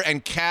player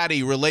and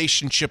caddy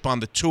relationship on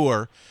the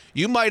tour,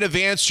 you might have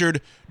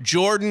answered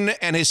Jordan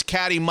and his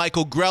caddy,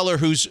 Michael Greller,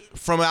 who's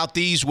from out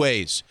these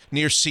ways,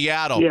 near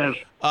Seattle. Yes.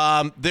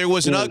 There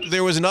was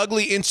an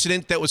ugly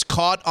incident that was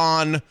caught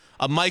on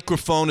a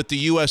microphone at the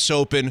U.S.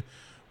 Open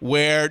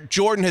where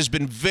Jordan has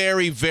been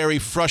very, very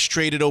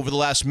frustrated over the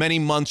last many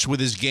months with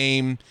his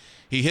game.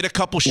 He hit a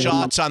couple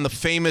shots on the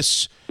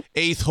famous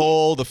 8th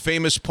hole, the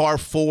famous par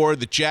 4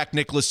 that Jack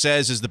Nicklaus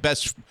says is the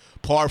best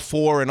par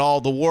 4 in all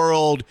the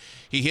world.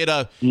 He hit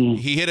a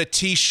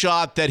tee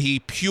shot that he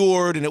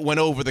pured and it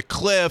went over the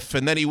cliff,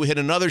 and then he hit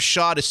another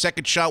shot. His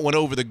second shot went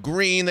over the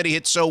green that he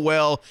hit so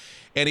well,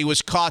 and he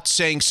was caught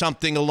saying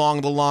something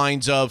along the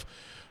lines of,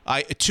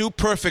 2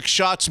 perfect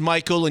shots,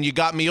 Michael, and you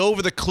got me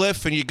over the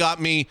cliff and you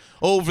got me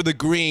over the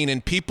green.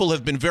 And people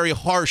have been very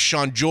harsh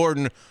on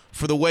Jordan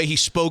for the way he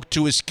spoke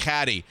to his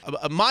caddy.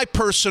 My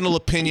personal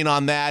opinion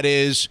on that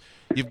is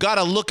you've got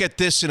to look at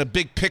this in a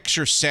big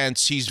picture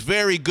sense. He's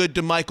very good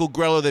to Michael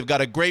Greller. They've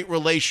got a great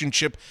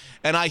relationship.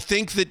 And I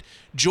think that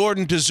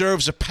Jordan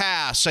deserves a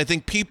pass. I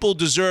think people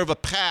deserve a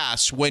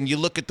pass when you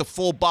look at the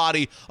full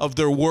body of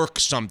their work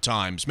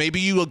sometimes. Maybe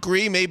you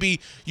agree,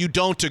 maybe you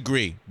don't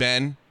agree,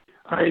 Ben.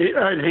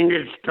 I think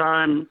it's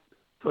time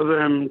for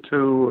them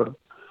to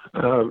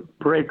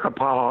break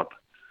apart,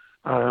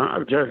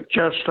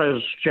 just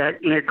as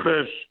Jack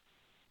Nicklaus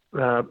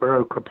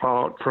broke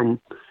apart from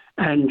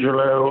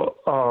Angelo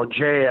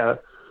Argea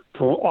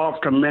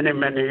after many,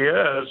 many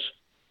years,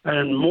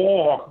 and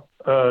more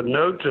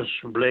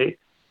noticeably,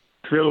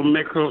 Phil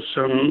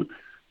Mickelson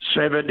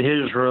severed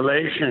his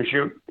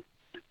relationship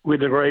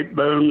with the great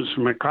Bones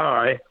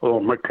McKay.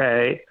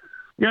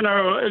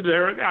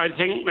 I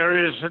think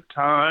there is a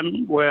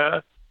time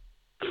where,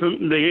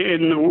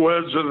 in the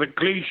words of the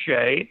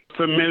cliche,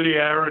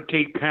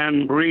 familiarity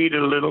can breed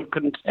a little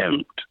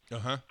contempt.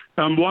 Uh-huh.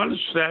 And once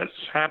that's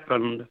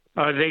happened,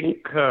 I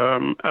think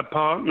a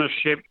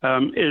partnership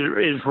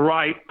is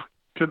ripe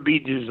to be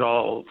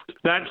dissolved.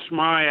 That's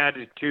my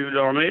attitude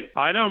on it.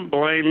 I don't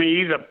blame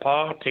either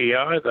party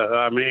either.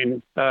 I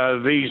mean,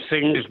 these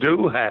things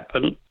do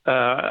happen.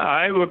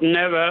 I would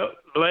never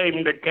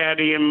blame the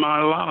caddy in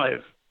my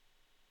life.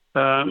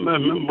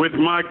 With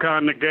my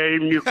kind of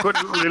game, you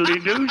couldn't really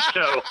do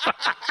so.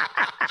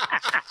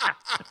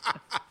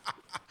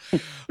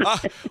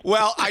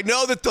 Well, I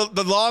know that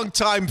the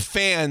longtime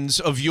fans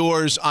of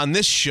yours on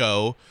this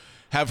show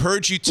have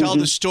heard you tell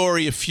the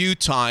story a few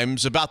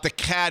times about the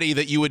caddy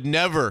that you would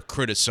never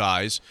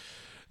criticize.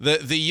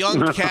 The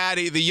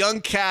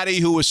young caddy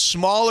who was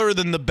smaller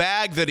than the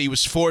bag that he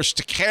was forced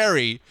to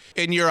carry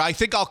in your, I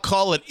think I'll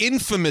call it,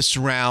 infamous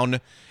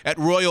round at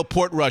Royal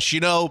Portrush. You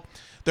know,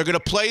 they're going to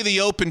play the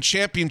Open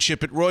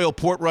Championship at Royal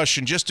Portrush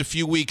in just a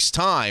few weeks'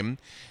 time.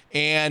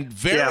 And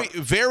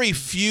very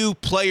few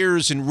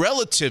players in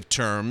relative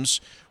terms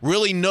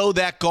really know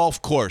that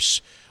golf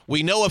course.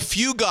 We know a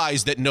few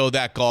guys that know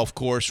that golf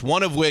course,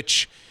 one of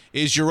which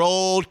is your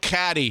old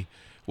caddy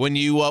when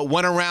you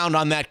went around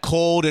on that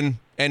cold and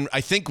I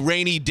think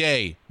rainy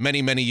day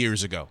many, many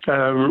years ago.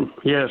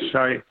 Yes,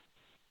 I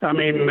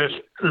mean, this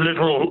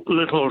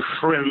little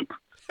shrimp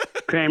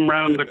came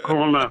round the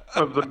corner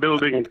of the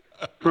building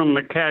from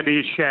the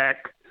caddy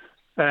shack,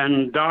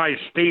 and Di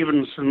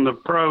Stevenson, the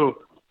pro,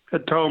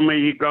 had told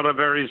me he got a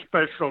very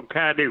special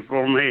caddy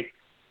for me.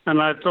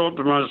 And I thought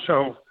to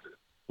myself,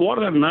 what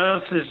on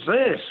earth is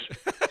this?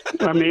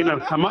 I mean,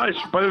 am I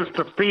supposed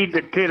to feed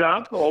the kid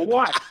up or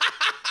what?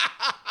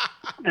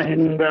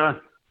 And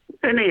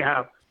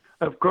anyhow,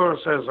 of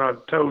course, as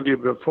I've told you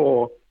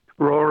before,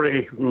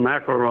 Rory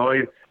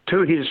McIlroy,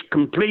 to his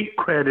complete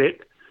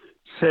credit,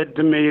 said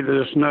to me,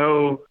 there's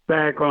no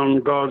bag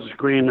on God's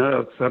green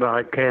earth that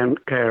I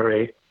can't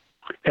carry.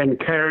 And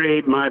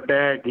carried my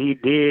bag he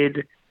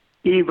did,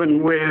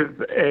 even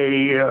with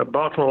a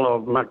bottle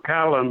of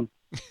Macallan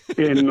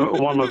in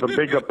one of the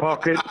bigger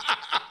pockets.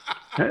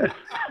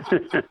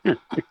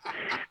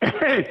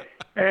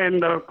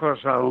 And of course,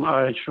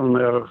 I shall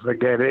never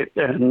forget it.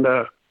 And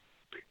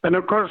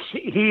of course,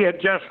 he had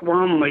just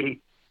won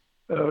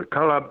the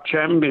club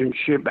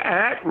championship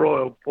at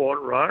Royal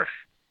Portrush.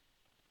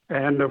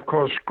 And of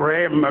course,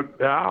 Graham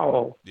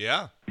McDowell,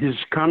 his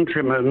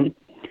countryman,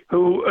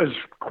 who is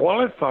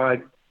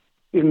qualified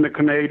in the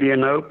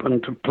Canadian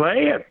Open to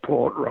play at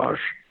Portrush,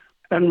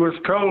 and was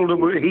told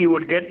that he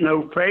would get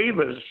no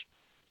favors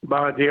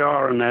by the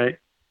R&A.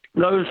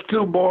 Those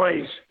two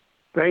boys,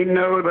 they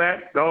know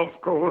that golf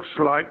course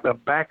like the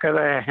back of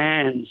their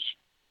hands.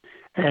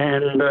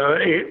 And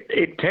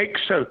it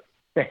takes a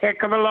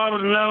heck of a lot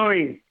of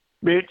knowing,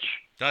 Mitch.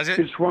 Does it?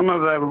 It's one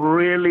of the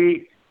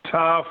really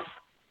tough,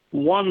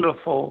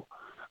 wonderful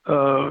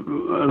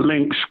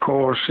links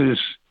courses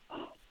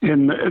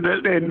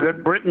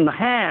that Britain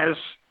has.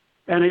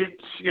 And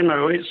it's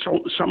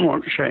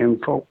somewhat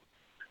shameful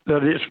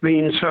that it's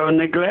been so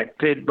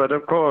neglected. But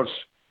of course,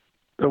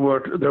 there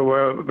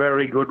were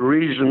very good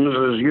reasons,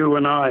 as you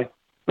and I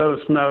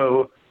both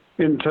know,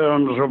 in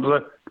terms of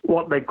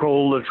what they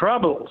call the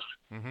Troubles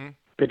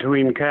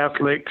between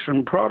Catholics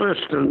and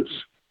Protestants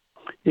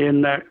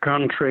in that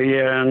country.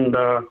 And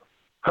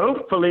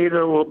hopefully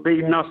there will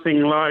be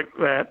nothing like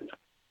that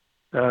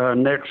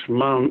next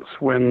month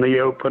when the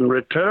Open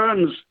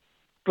returns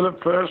for the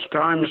first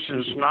time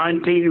since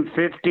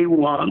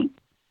 1951.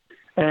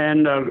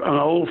 And an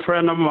old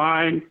friend of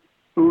mine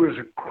who is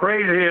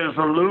crazy as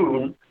a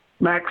loon,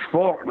 Max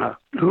Faulkner,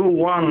 who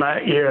won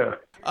that year.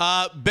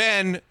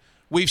 Ben,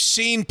 we've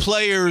seen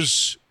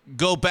players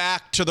go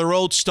back to their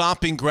old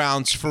stomping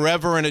grounds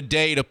forever and a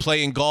day to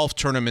play in golf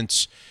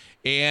tournaments.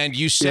 And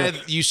you said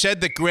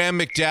that Graham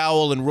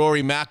McDowell and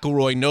Rory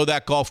McIlroy know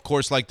that golf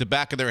course like the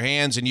back of their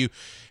hands, and you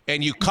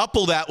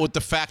couple that with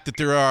the fact that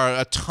there are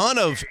a ton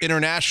of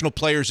international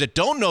players that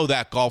don't know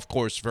that golf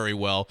course very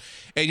well,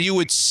 and you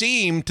would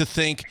seem to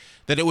think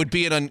that it would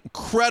be an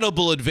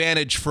incredible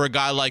advantage for a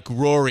guy like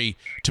Rory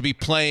to be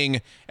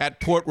playing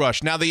at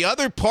Portrush. Now, the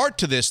other part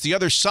to this, the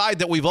other side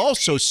that we've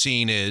also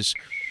seen is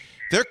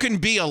there can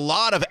be a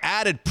lot of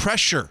added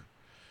pressure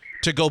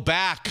to go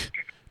back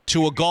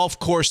to a golf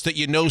course that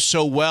you know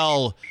so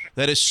well,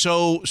 that is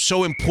so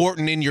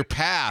important in your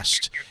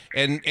past,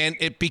 and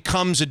it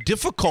becomes a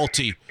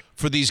difficulty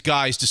for these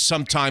guys to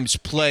sometimes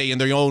play in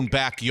their own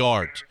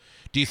backyard.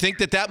 Do you think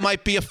that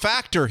might be a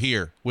factor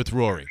here with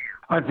Rory?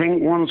 I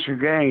think once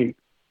again,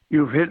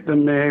 you've hit the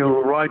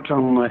nail right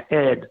on the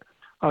head.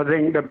 I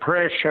think the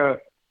pressure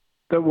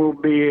that will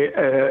be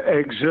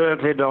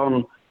exerted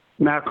on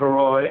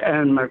McIlroy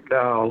and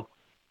McDowell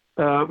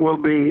will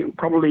be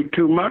probably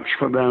too much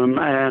for them,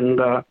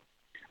 and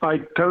I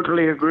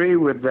totally agree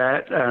with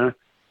that.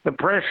 The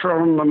pressure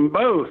on them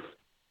both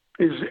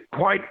is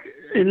quite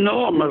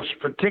enormous,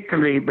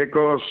 particularly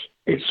because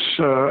it's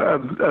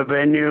a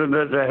venue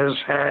that has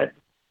had,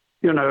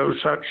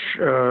 such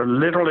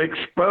little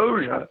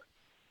exposure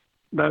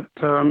that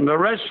the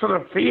rest of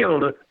the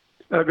field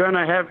are going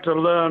to have to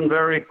learn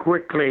very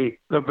quickly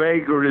the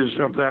vagaries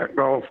of that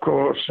golf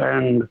course,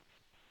 and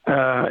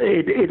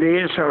it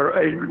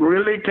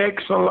really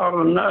takes a lot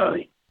of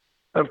knowing.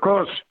 Of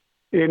course,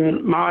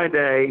 in my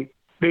day,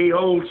 the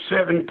old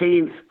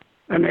 17th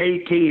and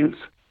 18th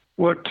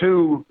were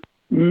two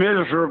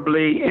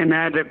miserably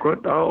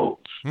inadequate holes.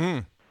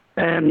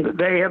 And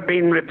they have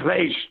been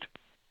replaced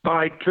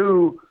by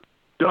two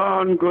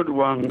darn good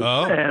ones.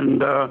 Oh.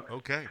 And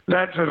Okay.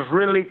 that has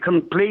really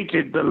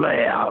completed the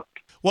layout.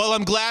 Well,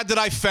 I'm glad that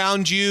I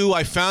found you.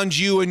 I found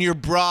you and your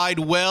bride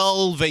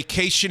well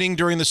vacationing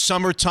during the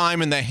summertime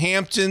in the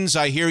Hamptons.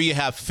 I hear you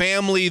have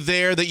family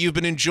there that you've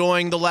been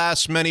enjoying the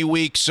last many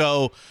weeks.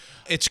 So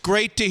it's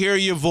great to hear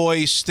your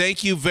voice.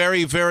 Thank you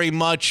very, very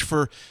much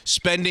for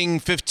spending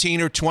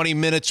 15 or 20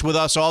 minutes with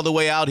us all the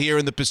way out here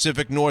in the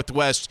Pacific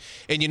Northwest.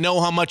 And you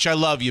know how much I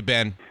love you,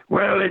 Ben.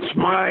 Well, it's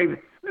my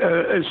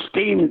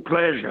esteemed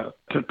pleasure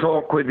to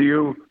talk with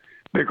you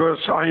because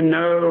I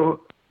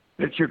know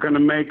that you're going to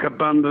make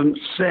abundant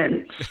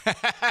sense.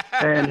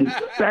 And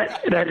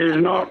that is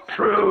not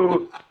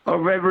true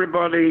of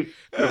everybody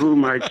to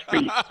whom I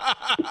speak.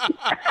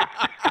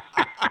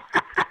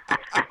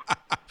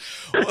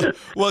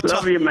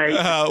 Love you, mate.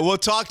 We'll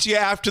talk to you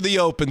after the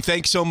Open.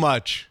 Thanks so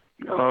much.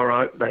 All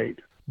right, mate.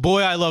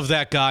 Boy, I love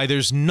that guy.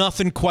 There's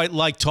nothing quite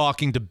like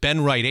talking to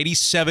Ben Wright,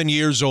 87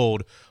 years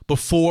old,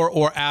 before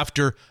or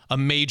after a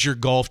major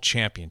golf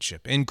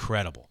championship.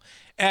 Incredible.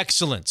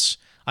 Excellence.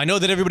 I know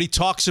that everybody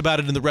talks about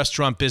it in the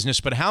restaurant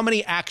business, but how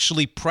many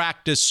actually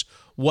practice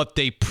what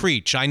they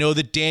preach? I know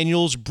that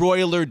Daniel's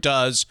Broiler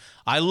does.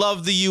 I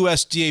love the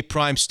USDA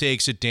prime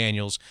steaks at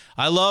Daniel's.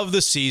 I love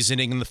the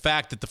seasoning and the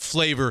fact that the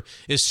flavor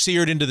is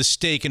seared into the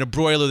steak in a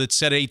broiler that's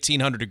set at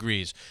 1,800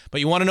 degrees.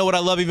 But you want to know what I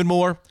love even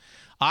more?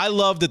 I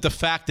love that the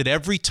fact that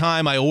every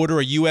time I order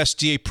a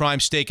USDA prime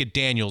steak at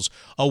Daniel's,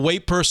 a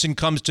wait person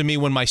comes to me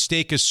when my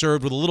steak is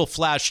served with a little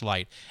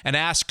flashlight and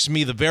asks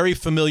me the very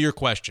familiar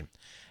question.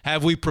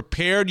 Have we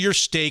prepared your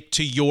steak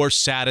to your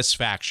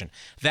satisfaction?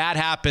 That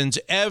happens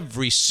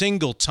every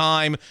single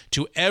time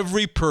to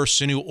every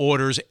person who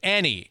orders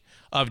any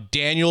of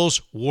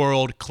Daniel's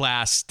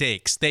world-class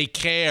steaks. They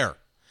care.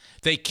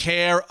 They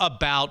care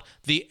about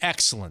the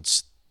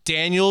excellence.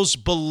 Daniel's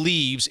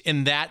believes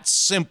in that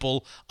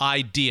simple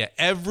idea.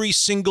 Every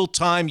single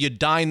time you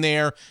dine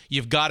there,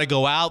 you've got to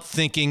go out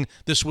thinking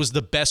this was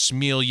the best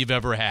meal you've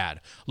ever had.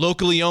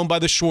 Locally owned by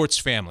the Schwartz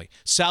family,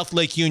 South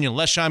Lake Union,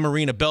 Leschi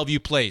Marina, Bellevue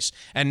Place,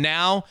 and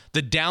now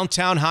the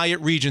Downtown Hyatt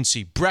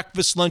Regency.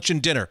 Breakfast, lunch,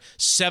 and dinner,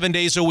 7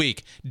 days a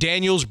week.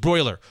 Daniel's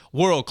Broiler,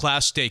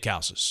 world-class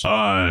steakhouses.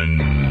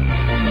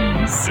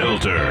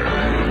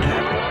 Unfiltered.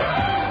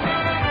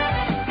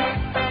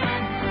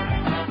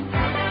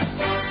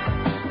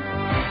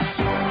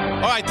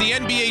 All right, the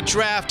NBA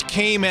draft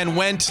came and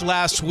went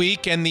last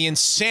week, and the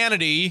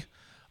insanity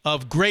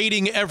of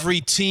grading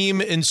every team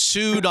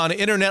ensued on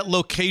internet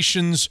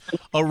locations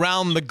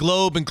around the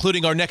globe,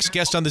 including our next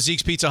guest on the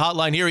Zeke's Pizza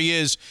Hotline. Here he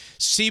is,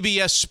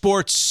 CBS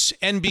Sports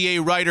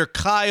NBA writer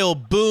Kyle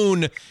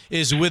Boone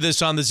is with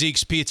us on the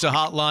Zeke's Pizza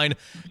Hotline.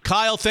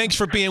 Kyle, thanks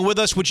for being with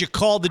us. Would you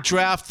call the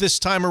draft this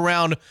time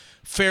around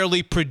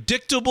fairly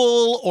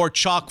predictable or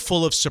chock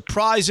full of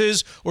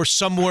surprises or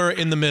somewhere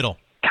in the middle?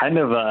 Kind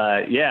of,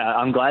 yeah,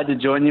 I'm glad to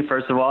join you,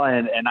 first of all,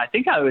 and I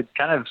think I would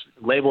kind of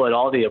label it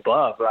all the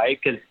above, right?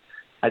 Because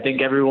I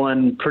think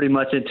everyone pretty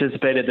much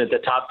anticipated that the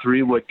top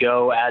three would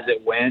go as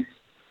it went,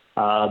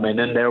 and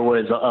then there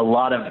was a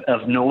lot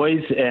of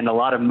noise and a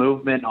lot of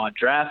movement on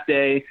draft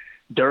day.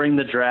 During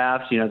the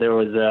draft, you know, there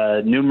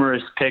was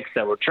numerous picks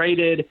that were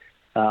traded,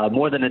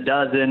 more than a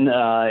dozen,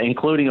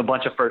 including a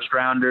bunch of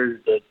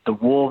first-rounders. The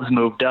Wolves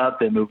moved up,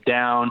 they moved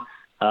down,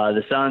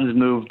 the Suns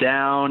moved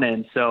down,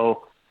 and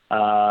so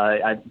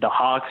the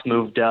Hawks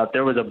moved up.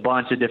 There was a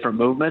bunch of different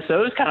movements, so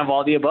it was kind of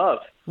all the above.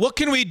 What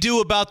can we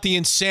do about the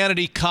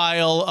insanity,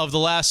 Kyle, of the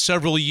last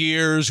several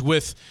years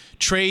with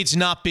trades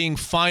not being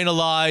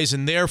finalized,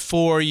 and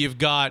therefore you've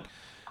got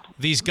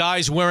these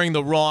guys wearing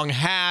the wrong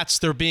hats,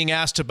 they're being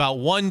asked about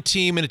one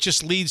team, and it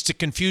just leads to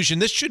confusion.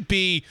 This should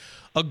be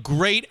a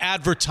great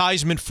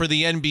advertisement for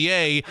the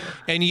NBA,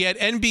 and yet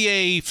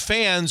NBA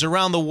fans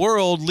around the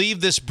world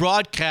leave this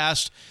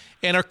broadcast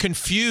and are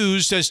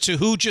confused as to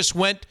who just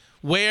went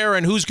where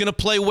and who's going to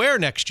play where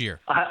next year.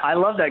 I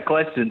love that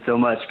question so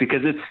much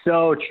because it's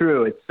so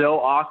true. It's so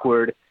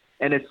awkward,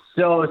 and it's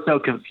so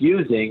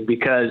confusing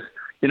because,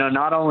 you know,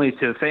 not only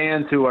to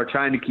fans who are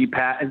trying to keep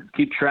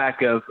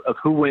track of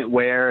who went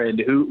where and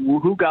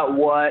who got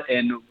what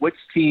and which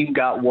team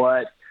got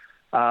what,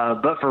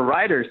 but for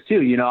writers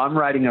too. You know, I'm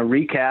writing a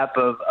recap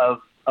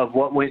of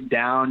what went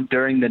down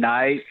during the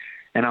night,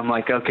 and I'm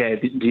like, okay,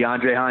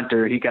 DeAndre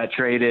Hunter, he got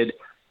traded.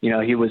 You know,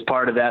 he was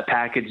part of that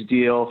package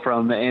deal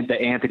from the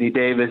Anthony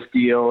Davis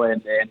deal,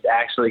 and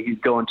actually he's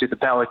going to the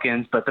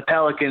Pelicans. But the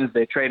Pelicans,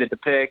 they traded the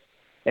pick,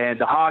 and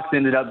the Hawks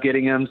ended up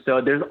getting him. So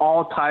there's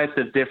all types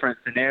of different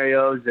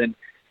scenarios. And,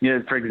 you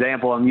know, for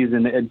example, I'm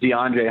using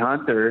DeAndre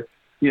Hunter.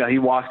 You know, he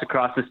walks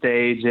across the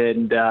stage,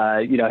 and,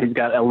 you know, he's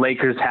got a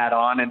Lakers hat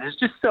on, and it's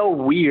just so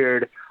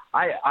weird.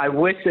 I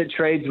wish that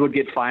trades would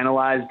get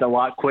finalized a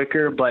lot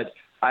quicker, but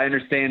I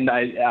understand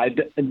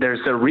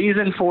there's a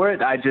reason for it.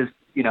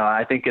 You know,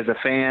 I think as a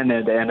fan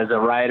and as a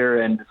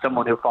writer and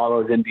someone who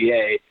follows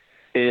NBA,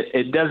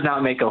 it does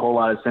not make a whole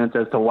lot of sense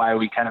as to why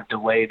we kind of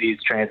delay these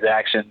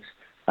transactions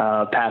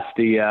past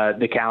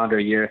the calendar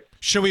year.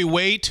 Should we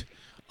wait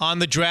on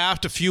the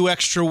draft a few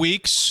extra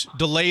weeks,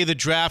 delay the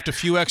draft a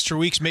few extra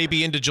weeks,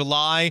 maybe into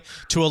July,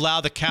 to allow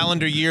the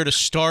calendar year to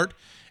start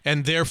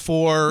and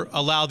therefore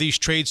allow these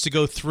trades to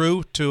go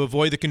through to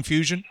avoid the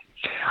confusion?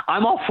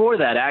 I'm all for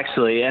that,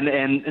 actually,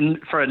 and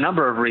for a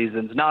number of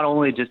reasons. Not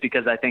only just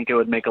because I think it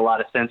would make a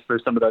lot of sense for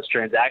some of those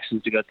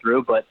transactions to go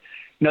through, but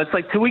it's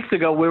like 2 weeks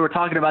ago we were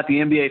talking about the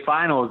NBA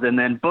Finals, and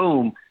then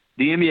boom,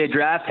 the NBA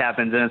draft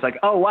happens, and it's like,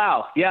 oh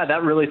wow, yeah,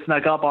 that really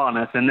snuck up on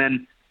us. And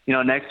then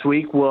next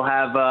week we'll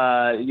have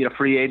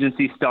free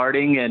agency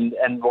starting, and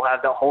we'll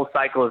have the whole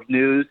cycle of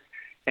news,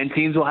 and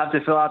teams will have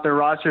to fill out their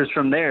rosters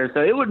from there.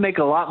 So it would make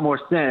a lot more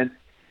sense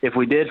if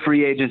we did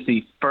free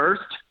agency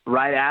first,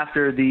 right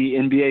after the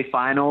NBA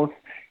Finals,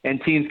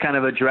 and teams kind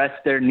of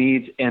addressed their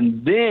needs,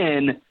 and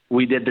then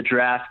we did the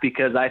draft,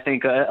 because I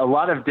think a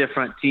lot of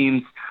different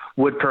teams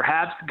would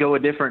perhaps go a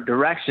different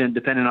direction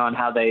depending on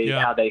how they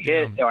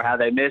hit or how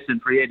they miss in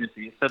free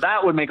agency. So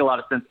that would make a lot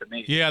of sense to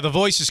me. Yeah, the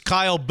voice is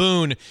Kyle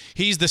Boone.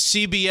 He's the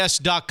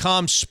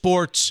CBS.com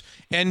sports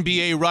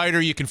NBA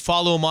writer. You can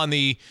follow him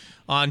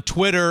on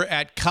Twitter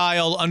at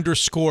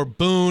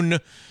Kyle_Boone.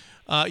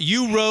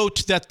 You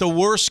wrote that the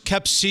worst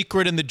kept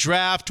secret in the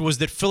draft was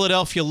that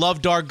Philadelphia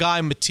loved our guy,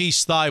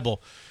 Matisse Thybulle.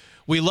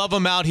 We love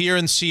him out here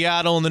in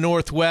Seattle in the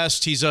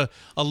Northwest. He's a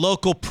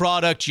local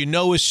product. You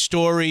know his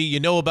story. You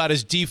know about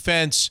his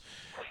defense.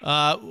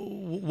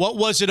 What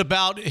was it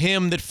about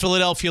him that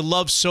Philadelphia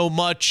loved so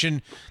much,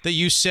 and that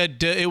you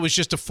said it was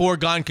just a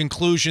foregone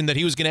conclusion that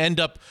he was going to end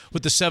up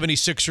with the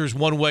 76ers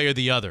one way or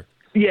the other?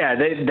 Yeah,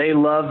 they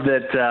love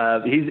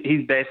that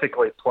he's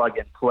basically plug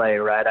and play,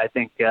 right? I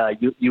think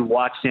you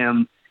watch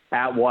him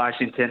at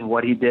Washington,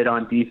 what he did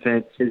on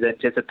defense, his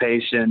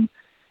anticipation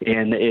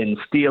in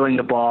stealing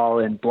the ball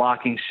and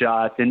blocking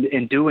shots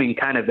and doing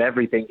kind of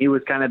everything. He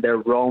was kind of their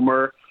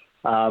roamer,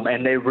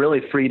 and they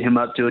really freed him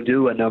up to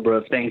do a number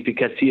of things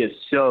because he is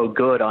so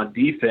good on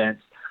defense.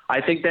 I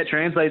think that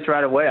translates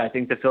right away. I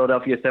think the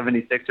Philadelphia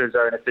 76ers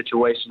are in a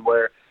situation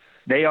where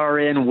they are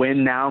in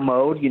win-now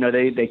mode.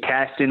 They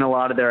cashed in a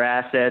lot of their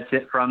assets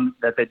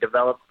that they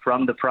developed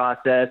from the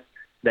process.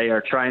 They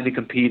are trying to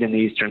compete in the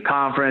Eastern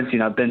Conference.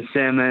 Ben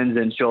Simmons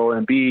and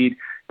Joel Embiid.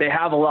 They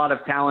have a lot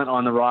of talent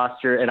on the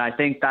roster, and I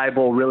think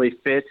Thybulle really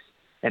fits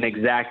an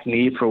exact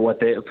need for what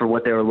they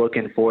were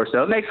looking for.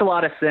 So it makes a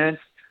lot of sense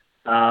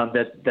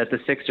that the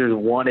Sixers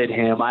wanted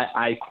him.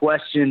 I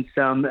question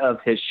some of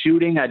his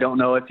shooting. I don't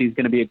know if he's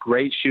going to be a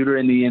great shooter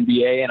in the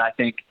NBA, and I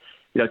think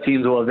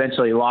teams will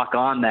eventually lock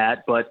on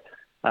that. But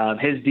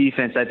his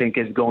defense, I think,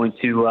 is going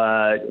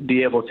to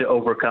be able to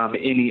overcome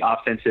any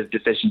offensive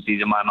deficiencies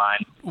in my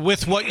mind.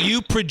 With what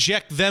you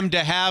project them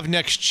to have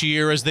next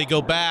year as they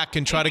go back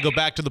and try to go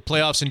back to the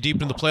playoffs and deep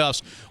into the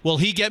playoffs, will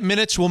he get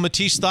minutes? Will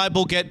Matisse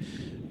Thybulle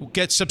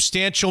get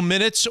substantial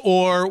minutes,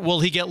 or will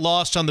he get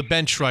lost on the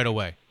bench right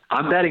away?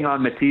 I'm betting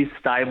on Matisse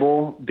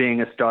Thybulle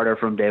being a starter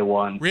from day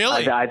one.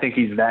 Really? I think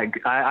he's that.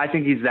 I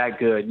think he's that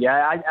good.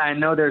 Yeah, I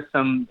know there's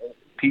some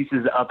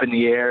pieces up in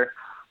the air.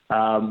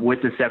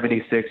 With the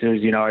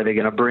 76ers, are they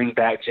going to bring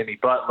back Jimmy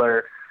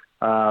Butler?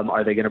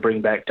 Are they going to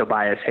bring back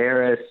Tobias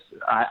Harris?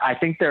 I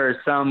think there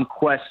are some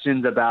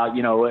questions about,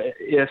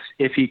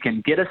 if he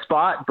can get a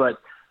spot,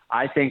 but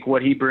I think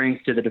what he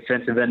brings to the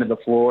defensive end of the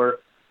floor,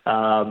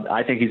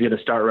 I think he's going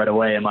to start right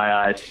away in my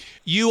eyes.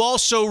 You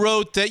also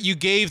wrote that you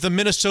gave the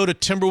Minnesota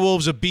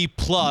Timberwolves a B+,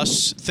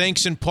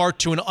 thanks in part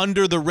to an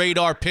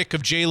under-the-radar pick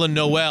of Jalen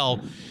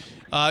Noel.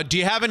 Do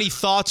you have any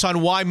thoughts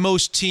on why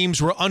most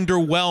teams were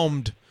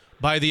underwhelmed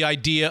by the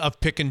idea of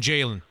picking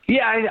Jalen?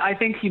 Yeah, I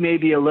think he may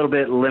be a little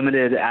bit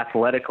limited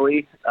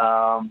athletically,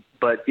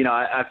 but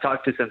I've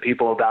talked to some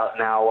people about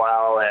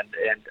Noel,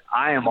 and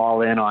I am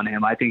all in on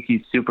him. I think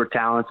he's super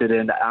talented,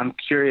 and I'm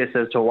curious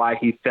as to why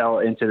he fell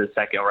into the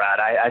second round.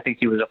 I think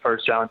he was a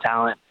first-round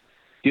talent.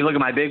 If you look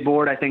at my big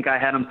board, I think I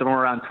had him somewhere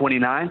around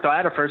 29, so I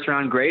had a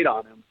first-round grade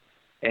on him.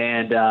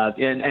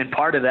 And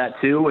part of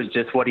that, too, was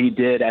just what he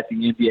did at the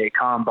NBA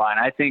Combine.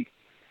 I think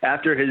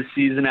after his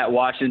season at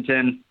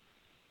Washington,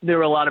 there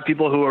were a lot of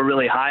people who were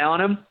really high on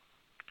him,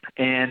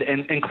 and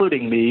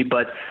including me.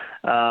 But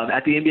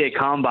at the NBA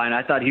Combine,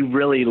 I thought he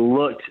really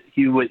looked.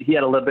 He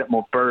had a little bit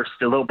more burst,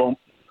 a little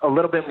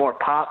bit more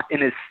pop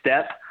in his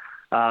step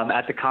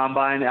at the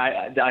Combine.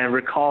 I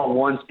recall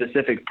one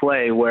specific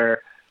play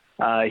where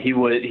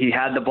he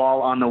had the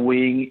ball on the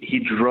wing. He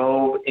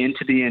drove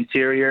into the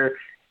interior,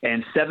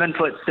 and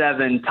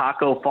 7'7"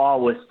 Taco Fall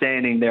was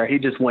standing there. He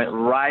just went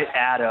right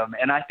at him,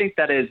 and I think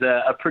that is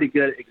a pretty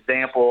good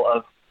example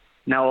of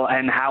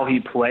and how he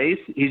plays.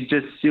 He's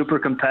just super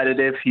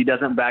competitive. He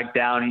doesn't back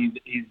down.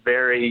 He's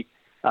very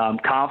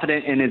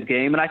confident in his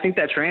game, and I think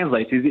that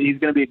translates. He's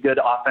going to be a good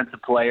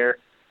offensive player,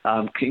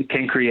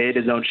 can create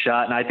his own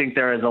shot, and I think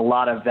there is a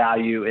lot of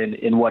value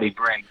in what he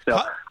brings. So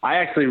I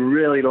actually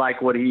really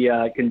like what he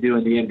can do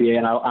in the NBA,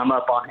 and I'm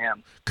up on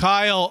him.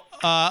 Kyle,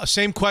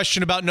 same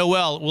question about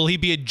Noel. Will he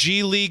be a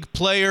G League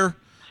player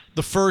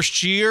the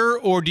first year,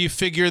 or do you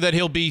figure that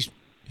he'll be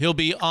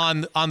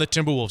on the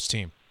Timberwolves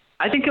team?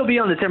 I think he'll be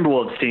on the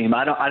Timberwolves team.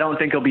 I don't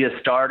think he'll be a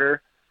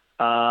starter.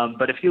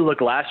 But if you look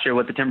last year,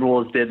 what the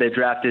Timberwolves did, they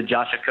drafted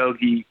Josh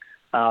Okogie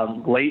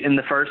late in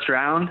the first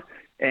round.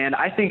 And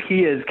I think he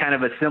is kind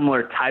of a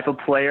similar type of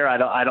player.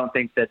 I don't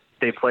think that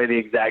they play the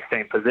exact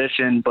same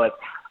position, but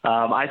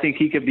I think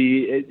he could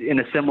be in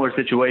a similar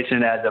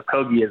situation as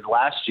Okogie is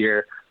last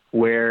year,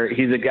 where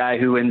he's a guy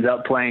who ends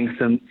up playing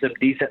some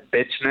decent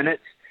bench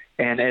minutes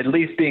and at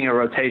least being a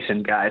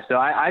rotation guy. So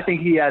I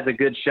think he has a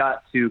good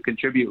shot to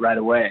contribute right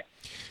away.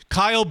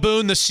 Kyle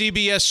Boone, the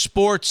CBS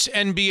Sports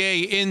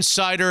NBA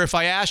insider. If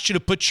I asked you to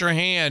put your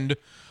hand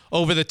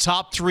over the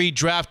top 3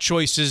 draft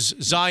choices,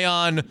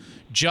 Zion,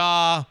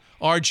 Ja,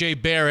 R.J.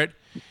 Barrett,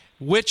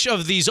 which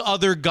of these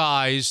other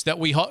guys that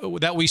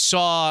we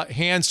saw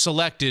hand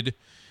selected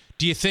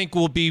do you think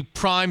will be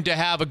primed to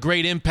have a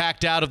great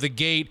impact out of the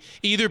gate,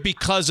 either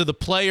because of the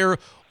player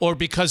or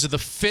because of the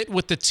fit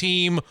with the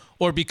team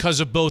or because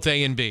of both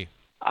A and B?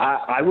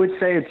 I would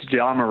say it's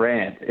Ja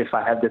Morant if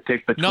I had to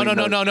pick between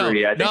those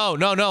three.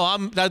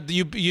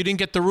 You didn't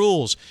get the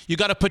rules. You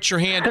got to put your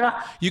hand.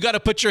 You got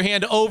to put your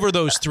hand over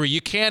those 3. You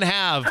can't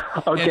have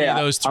any of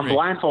those 3. I'm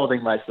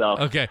blindfolding myself.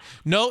 Okay.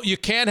 No, you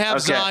can't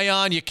have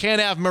Zion. You can't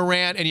have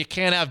Morant, and you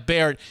can't have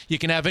Barrett. You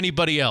can have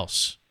anybody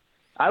else.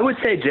 I would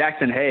say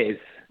Jackson Hayes,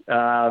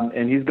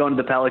 and he's going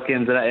to the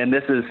Pelicans, and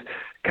this is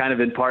kind of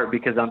in part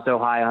because I'm so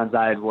high on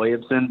Zion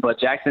Williamson. But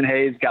Jackson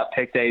Hayes got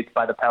picked 8th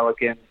by the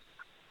Pelicans.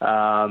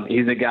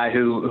 He's a guy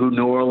who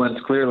New Orleans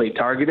clearly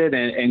targeted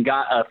and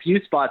got a few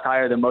spots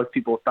higher than most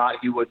people thought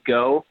he would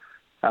go.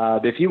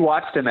 If you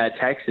watched him at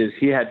Texas,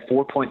 he had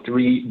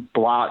 4.3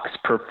 blocks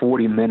per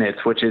 40 minutes,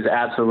 which is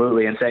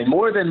absolutely insane.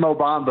 More than Mo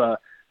Bamba,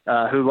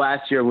 who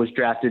last year was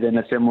drafted in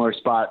a similar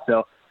spot.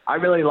 So I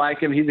really like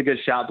him. He's a good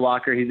shot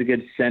blocker. He's a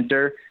good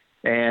center.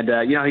 And,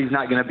 he's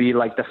not going to be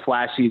like the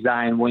flashy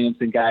Zion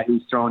Williamson guy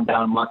who's throwing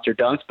down monster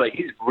dunks, but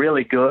he's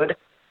really good.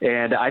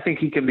 And I think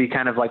he can be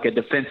kind of like a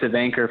defensive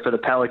anchor for the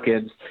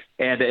Pelicans.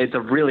 And it's a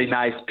really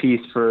nice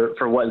piece for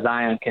what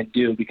Zion can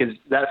do, because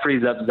that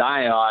frees up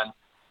Zion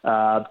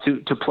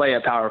to play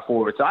at power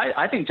forward. So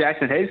I think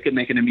Jackson Hayes could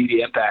make an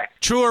immediate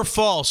impact. True or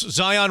false,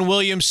 Zion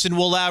Williamson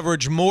will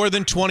average more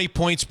than 20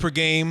 points per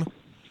game,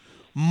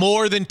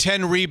 more than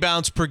 10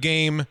 rebounds per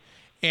game,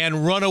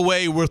 and run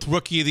away with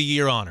Rookie of the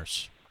Year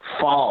honors?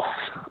 False.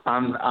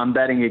 I'm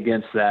betting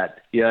against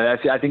that.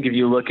 I think if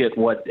you look at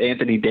what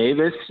Anthony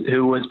Davis,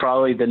 who was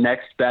probably the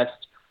next best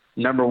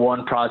number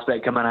 1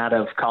 prospect coming out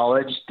of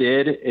college,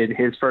 did in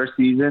his first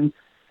season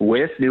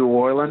with New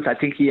Orleans, I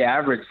think he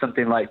averaged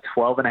something like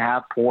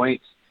 12.5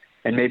 points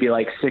and maybe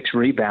like 6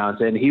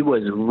 rebounds, and he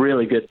was a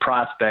really good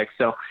prospect.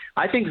 So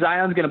I think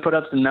Zion's going to put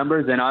up some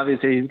numbers, and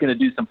obviously he's going to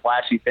do some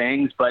flashy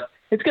things, but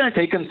it's going to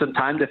take him some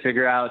time to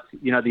figure out,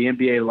 the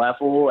NBA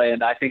level,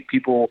 and I think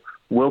people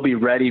will be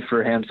ready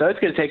for him. So it's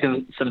going to take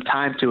him some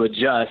time to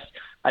adjust.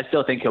 I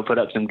still think he'll put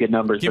up some good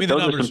numbers, but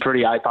those are some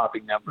pretty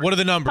eye-popping numbers. What are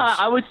the numbers?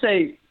 I would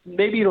say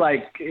maybe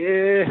like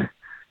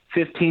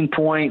 15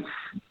 points,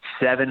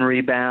 7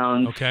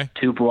 rebounds,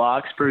 2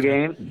 blocks per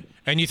game.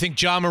 And you think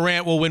Ja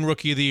Morant will win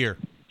Rookie of the Year?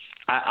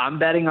 I'm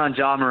betting on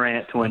Ja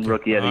Morant to win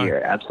Rookie of the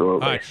Year,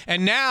 absolutely. All right.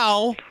 And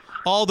now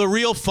all the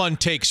real fun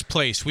takes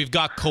place. We've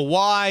got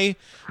Kawhi,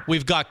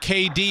 we've got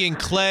KD and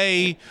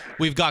Clay,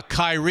 we've got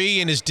Kyrie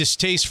and his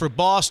distaste for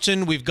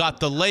Boston, we've got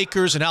the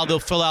Lakers and how they'll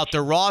fill out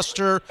their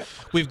roster,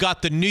 we've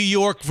got the New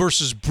York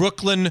versus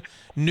Brooklyn,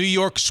 New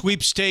York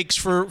sweepstakes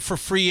for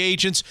free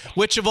agents.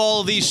 Which of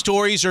all of these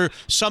stories, or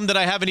some that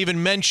I haven't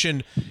even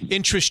mentioned,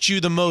 interest you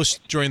the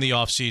most during the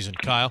offseason,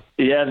 Kyle?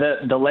 Yeah,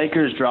 the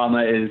Lakers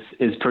drama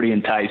is pretty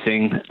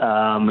enticing.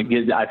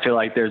 I feel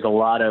like there's a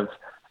lot of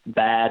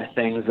bad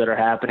things that are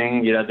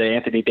happening. The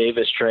Anthony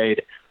Davis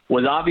trade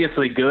was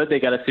obviously good. They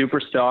got a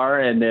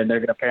superstar, and then they're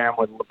going to pair him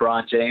with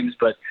LeBron James,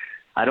 but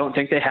I don't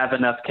think they have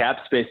enough cap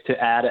space to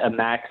add a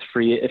max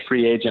free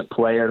agent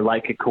player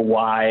like a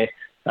Kawhi,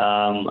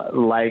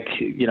 like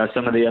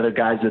some of the other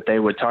guys that they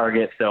would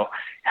target. So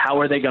how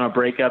are they going to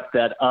break up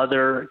that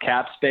other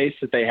cap space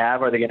that they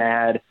have? Are they going to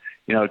add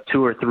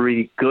 2 or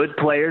 3 good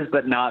players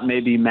but not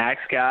maybe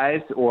max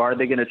guys, or are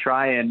they going to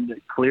try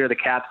and clear the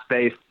cap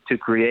space to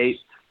create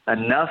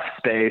enough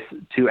space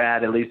to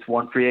add at least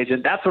 1 free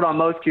agent? That's what I'm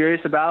most curious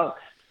about.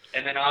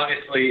 And then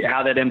obviously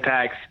how that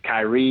impacts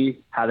Kyrie,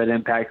 how that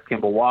impacts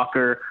Kemba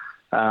Walker.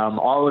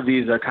 All of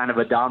these are kind of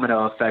a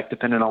domino effect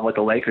depending on what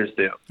the Lakers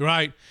do.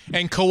 Right.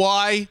 And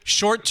Kawhi,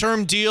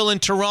 short-term deal in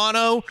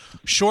Toronto,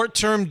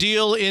 short-term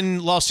deal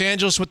in Los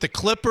Angeles with the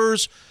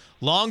Clippers,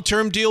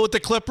 long-term deal with the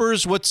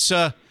Clippers. What's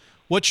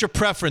your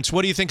preference?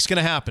 What do you think is going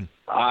to happen?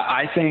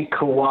 I think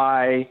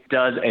Kawhi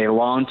does a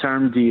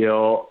long-term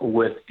deal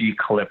with the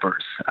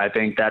Clippers. I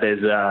think that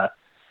is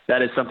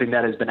something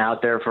that has been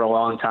out there for a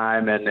long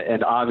time,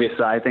 and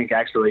obviously I think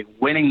actually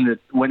winning the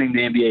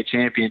NBA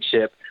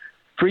championship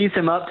frees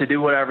him up to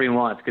do whatever he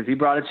wants, because he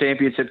brought a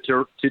championship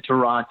to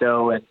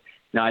Toronto, and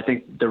I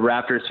think the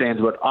Raptors fans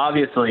would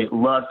obviously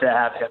love to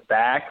have him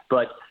back,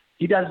 but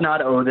he does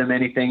not owe them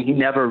anything. He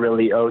never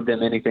really owed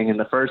them anything in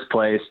the first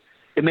place.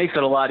 It makes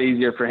it a lot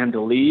easier for him to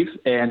leave.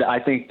 And I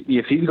think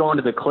if he's going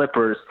to the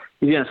Clippers,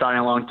 he's going to sign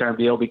a long-term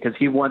deal because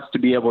he wants to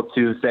be able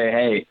to say,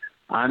 hey,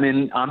 I'm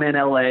in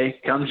LA.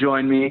 Come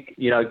join me.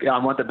 I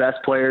want the best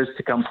players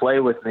to come play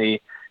with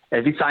me.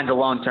 If he signs a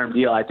long-term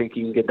deal, I think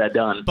he can get that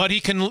done. But he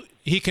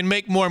can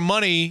make more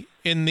money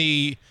in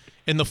the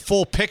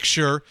full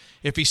picture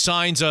if he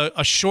signs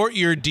a short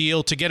year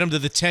deal to get him to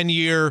the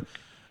 10-year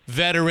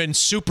veteran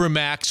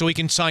supermax, so he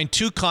can sign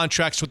 2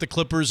 contracts with the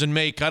Clippers and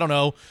make, I don't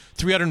know,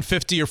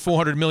 $350 or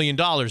 $400 million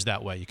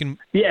that way.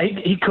 Yeah,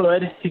 he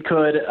could.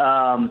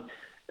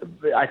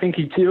 I think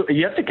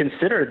you have to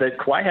consider that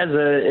Kawhi has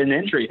an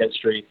injury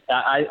history.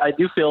 I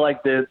do feel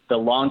like the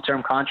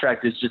long-term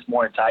contract is just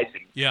more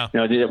enticing. Yeah.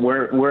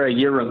 We're a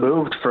year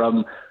removed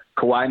from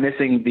Kawhi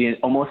missing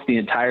almost the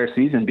entire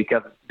season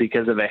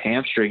because of a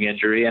hamstring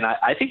injury, and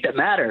I think that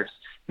matters.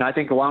 And I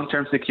think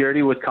long-term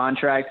security with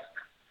contracts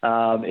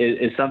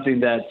is something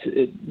that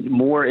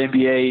more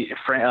NBA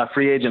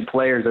free agent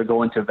players are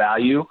going to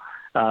value.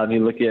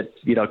 You look at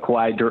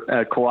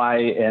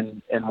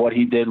Kawhi and what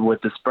he did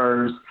with the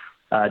Spurs.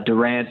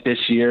 Durant this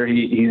year,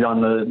 he's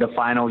on the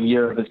final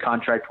year of his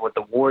contract with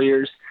the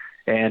Warriors,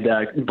 and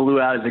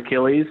blew out his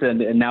Achilles, and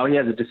now he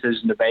has a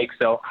decision to make.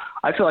 So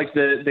I feel like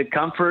the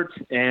comfort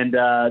and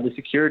the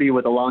security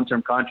with a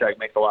long-term contract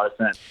makes a lot of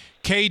sense.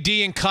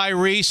 KD and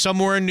Kyrie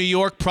somewhere in New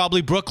York,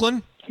 probably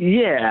Brooklyn?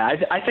 Yeah,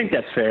 I think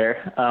that's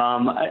fair.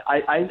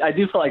 I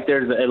do feel like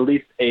there's at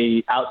least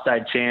a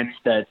outside chance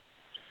that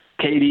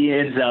KD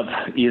ends up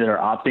either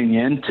opting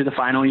in to the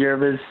final year of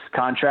his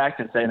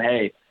contract and saying,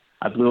 hey,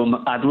 I blew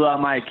out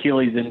my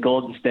Achilles in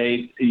Golden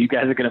State. You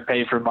guys are going to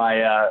pay for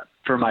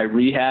my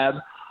rehab.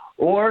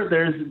 Or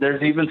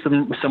there's even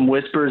some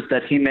whispers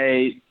that he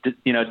may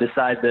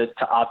decide to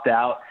opt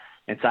out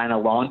and sign a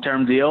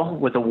long-term deal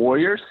with the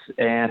Warriors,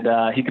 and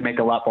he can make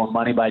a lot more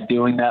money by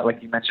doing that,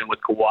 like you mentioned with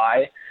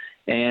Kawhi,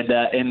 and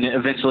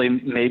eventually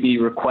maybe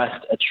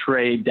request a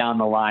trade down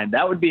the line.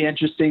 That would be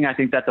interesting. I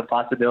think that's a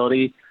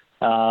possibility.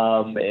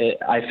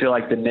 I feel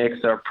like the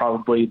Knicks are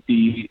probably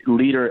the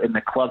leader in the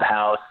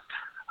clubhouse.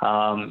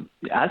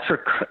 As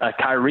for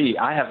Kyrie,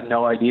 I have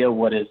no idea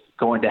what is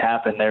going to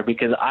happen there,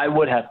 because I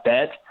would have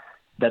bet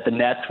that the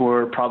Nets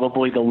were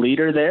probably the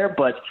leader there,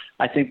 but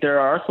I think there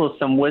are also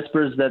some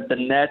whispers that the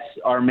Nets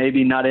are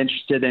maybe not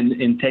interested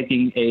in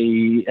taking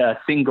a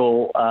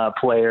single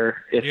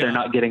player if they're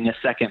not getting a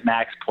second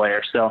max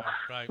player. So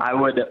right. I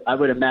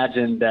would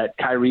imagine that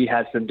Kyrie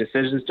has some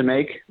decisions to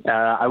make.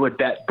 I would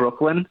bet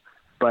Brooklyn,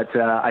 but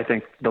I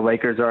think the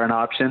Lakers are an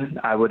option.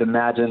 I would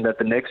imagine that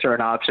the Knicks are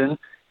an option.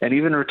 And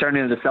even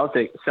returning to the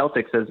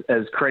Celtics,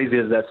 as crazy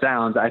as that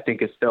sounds, I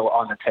think is still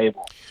on the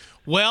table.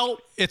 Well,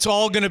 it's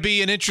all going to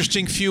be an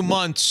interesting few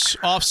months,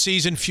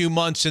 off-season few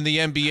months in the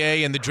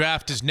NBA, and the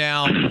draft is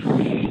now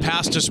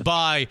passed us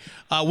by.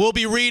 We'll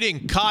be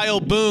reading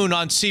Kyle Boone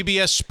on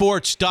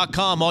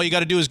CBSSports.com. All you got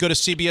to do is go to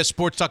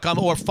CBSSports.com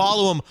or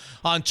follow him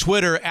on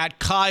Twitter at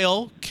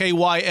Kyle,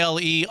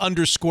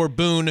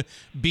 Kyle_Boone,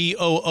 Boone.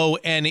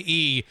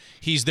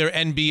 He's their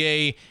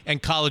NBA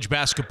and college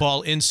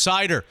basketball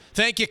insider.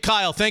 Thank you,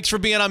 Kyle. Thanks for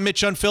being on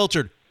Mitch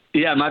Unfiltered.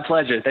 Yeah, my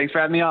pleasure. Thanks for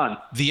having me on.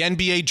 The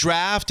NBA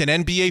draft and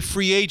NBA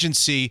free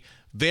agency,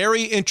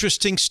 very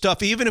interesting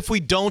stuff, even if we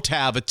don't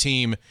have a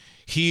team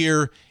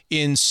here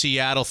in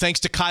Seattle. Thanks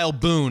to Kyle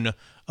Boone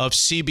of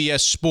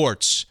CBS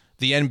Sports,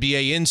 the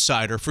NBA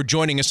insider, for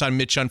joining us on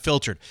Mitch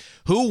Unfiltered.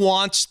 Who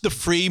wants the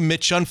free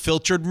Mitch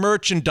Unfiltered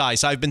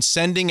merchandise? I've been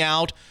sending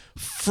out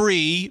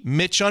free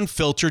Mitch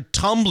Unfiltered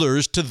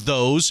tumblers to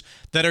those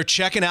that are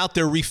checking out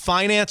their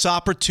refinance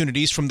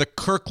opportunities from the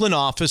Kirkland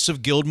office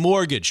of Guild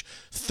Mortgage.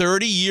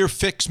 30-year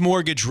fixed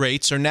mortgage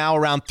rates are now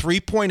around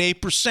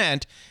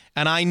 3.8%,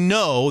 and I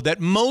know that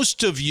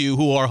most of you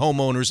who are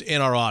homeowners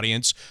in our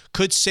audience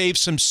could save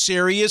some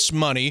serious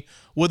money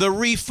with a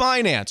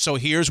refinance. So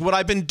here's what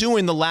I've been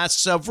doing the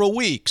last several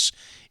weeks.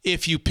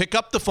 If you pick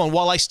up the phone,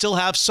 while I still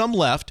have some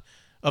left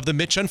of the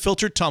Mitch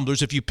Unfiltered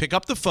tumblers, if you pick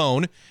up the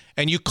phone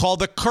and you call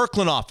the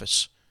Kirkland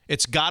office,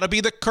 it's got to be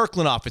the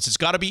Kirkland office. It's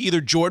got to be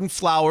either Jordan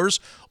Flowers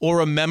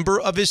or a member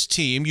of his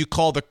team. You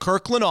call the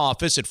Kirkland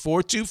office at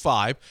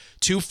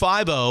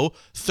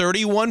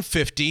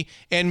 425-250-3150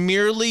 and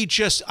merely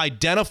just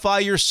identify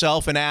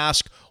yourself and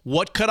ask,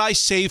 what could I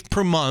save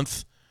per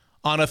month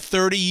on a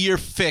 30-year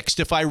fixed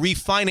if I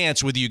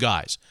refinance with you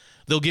guys?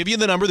 They'll give you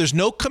the number. There's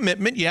no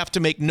commitment. You have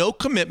to make no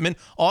commitment.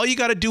 All you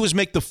got to do is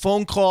make the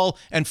phone call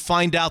and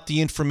find out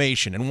the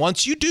information. And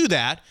once you do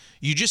that,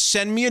 you just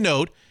send me a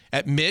note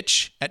at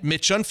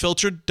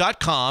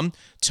mitch@mitchunfiltered.com.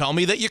 Tell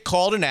me that you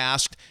called and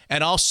asked,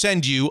 and I'll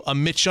send you a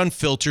Mitch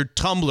Unfiltered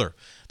tumbler.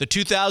 The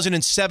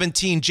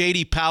 2017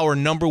 J.D. Power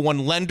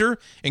 #1 lender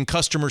in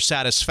customer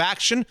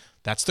satisfaction.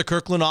 That's the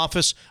Kirkland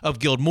office of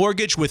Guild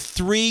Mortgage, with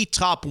 3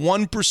 top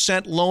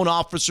 1% loan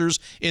officers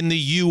in the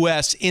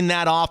U.S. in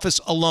that office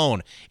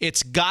alone.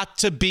 It's got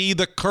to be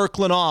the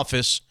Kirkland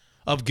office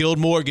of Guild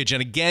Mortgage.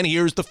 And again,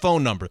 here's the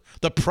phone number,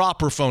 the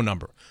proper phone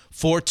number,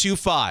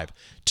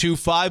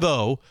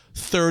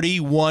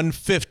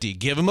 425-250-3150.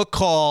 Give them a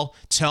call.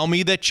 Tell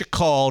me that you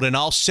called, and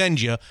I'll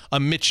send you a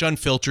Mitch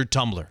Unfiltered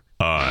tumbler.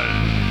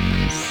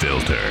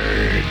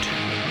 Unfiltered.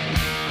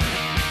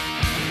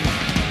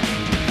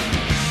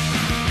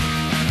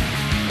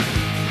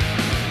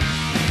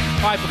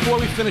 All right, before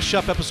we finish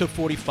up episode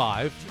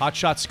 45,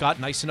 Hotshot Scott,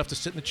 nice enough to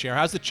sit in the chair.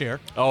 How's the chair?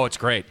 Oh, it's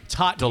great. It's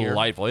hot in here.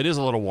 Delightful. It is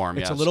a little warm,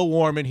 It's yes. a little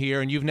warm in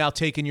here, and you've now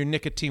taken your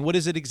nicotine. What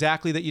is it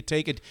exactly that you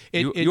take?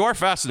 You are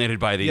fascinated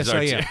by these, yes,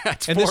 aren't I you? am.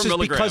 It's And 4 this is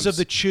milligrams. because of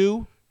the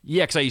chew?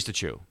 Yeah, because I used to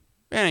chew.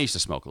 And I used to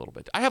smoke a little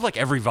bit. I have like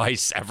every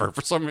vice ever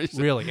for some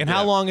reason. Really? And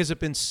how long has it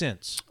been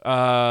since?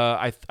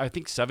 I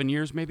think 7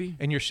 years maybe.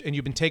 And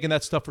you've been taking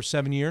that stuff for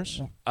 7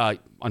 years?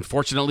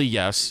 Unfortunately,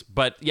 yes.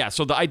 But yeah,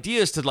 so the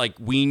idea is to like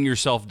wean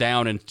yourself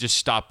down and just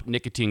stop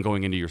nicotine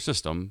going into your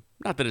system.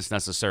 Not that it's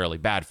necessarily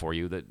bad for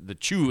you. The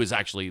chew is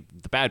actually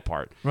the bad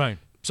part. Right.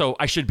 So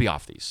I should be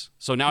off these.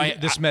 So now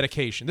This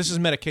is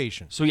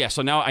medication. So yeah,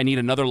 so now I need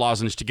another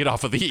lozenge to get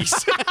off of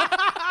these.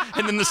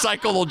 And then the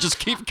cycle will just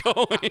keep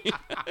going.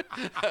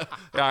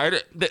 Yeah,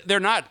 they're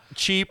not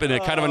cheap, and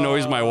it kind of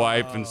annoys my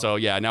wife. And so,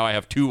 yeah, now I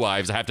have 2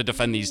 wives. I have to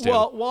defend these 2.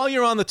 Well, while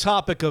you're on the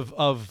topic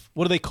of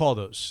what do they call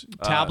those?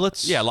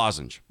 Tablets? Yeah,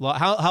 lozenge.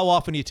 How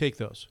often do you take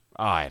those?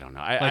 I don't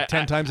know. Like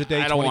 10 times a day,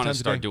 I 20 don't want to times a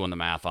start day? doing the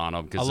math on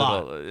them. A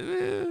lot.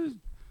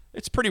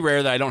 It's pretty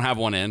rare that I don't have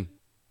one in.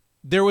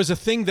 There was a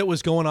thing that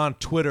was going on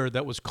Twitter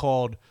that was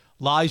called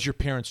Lies Your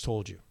Parents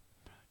Told You.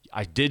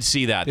 I did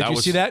see that. Did you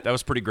see that? That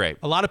was pretty great.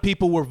 A lot of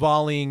people were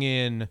volleying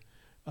in,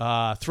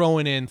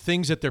 throwing in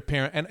things that their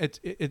parent. And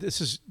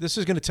this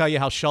is going to tell you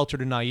how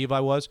sheltered and naive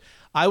I was.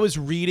 I was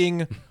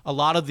reading a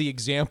lot of the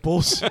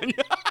examples. I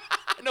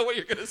know what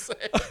you're going to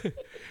say.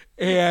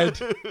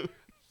 And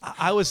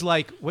I was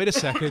like, wait a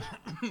second.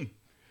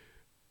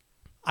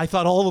 I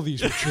thought all of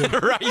these were true.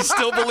 Right? You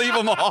still believe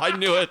them all. I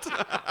knew it.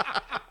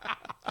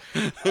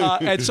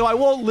 And so I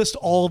won't list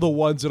all the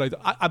ones that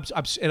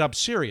I'm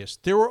serious.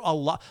 There were a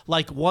lot.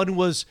 Like one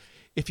was,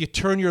 if you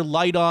turn your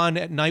light on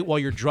at night while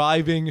you're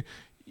driving,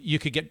 you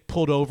could get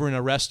pulled over and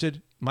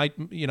arrested. My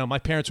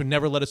parents would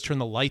never let us turn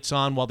the lights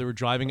on while they were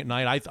driving at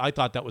night. I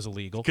thought that was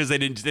illegal because they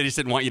just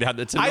didn't want you to have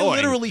that. Annoying. I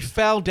literally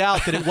found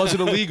out that it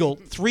wasn't illegal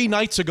 3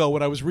 nights ago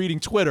when I was reading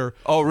Twitter.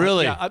 Oh,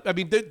 really? Yeah. I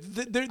mean,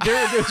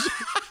 there's.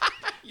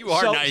 You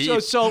are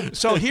naive.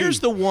 So here's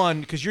the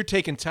one, because you're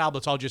taking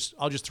tablets. I'll just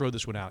throw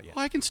this one out.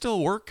 Well, I can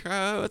still work.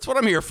 That's what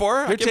I'm here for.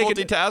 I can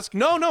multitask.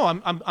 No,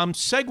 I'm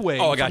segueing.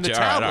 Oh, I got from the you.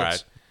 tablets. All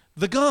right.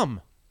 The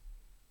gum.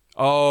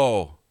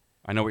 Oh,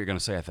 I know what you're going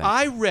to say. I think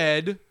I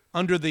read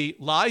under the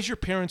lies your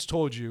parents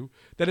told you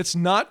that it's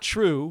not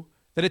true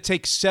that it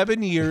takes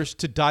 7 years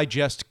to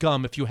digest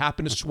gum if you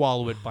happen to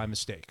swallow it by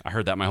mistake. I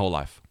heard that my whole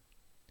life.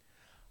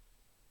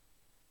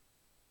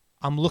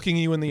 I'm looking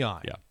you in the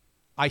eye. Yeah.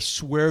 I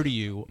swear to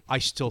you, I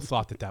still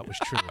thought that was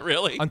true.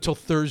 Really? Until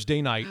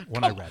Thursday night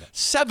when I read it.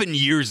 7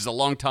 years is a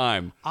long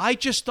time. I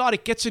just thought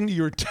it gets into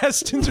your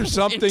intestines or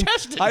something.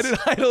 Intestines?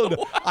 I don't know.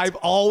 What? I've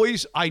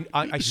always,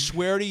 I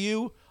swear to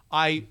you,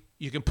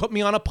 you can put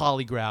me on a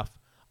polygraph.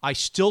 I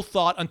still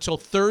thought until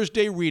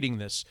Thursday reading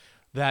this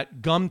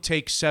that gum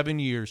takes 7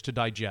 years to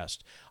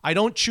digest. I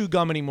don't chew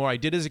gum anymore. I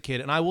did as a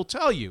kid. And I will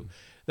tell you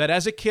that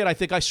as a kid, I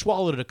think I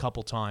swallowed it a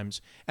couple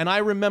times. And I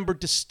remember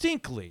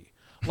distinctly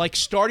like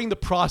starting the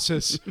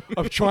process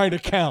of trying to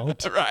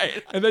count,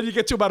 right? And then you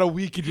get to about a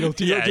week and you don't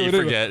do you it.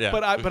 Forget. Yeah.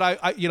 But I,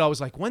 I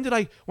was like, when did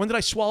I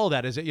swallow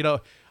that? Is it,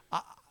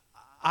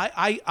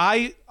 I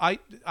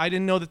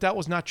didn't know that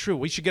was not true.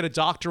 We should get a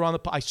doctor on the.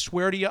 I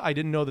swear to you, I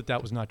didn't know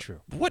that was not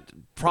true. What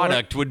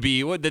product would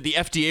be that the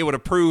FDA would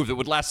approve that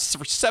would last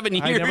for 7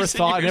 years? I never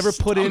thought. I never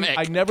put in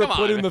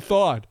the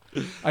thought.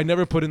 I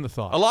never put in the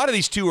thought. A lot of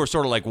these too are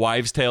sort of like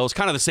wives' tales,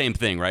 kind of the same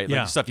thing, right?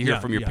 Like stuff you hear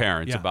from your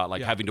parents about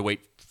like having to wait.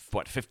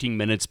 15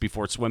 minutes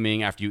before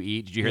swimming after you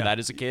eat? Did you hear that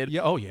as a kid?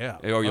 Yeah. Oh, yeah.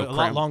 Or a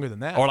lot longer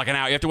than that. Or like an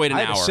hour. You have to wait an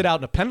hour. I had to sit out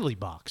in a penalty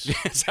box.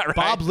 Is that right?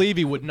 Bob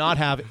Levy would not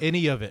have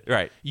any of it.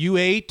 Right. You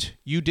ate.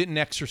 You didn't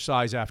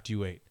exercise after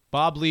you ate.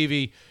 Bob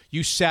Levy,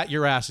 you sat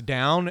your ass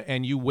down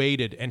and you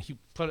waited, and he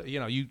put.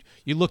 You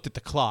looked at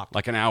the clock.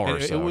 Like an hour or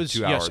so. It was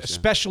 2 hours. Yes,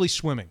 especially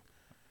swimming.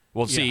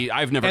 Well, see,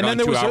 I've never gone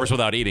 2 hours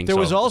without eating. There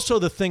was also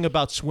the thing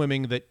about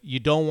swimming that you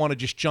don't want to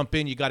just jump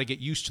in. You got to get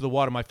used to the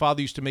water. My father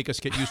used to make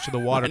us get used to the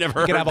water. You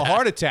can have a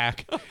heart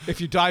attack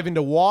if you dive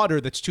into water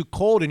that's too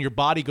cold and your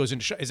body goes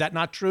into shock. Is that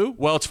not true?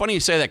 Well, it's funny you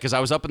say that because I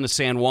was up in the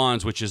San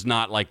Juans, which is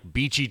not like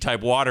beachy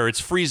type water.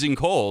 It's freezing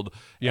cold.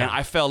 Yeah. And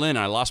I fell in and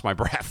I lost my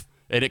breath.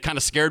 And it kind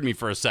of scared me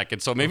for a second.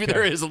 So maybe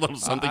there is a little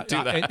something to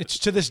that. It's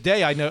to this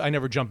day, I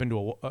never jump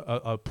into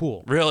a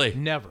pool. Really?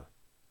 Never.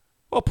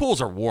 Well,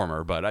 pools are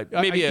warmer, but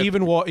maybe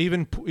even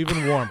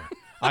warmer.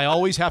 I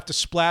always have to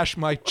splash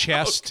my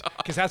chest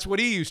because that's what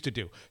he used to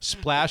do.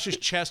 Splash his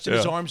chest and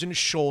his arms and his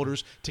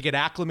shoulders to get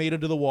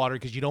acclimated to the water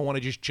because you don't want to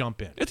just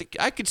jump in.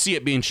 I could see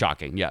it being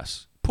shocking,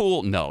 yes.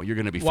 Pool, no, you're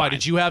going to be fine. Why?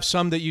 Did you have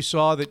some that you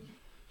saw that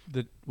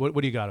what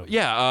do you got?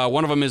 Yeah,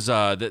 one of them is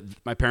that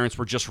my parents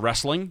were just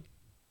wrestling.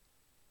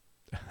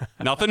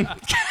 Nothing?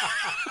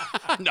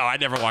 No, I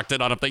never walked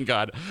in on them, thank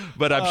God.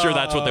 But I'm sure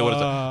that's what they would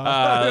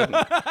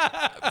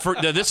have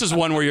said. This is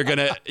one where you're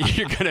gonna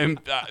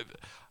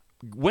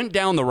went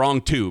down the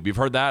wrong tube. You've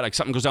heard that? Like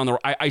something goes down the.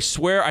 I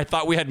swear, I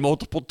thought we had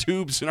multiple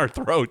tubes in our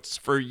throats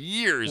for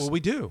years. Well, we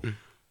do.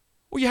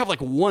 Well, you have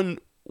like one.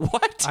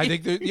 What? I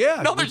think.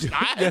 No, there's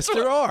not. Yes,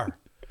 there are.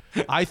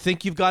 I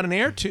think you've got an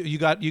air tube. You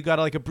got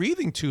like a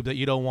breathing tube that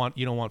you don't want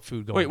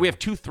food going. Wait, we on. have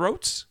two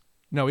throats?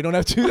 No, we don't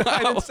have two.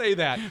 I didn't say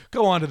that.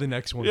 Go on to the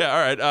next one. Yeah, all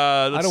right.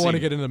 I don't want to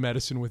get into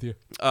medicine with you.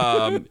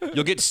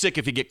 You'll get sick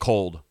if you get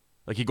cold.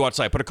 Like you go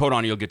outside, put a coat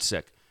on, you'll get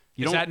sick.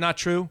 Is that not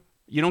true?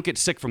 You don't get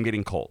sick from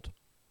getting cold.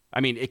 I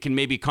mean, it can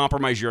maybe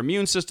compromise your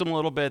immune system a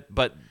little bit,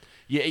 but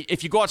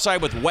if you go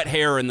outside with wet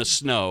hair in the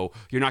snow,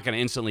 you're not going to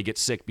instantly get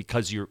sick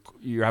because you have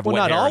wet hair. Well,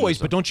 not always,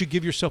 but don't you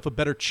give yourself a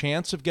better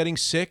chance of getting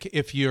sick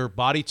if your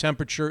body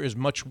temperature is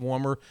much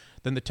warmer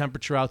than the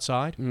temperature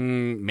outside?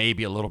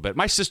 Maybe a little bit.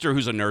 My sister,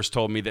 who's a nurse,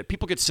 told me that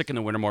people get sick in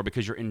the winter more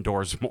because you're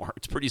indoors more.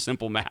 It's pretty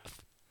simple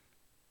math.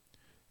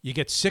 You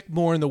get sick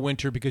more in the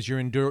winter because you're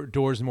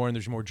indoors more and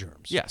there's more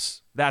germs.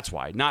 Yes, that's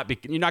why. You're not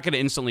going to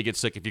instantly get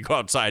sick if you go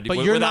outside.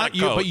 But you're not.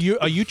 Are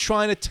you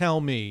trying to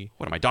tell me?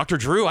 What am I, Dr.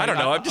 Drew? I don't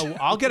know.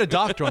 I'll get a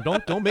doctor on.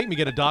 Don't make me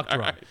get a doctor on.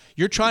 Right.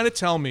 You're trying to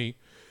tell me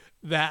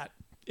that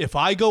if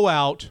I go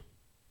out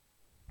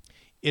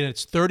and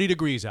it's 30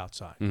 degrees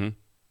outside, and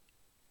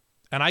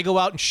I go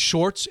out in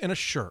shorts and a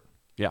shirt,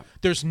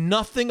 there's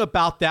nothing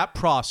about that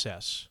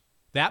process,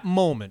 that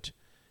moment,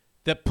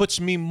 that puts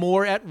me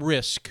more at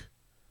risk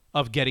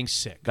of getting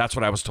sick. That's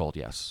what I was told,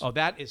 yes. Oh,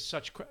 that is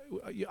such crap.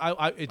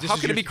 How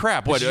can it be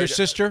crap? What, your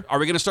sister? Are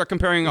we going to start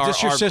comparing our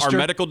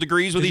medical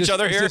degrees with each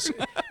other here?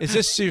 Is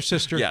this your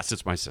sister? Yes,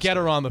 it's my sister. Get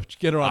her on the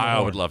I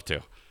would love to.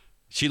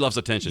 She loves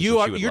attention.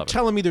 You're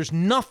telling me there's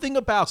nothing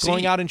about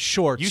going out in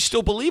shorts. You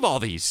still believe all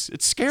these.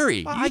 It's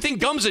scary. You think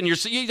gum's in you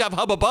have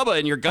Hubba Bubba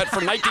in your gut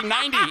from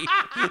 1990.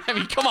 I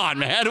mean, come on,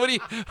 man.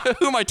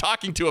 Who am I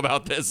talking to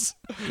about this?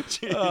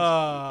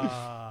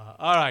 All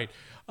right.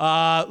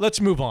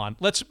 Let's move on.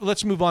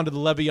 Let's move on to the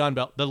Le'Veon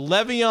Bell. The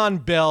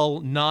Le'Veon Bell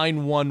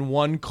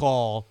 911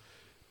 call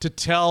to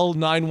tell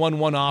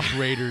 911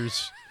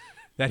 operators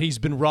that he's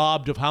been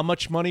robbed of how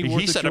much money?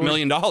 He said $1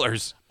 million.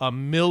 $1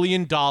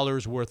 million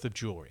worth of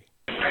jewelry.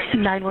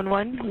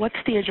 911. What's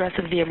the address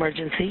of the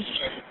emergency?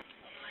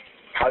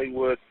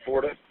 Hollywood,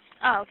 Florida.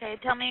 Oh, okay.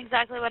 Tell me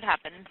exactly what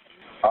happened.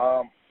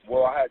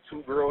 Well, I had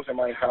two girls in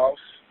my house,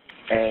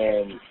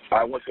 and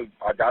I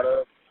got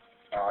up.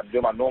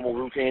 Did my normal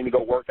routine to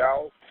go work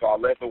out. So I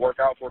left to work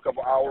out for a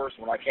couple hours.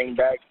 When I came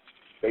back,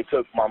 they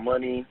took my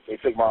money, they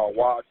took my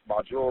watch,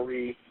 my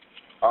jewelry,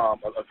 a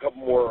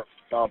couple more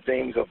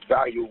things of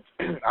value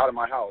out of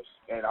my house.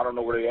 And I don't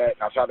know where they at.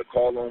 And I tried to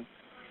call them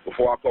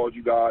before I called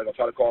you guys. I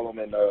tried to call them,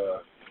 and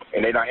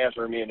they're not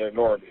answering me, and they're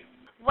ignoring me.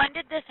 When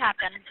did this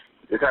happen?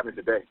 This happened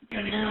today.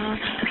 No.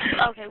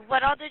 Okay.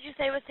 What all did you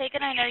say was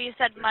taken? I know you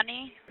said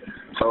money.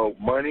 So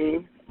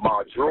money,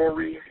 my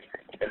jewelry,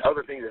 and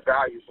other things of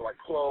value, so like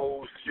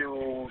clothes,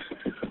 shoes,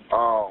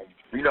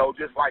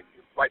 just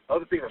like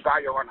other things of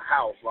value around the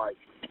house, like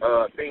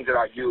things that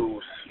I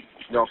use,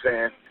 you know what I'm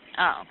saying?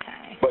 Oh,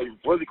 okay. But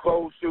really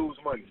clothes, shoes,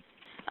 money.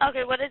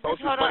 Okay, what is the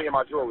total? Money and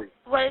my jewelry.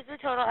 What is the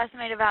total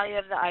estimated value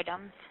of the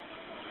items?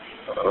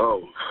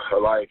 Oh,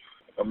 like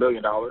 $1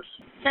 million.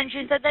 Since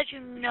you said that you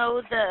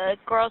know the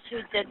girls who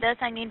did this,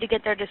 I need to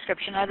get their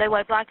description. Are they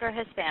white, black, or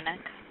Hispanic?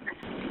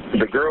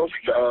 The girls,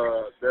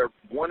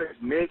 one is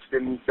mixed,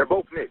 and they're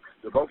both mixed.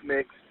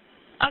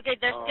 Okay,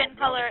 their skin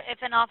color, if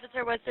an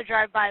officer was to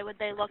drive by, would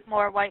they look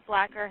more white,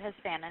 black, or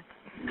Hispanic?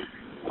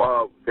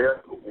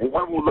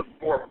 One will look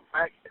more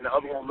black, and the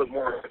other one will look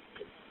more...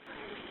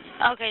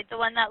 Okay, the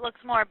one that looks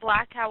more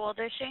black, how old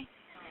is she?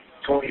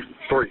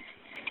 23.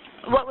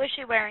 What was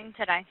she wearing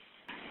today?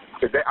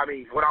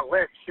 When I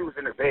left, she was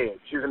in the bed.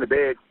 She was in the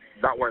bed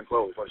not wearing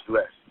clothes when she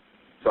left.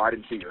 So I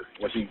didn't see her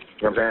when you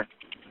know what I'm saying?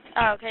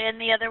 Oh, okay, and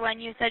the other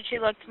one you said she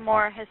looked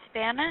more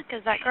Hispanic,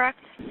 is that correct?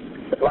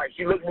 Like,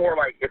 she looked more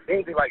like, if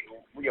anything, like,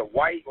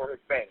 white or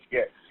Hispanic,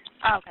 yes.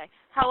 Oh, okay.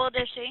 How old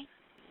is she?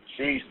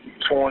 She's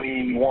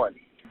 21.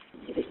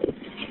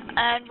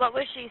 And what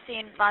was she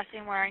last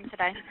seen wearing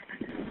today?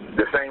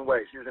 The same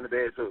way. She was in the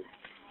bed, too.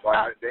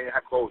 They didn't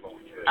have clothes on.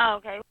 Oh,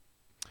 okay.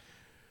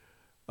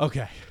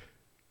 Okay.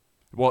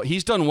 Well,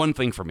 he's done one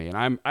thing for me,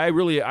 and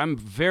I'm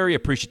very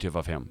appreciative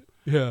of him.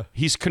 Yeah.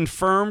 He's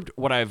confirmed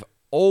what I've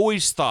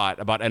always thought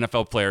about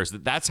NFL players,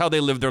 that's how they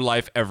live their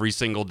life every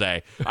single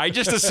day. I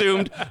just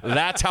assumed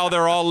that's how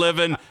they're all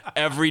living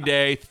every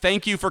day.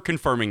 Thank you for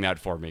confirming that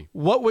for me.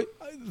 What would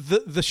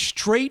the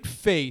straight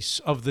face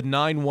of the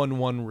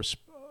 911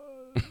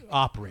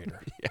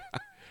 operator? Yeah.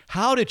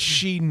 How did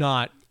she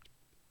not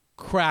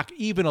crack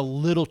even a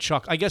little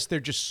chuck? I guess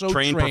they're just so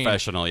trained.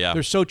 Professional, yeah.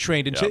 They're so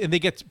trained, and, yep. and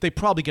they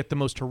probably get the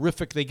most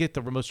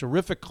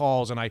horrific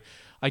calls, and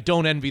I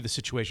don't envy the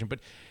situation, but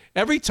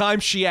every time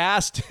she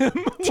asked him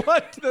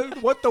what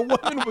the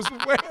woman was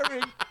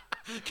wearing,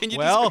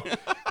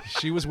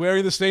 she was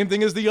wearing the same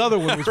thing as the other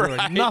one was wearing.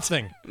 Right.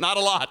 Nothing. Not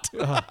a lot.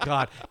 Oh,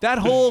 God. That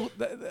whole,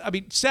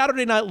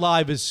 Saturday Night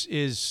Live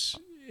is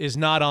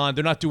not on.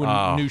 They're not doing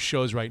new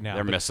shows right now.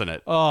 They're missing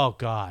it. Oh,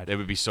 God. It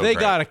would be so They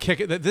great. got to kick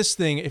it. This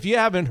thing, if you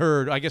haven't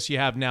heard, I guess you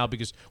have now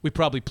because we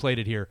probably played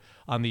it here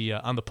on the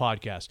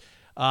podcast.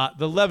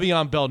 The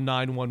Le'Veon Bell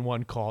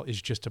 911 call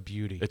is just a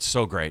beauty. It's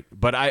so great.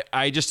 But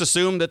I just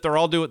assume that they're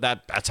all doing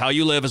that. That's how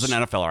you live as an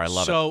NFLer. I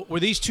love it. So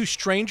were these two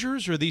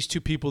strangers or these two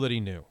people that he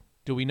knew?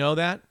 Do we know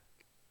that?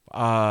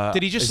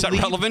 Did he just is that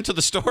leave? relevant to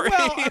the story?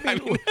 Well, I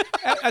mean,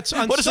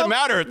 what does it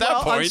matter at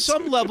that point? On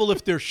some level,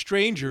 if they're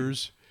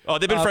strangers. Oh,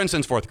 they've been friends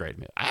since 4th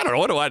grade. I don't know.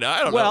 What do I know?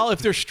 I don't know. Well, if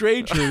they're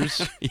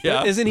strangers,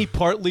 yeah. Isn't he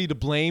partly to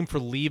blame for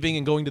leaving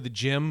and going to the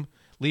gym,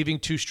 leaving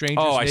two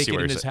strangers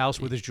naked in his house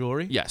with his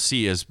jewelry? Yes,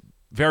 he is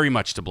very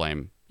much to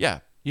blame.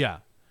 Yeah. Yeah.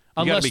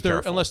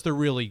 Unless they're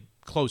really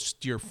close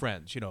dear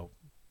friends,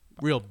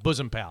 real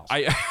bosom pals.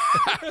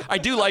 I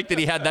do like that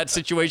he had that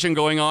situation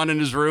going on in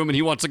his room and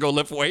he wants to go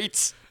lift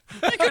weights.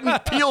 He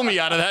couldn't peel me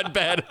out of that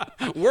bed.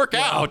 Work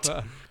out.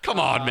 Come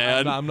on,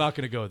 man. I'm not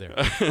going to go there.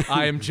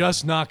 I am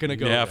just not going to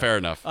go there. Yeah, fair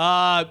enough.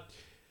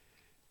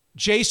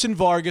 Jason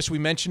Vargas, we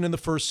mentioned in the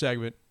first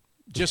segment,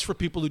 just for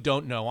people who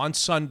don't know, on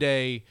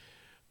Sunday,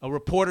 a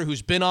reporter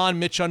who's been on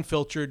Mitch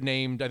Unfiltered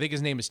named, I think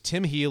his name is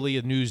Tim Healy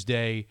of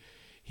Newsday.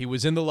 He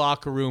was in the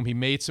locker room. He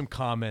made some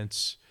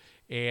comments.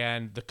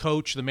 And the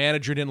coach, the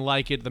manager didn't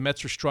like it. The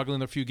Mets are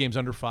struggling a few games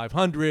under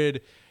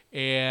 500.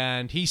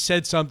 And he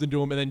said something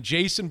to him. And then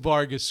Jason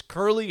Vargas,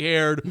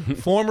 curly-haired,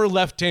 former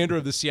left-hander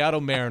of the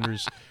Seattle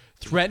Mariners,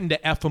 threatened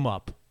to F him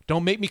up.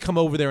 Don't make me come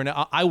over there and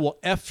I will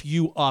F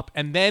you up.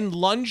 And then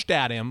lunged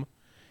at him,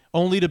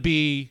 only to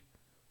be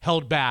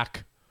held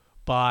back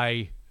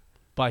by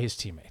his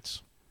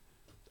teammates.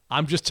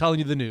 I'm just telling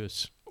you the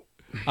news.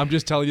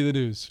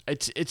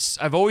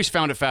 I've always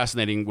found it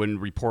fascinating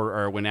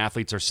when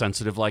athletes are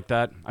sensitive like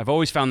that. I've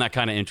always found that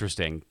kind of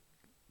interesting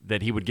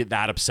that he would get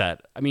that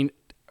upset. I mean,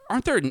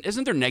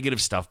 isn't there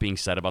negative stuff being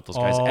said about those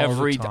guys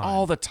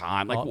all the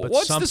time? Like,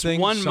 what's this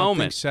one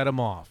moment?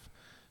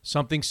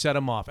 Something set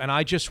him off. And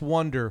I just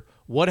wonder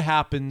what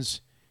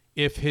happens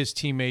if his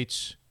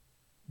teammates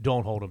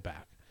don't hold him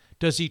back.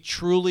 Does he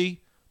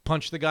truly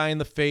punch the guy in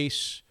the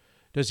face?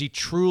 Does he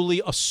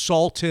truly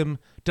assault him?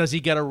 Does he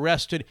get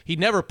arrested? He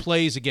never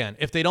plays again.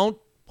 If they don't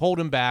hold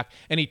him back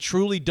and he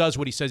truly does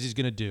what he says he's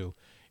going to do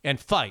and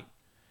fight,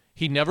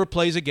 he never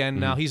plays again.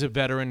 Now he's a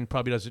veteran,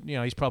 probably doesn't.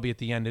 He's probably at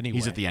the end anyway.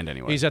 He's at the end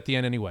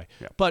anyway.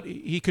 Yeah. But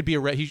he could be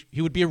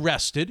he would be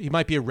arrested. He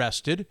might be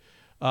arrested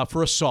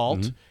for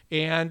assault,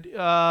 and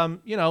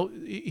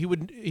he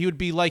would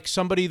be like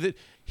somebody that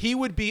he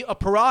would be a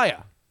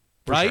pariah,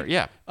 right? Sure,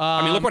 yeah.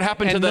 I mean, look what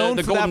happened to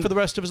for the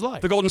rest of his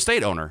life. The Golden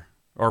State owner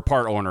or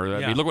part owner.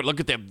 Yeah. I mean, look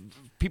at the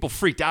people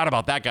freaked out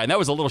about that guy. And that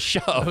was a little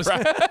shove,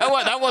 right?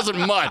 That wasn't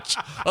much.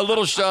 A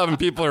little shove, and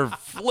people are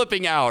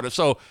flipping out.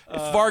 So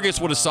if Vargas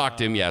would have socked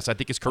him, yes, I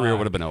think his career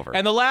would have been over.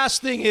 And the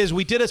last thing is,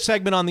 we did a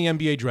segment on the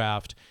NBA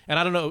draft, and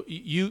I don't know,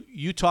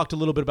 you talked a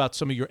little bit about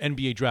some of your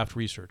NBA draft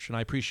research, and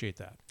I appreciate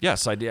that.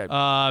 Yes, I did.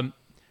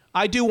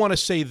 I do want to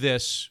say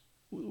this.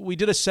 We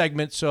did a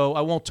segment, so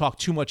I won't talk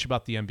too much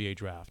about the NBA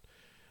draft.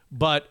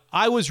 But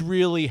I was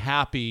really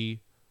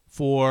happy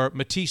for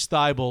Matisse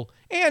Thybulle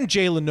and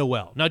Jalen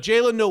Noel. Now,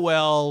 Jalen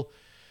Noel...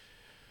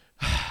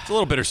 It's a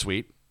little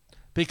bittersweet.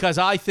 Because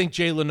I think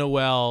Jalen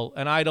Noel,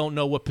 and I don't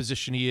know what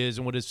position he is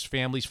and what his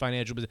family's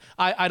financial business.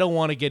 I don't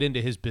want to get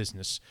into his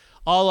business.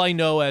 All I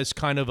know as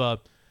kind of a...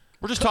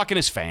 We're just talking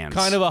as fans.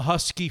 Kind of a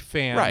Husky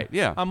fan. Right,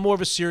 yeah. I'm more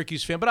of a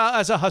Syracuse fan, but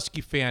as a Husky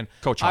fan,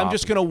 Coach I'm Hoff.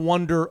 just going to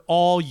wonder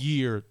all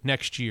year,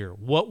 next year,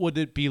 what would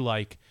it be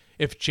like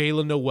if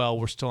Jalen Noel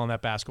were still on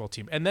that basketball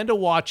team? And then to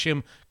watch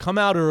him come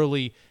out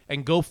early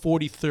and go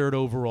 43rd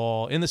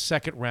overall in the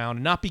second round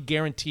and not be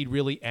guaranteed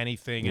really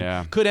anything.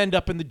 Yeah. And could end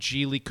up in the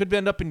G League, could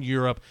end up in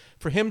Europe.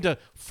 For him to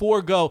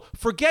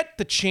forget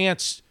the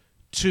chance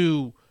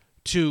to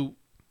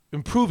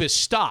improve his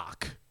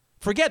stock.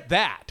 Forget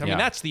that. I mean,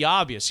 that's the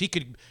obvious. He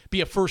could be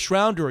a first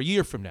rounder a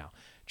year from now.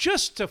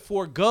 Just to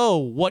forego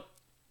what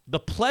the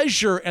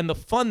pleasure and the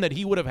fun that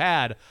he would have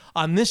had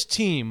on this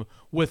team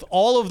with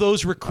all of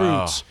those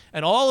recruits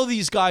and all of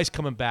these guys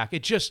coming back.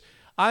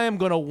 I am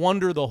going to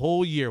wonder the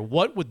whole year,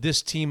 what would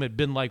this team have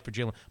been like for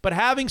Jalen? But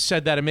having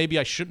said that, and maybe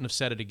I shouldn't have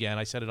said it again,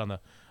 I said it on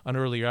an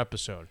earlier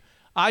episode,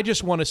 I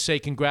just want to say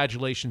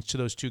congratulations to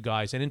those two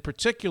guys. And in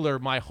particular,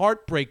 my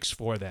heart breaks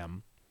for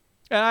them.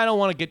 And I don't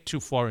want to get too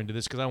far into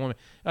this because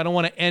I don't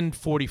want to end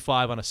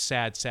 45 on a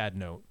sad, sad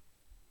note.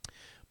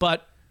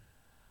 But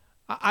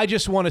I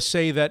just want to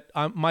say that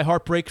my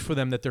heart breaks for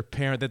them that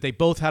that they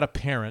both had a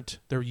parent.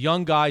 They're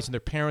young guys and their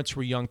parents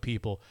were young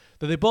people.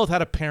 That they both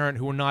had a parent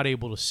who were not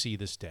able to see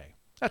this day.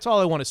 That's all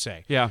I want to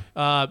say. Yeah.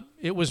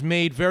 It was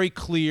made very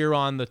clear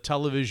on the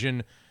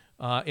television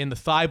in the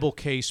Thybulle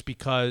case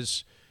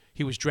because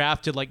he was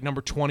drafted like number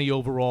 20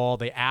 overall.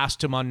 They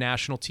asked him on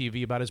national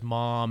TV about his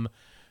mom,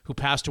 who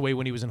passed away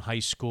when he was in high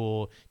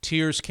school.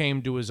 Tears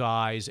came to his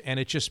eyes, and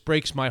it just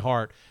breaks my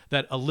heart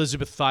that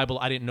Elizabeth Thybulle,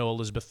 I didn't know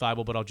Elizabeth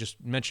Thybulle, but I'll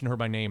just mention her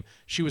by name,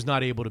 she was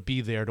not able to be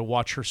there to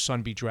watch her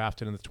son be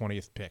drafted in the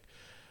 20th pick.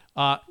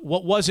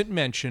 What wasn't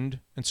mentioned,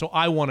 and so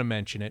I want to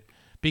mention it,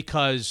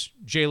 because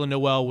Jalen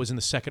Noel was in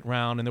the second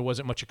round, and there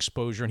wasn't much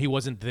exposure, and he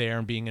wasn't there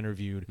and being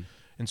interviewed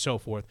and so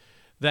forth,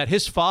 that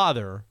his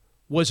father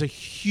was a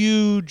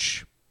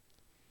huge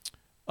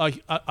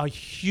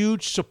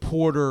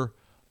supporter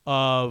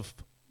of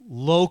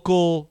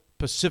local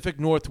Pacific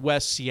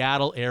Northwest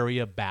Seattle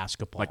area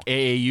basketball, like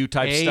AAU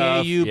type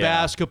stuff. AAU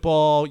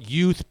basketball,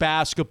 youth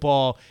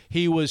basketball.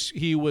 He was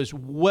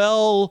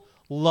well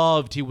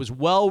loved. He was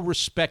well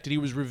respected. He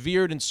was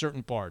revered in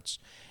certain parts.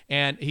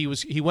 And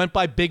he went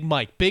by Big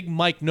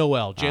Mike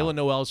Noel, Jalen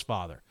Noel's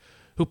father,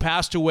 who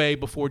passed away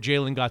before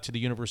Jalen got to the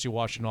University of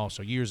Washington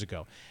also years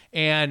ago.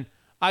 And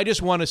I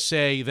just want to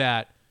say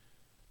that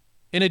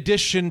in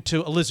addition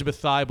to Elizabeth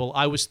Thibault,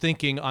 I was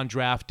thinking on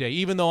draft day,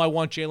 even though I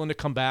want Jalen to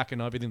come back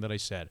and everything that I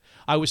said,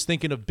 I was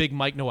thinking of Big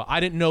Mike Noel. I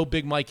didn't know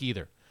Big Mike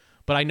either,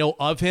 but I know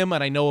of him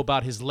and I know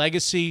about his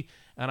legacy,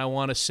 and I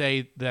want to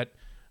say that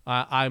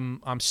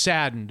I'm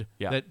saddened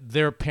that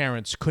their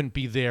parents couldn't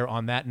be there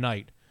on that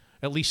night,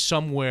 at least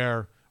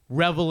somewhere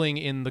reveling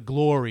in the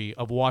glory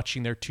of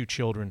watching their two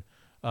children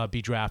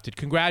be drafted.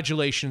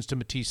 Congratulations to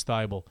Matisse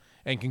Thybulle,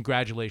 and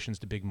congratulations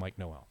to Big Mike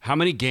Noel. How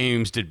many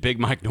games did Big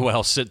Mike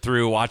Noel sit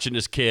through watching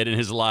his kid in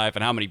his life,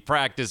 and how many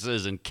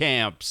practices and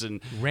camps?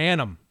 And ran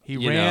them. He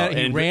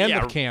ran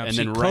the camps. And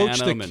then he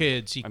coached the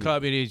kids.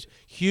 He's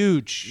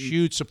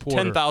huge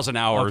supporter. 10,000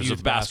 hours of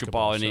of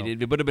basketball, so.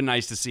 and it would have been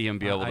nice to see him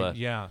be able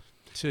to.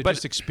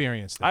 Just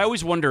experience that. I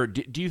always wonder,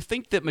 do you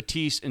think that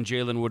Matisse and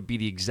Jalen would be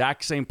the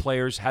exact same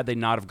players had they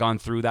not have gone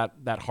through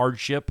that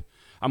hardship?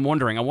 I'm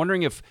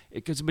wondering if,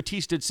 because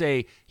Matisse did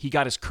say he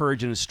got his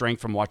courage and his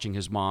strength from watching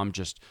his mom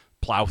just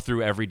plow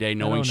through every day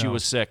knowing she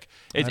was sick.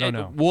 I don't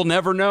know. We'll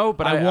never know,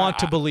 but I want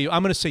to believe.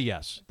 I'm going to say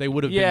yes. They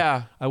would have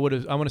been. I'm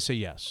going to say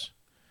yes.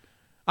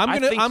 I'm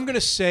going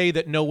to say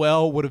that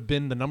Noel would have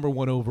been the number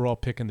 1 overall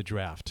pick in the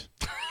draft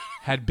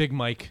had Big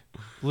Mike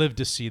lived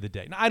to see the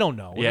day. Now, I don't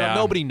know. Yeah.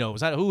 Nobody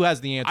knows. Who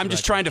has the answer? I'm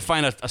just trying to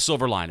find a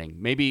silver lining.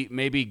 Maybe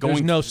going.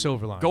 There's no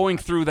silver lining. Going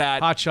through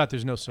that hot shot.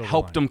 There's no silver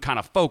helped lining. them kind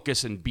of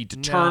focus and be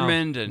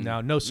determined.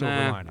 No silver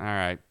lining. All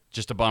right,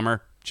 just a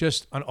bummer.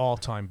 Just an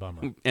all-time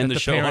bummer. And the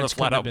show on a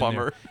flat-out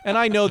bummer. And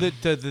I know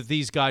that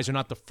these guys are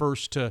not the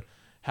first to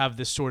have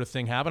this sort of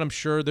thing happen. I'm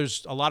sure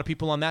there's a lot of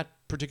people on that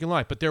particular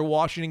line, but they're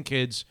Washington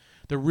kids.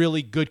 They're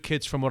really good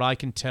kids from what I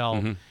can tell.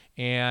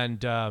 Mm-hmm.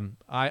 And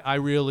I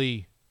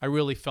really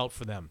felt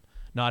for them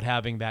not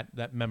having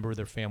that member of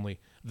their family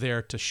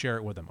there to share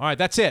it with them. All right,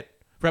 that's it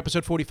for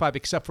episode 45,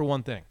 except for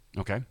one thing.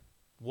 Okay.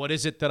 What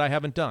is it that I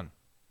haven't done?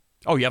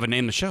 Oh, you haven't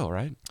named the show,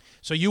 right?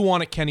 So you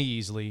wanted Kenny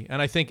Easley, and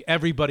I think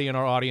everybody in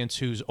our audience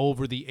who's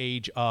over the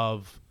age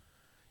of,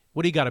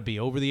 what do you got to be,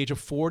 over the age of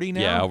 40 now?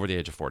 Yeah, over the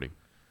age of 40.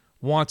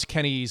 Wants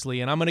Kenny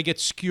Easley, and I'm going to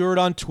get skewered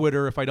on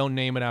Twitter if I don't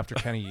name it after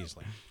Kenny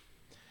Easley.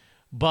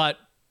 But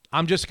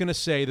I'm just going to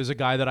say there's a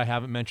guy that I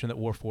haven't mentioned that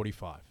wore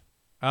 45.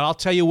 And I'll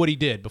tell you what he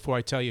did before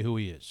I tell you who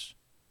he is.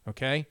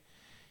 Okay?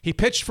 He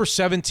pitched for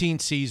 17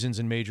 seasons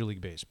in Major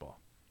League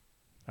Baseball.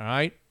 All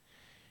right?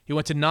 He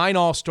went to 9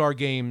 All-Star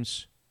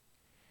games.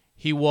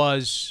 He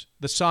was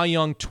the Cy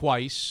Young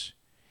twice.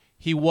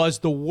 He was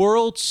the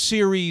World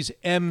Series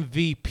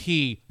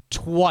MVP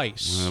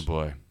twice. Oh,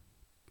 boy.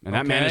 And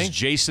that man is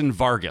Jason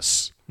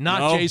Vargas.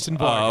 Not Jason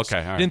Vargas. Oh,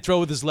 okay. All right. Didn't throw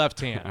with his left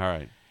hand. All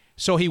right.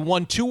 So he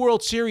won 2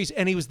 World Series,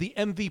 and he was the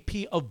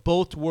MVP of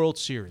both World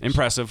Series.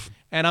 Impressive.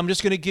 And I'm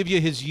just going to give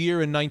you his year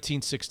in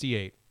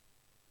 1968.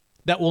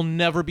 That will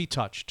never be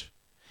touched.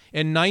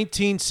 In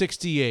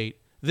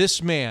 1968,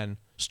 this man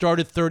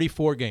started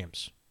 34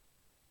 games.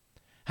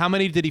 How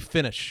many did he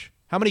finish?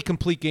 How many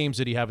complete games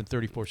did he have in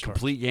 34 starts?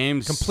 Complete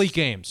games? Complete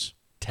games.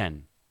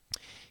 10.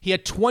 He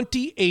had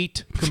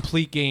 28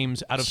 complete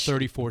games out of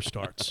 34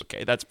 starts.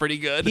 Okay, that's pretty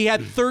good. He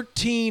had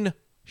 13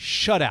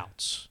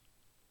 shutouts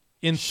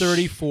in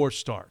 34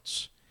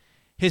 starts.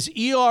 His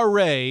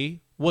ERA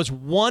was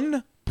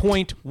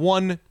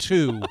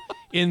 1.12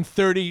 in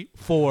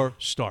 34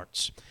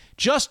 starts.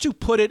 Just to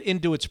put it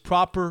into its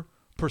proper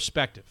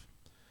perspective,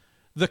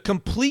 the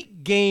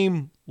complete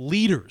game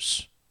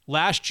leaders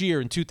last year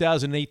in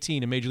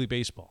 2018 in Major League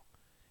Baseball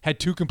had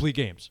 2 complete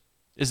games.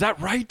 Is that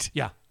right?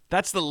 Yeah.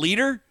 That's the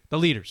leader? The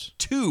leaders.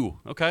 2.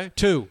 Okay.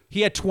 2.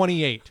 He had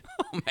 28.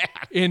 Oh, man.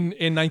 In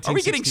 1968. Are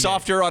we getting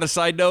softer on a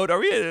side note?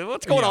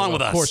 What's going on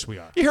with us? Of course we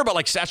are. You hear about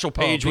like Satchel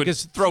Paige would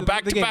throw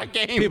back-to-back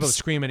games. People are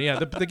screaming. Yeah,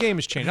 the game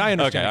has changed. I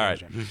understand.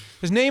 Okay, all right.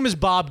 His name is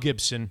Bob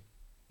Gibson.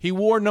 He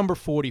wore number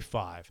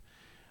 45.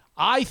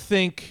 I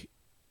think,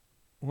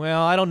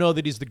 well, I don't know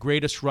that he's the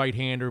greatest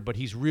right-hander, but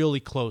he's really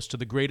close to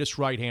the greatest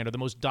right-hander, the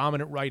most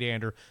dominant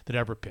right-hander that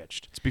ever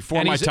pitched. It's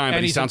before my time,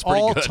 but he sounds pretty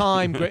good.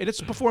 All-time great. It's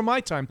before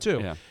my time, too.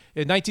 Yeah.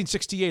 In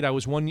 1968, I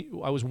was one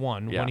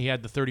when he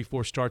had the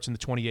 34 starts and the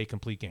 28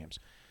 complete games.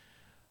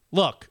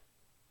 Look,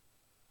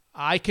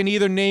 I can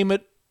either name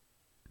it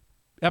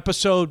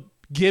episode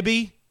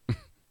Gibby,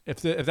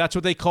 if that's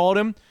what they called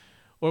him,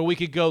 or we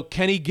could go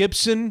Kenny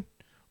Gibson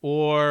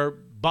or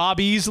Bob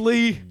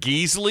Easley.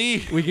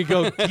 Geasley? We could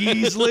go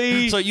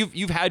Geasley. So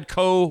you've had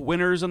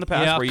co-winners in the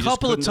past where you a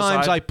couple just of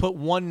times decide? I put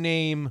one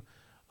name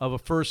of a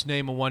first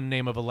name and one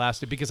name of a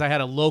last name because I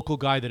had a local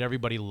guy that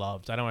everybody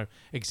loved. I don't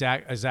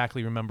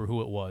exactly remember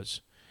who it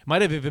was. It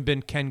might have even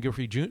been Ken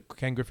Griffey Jr.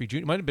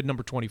 It might have been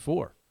number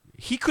 24.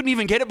 He couldn't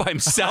even get it by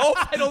himself?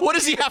 What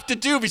does he have to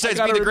do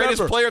besides be the greatest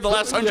remember. player of the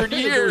last 100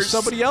 years? There was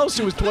somebody else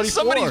who was 24.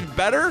 Somebody's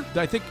better?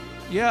 I think,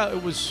 yeah,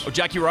 it was... Oh,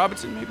 Jackie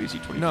Robinson? Maybe is he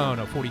 24?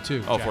 No,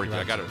 42. Oh, Jackie 42. I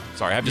Robinson. got it.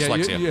 Sorry, I have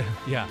dyslexia.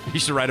 Yeah. I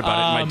used to write about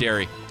it in my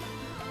dairy.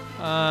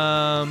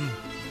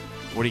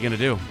 What are you going to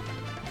do?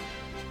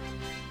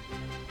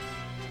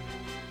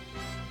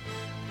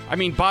 I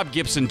mean, Bob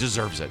Gibson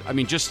deserves it. I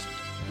mean, just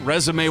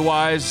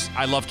resume-wise,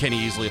 I love Kenny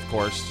Easley, of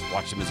course.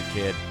 Watched him as a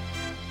kid.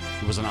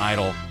 He was an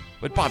idol.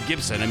 But Bob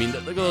Gibson, I mean,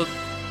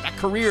 that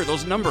career,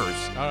 those numbers.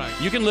 All right.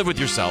 You can live with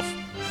yourself.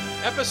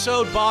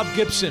 Episode Bob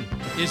Gibson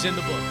is in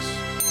the books.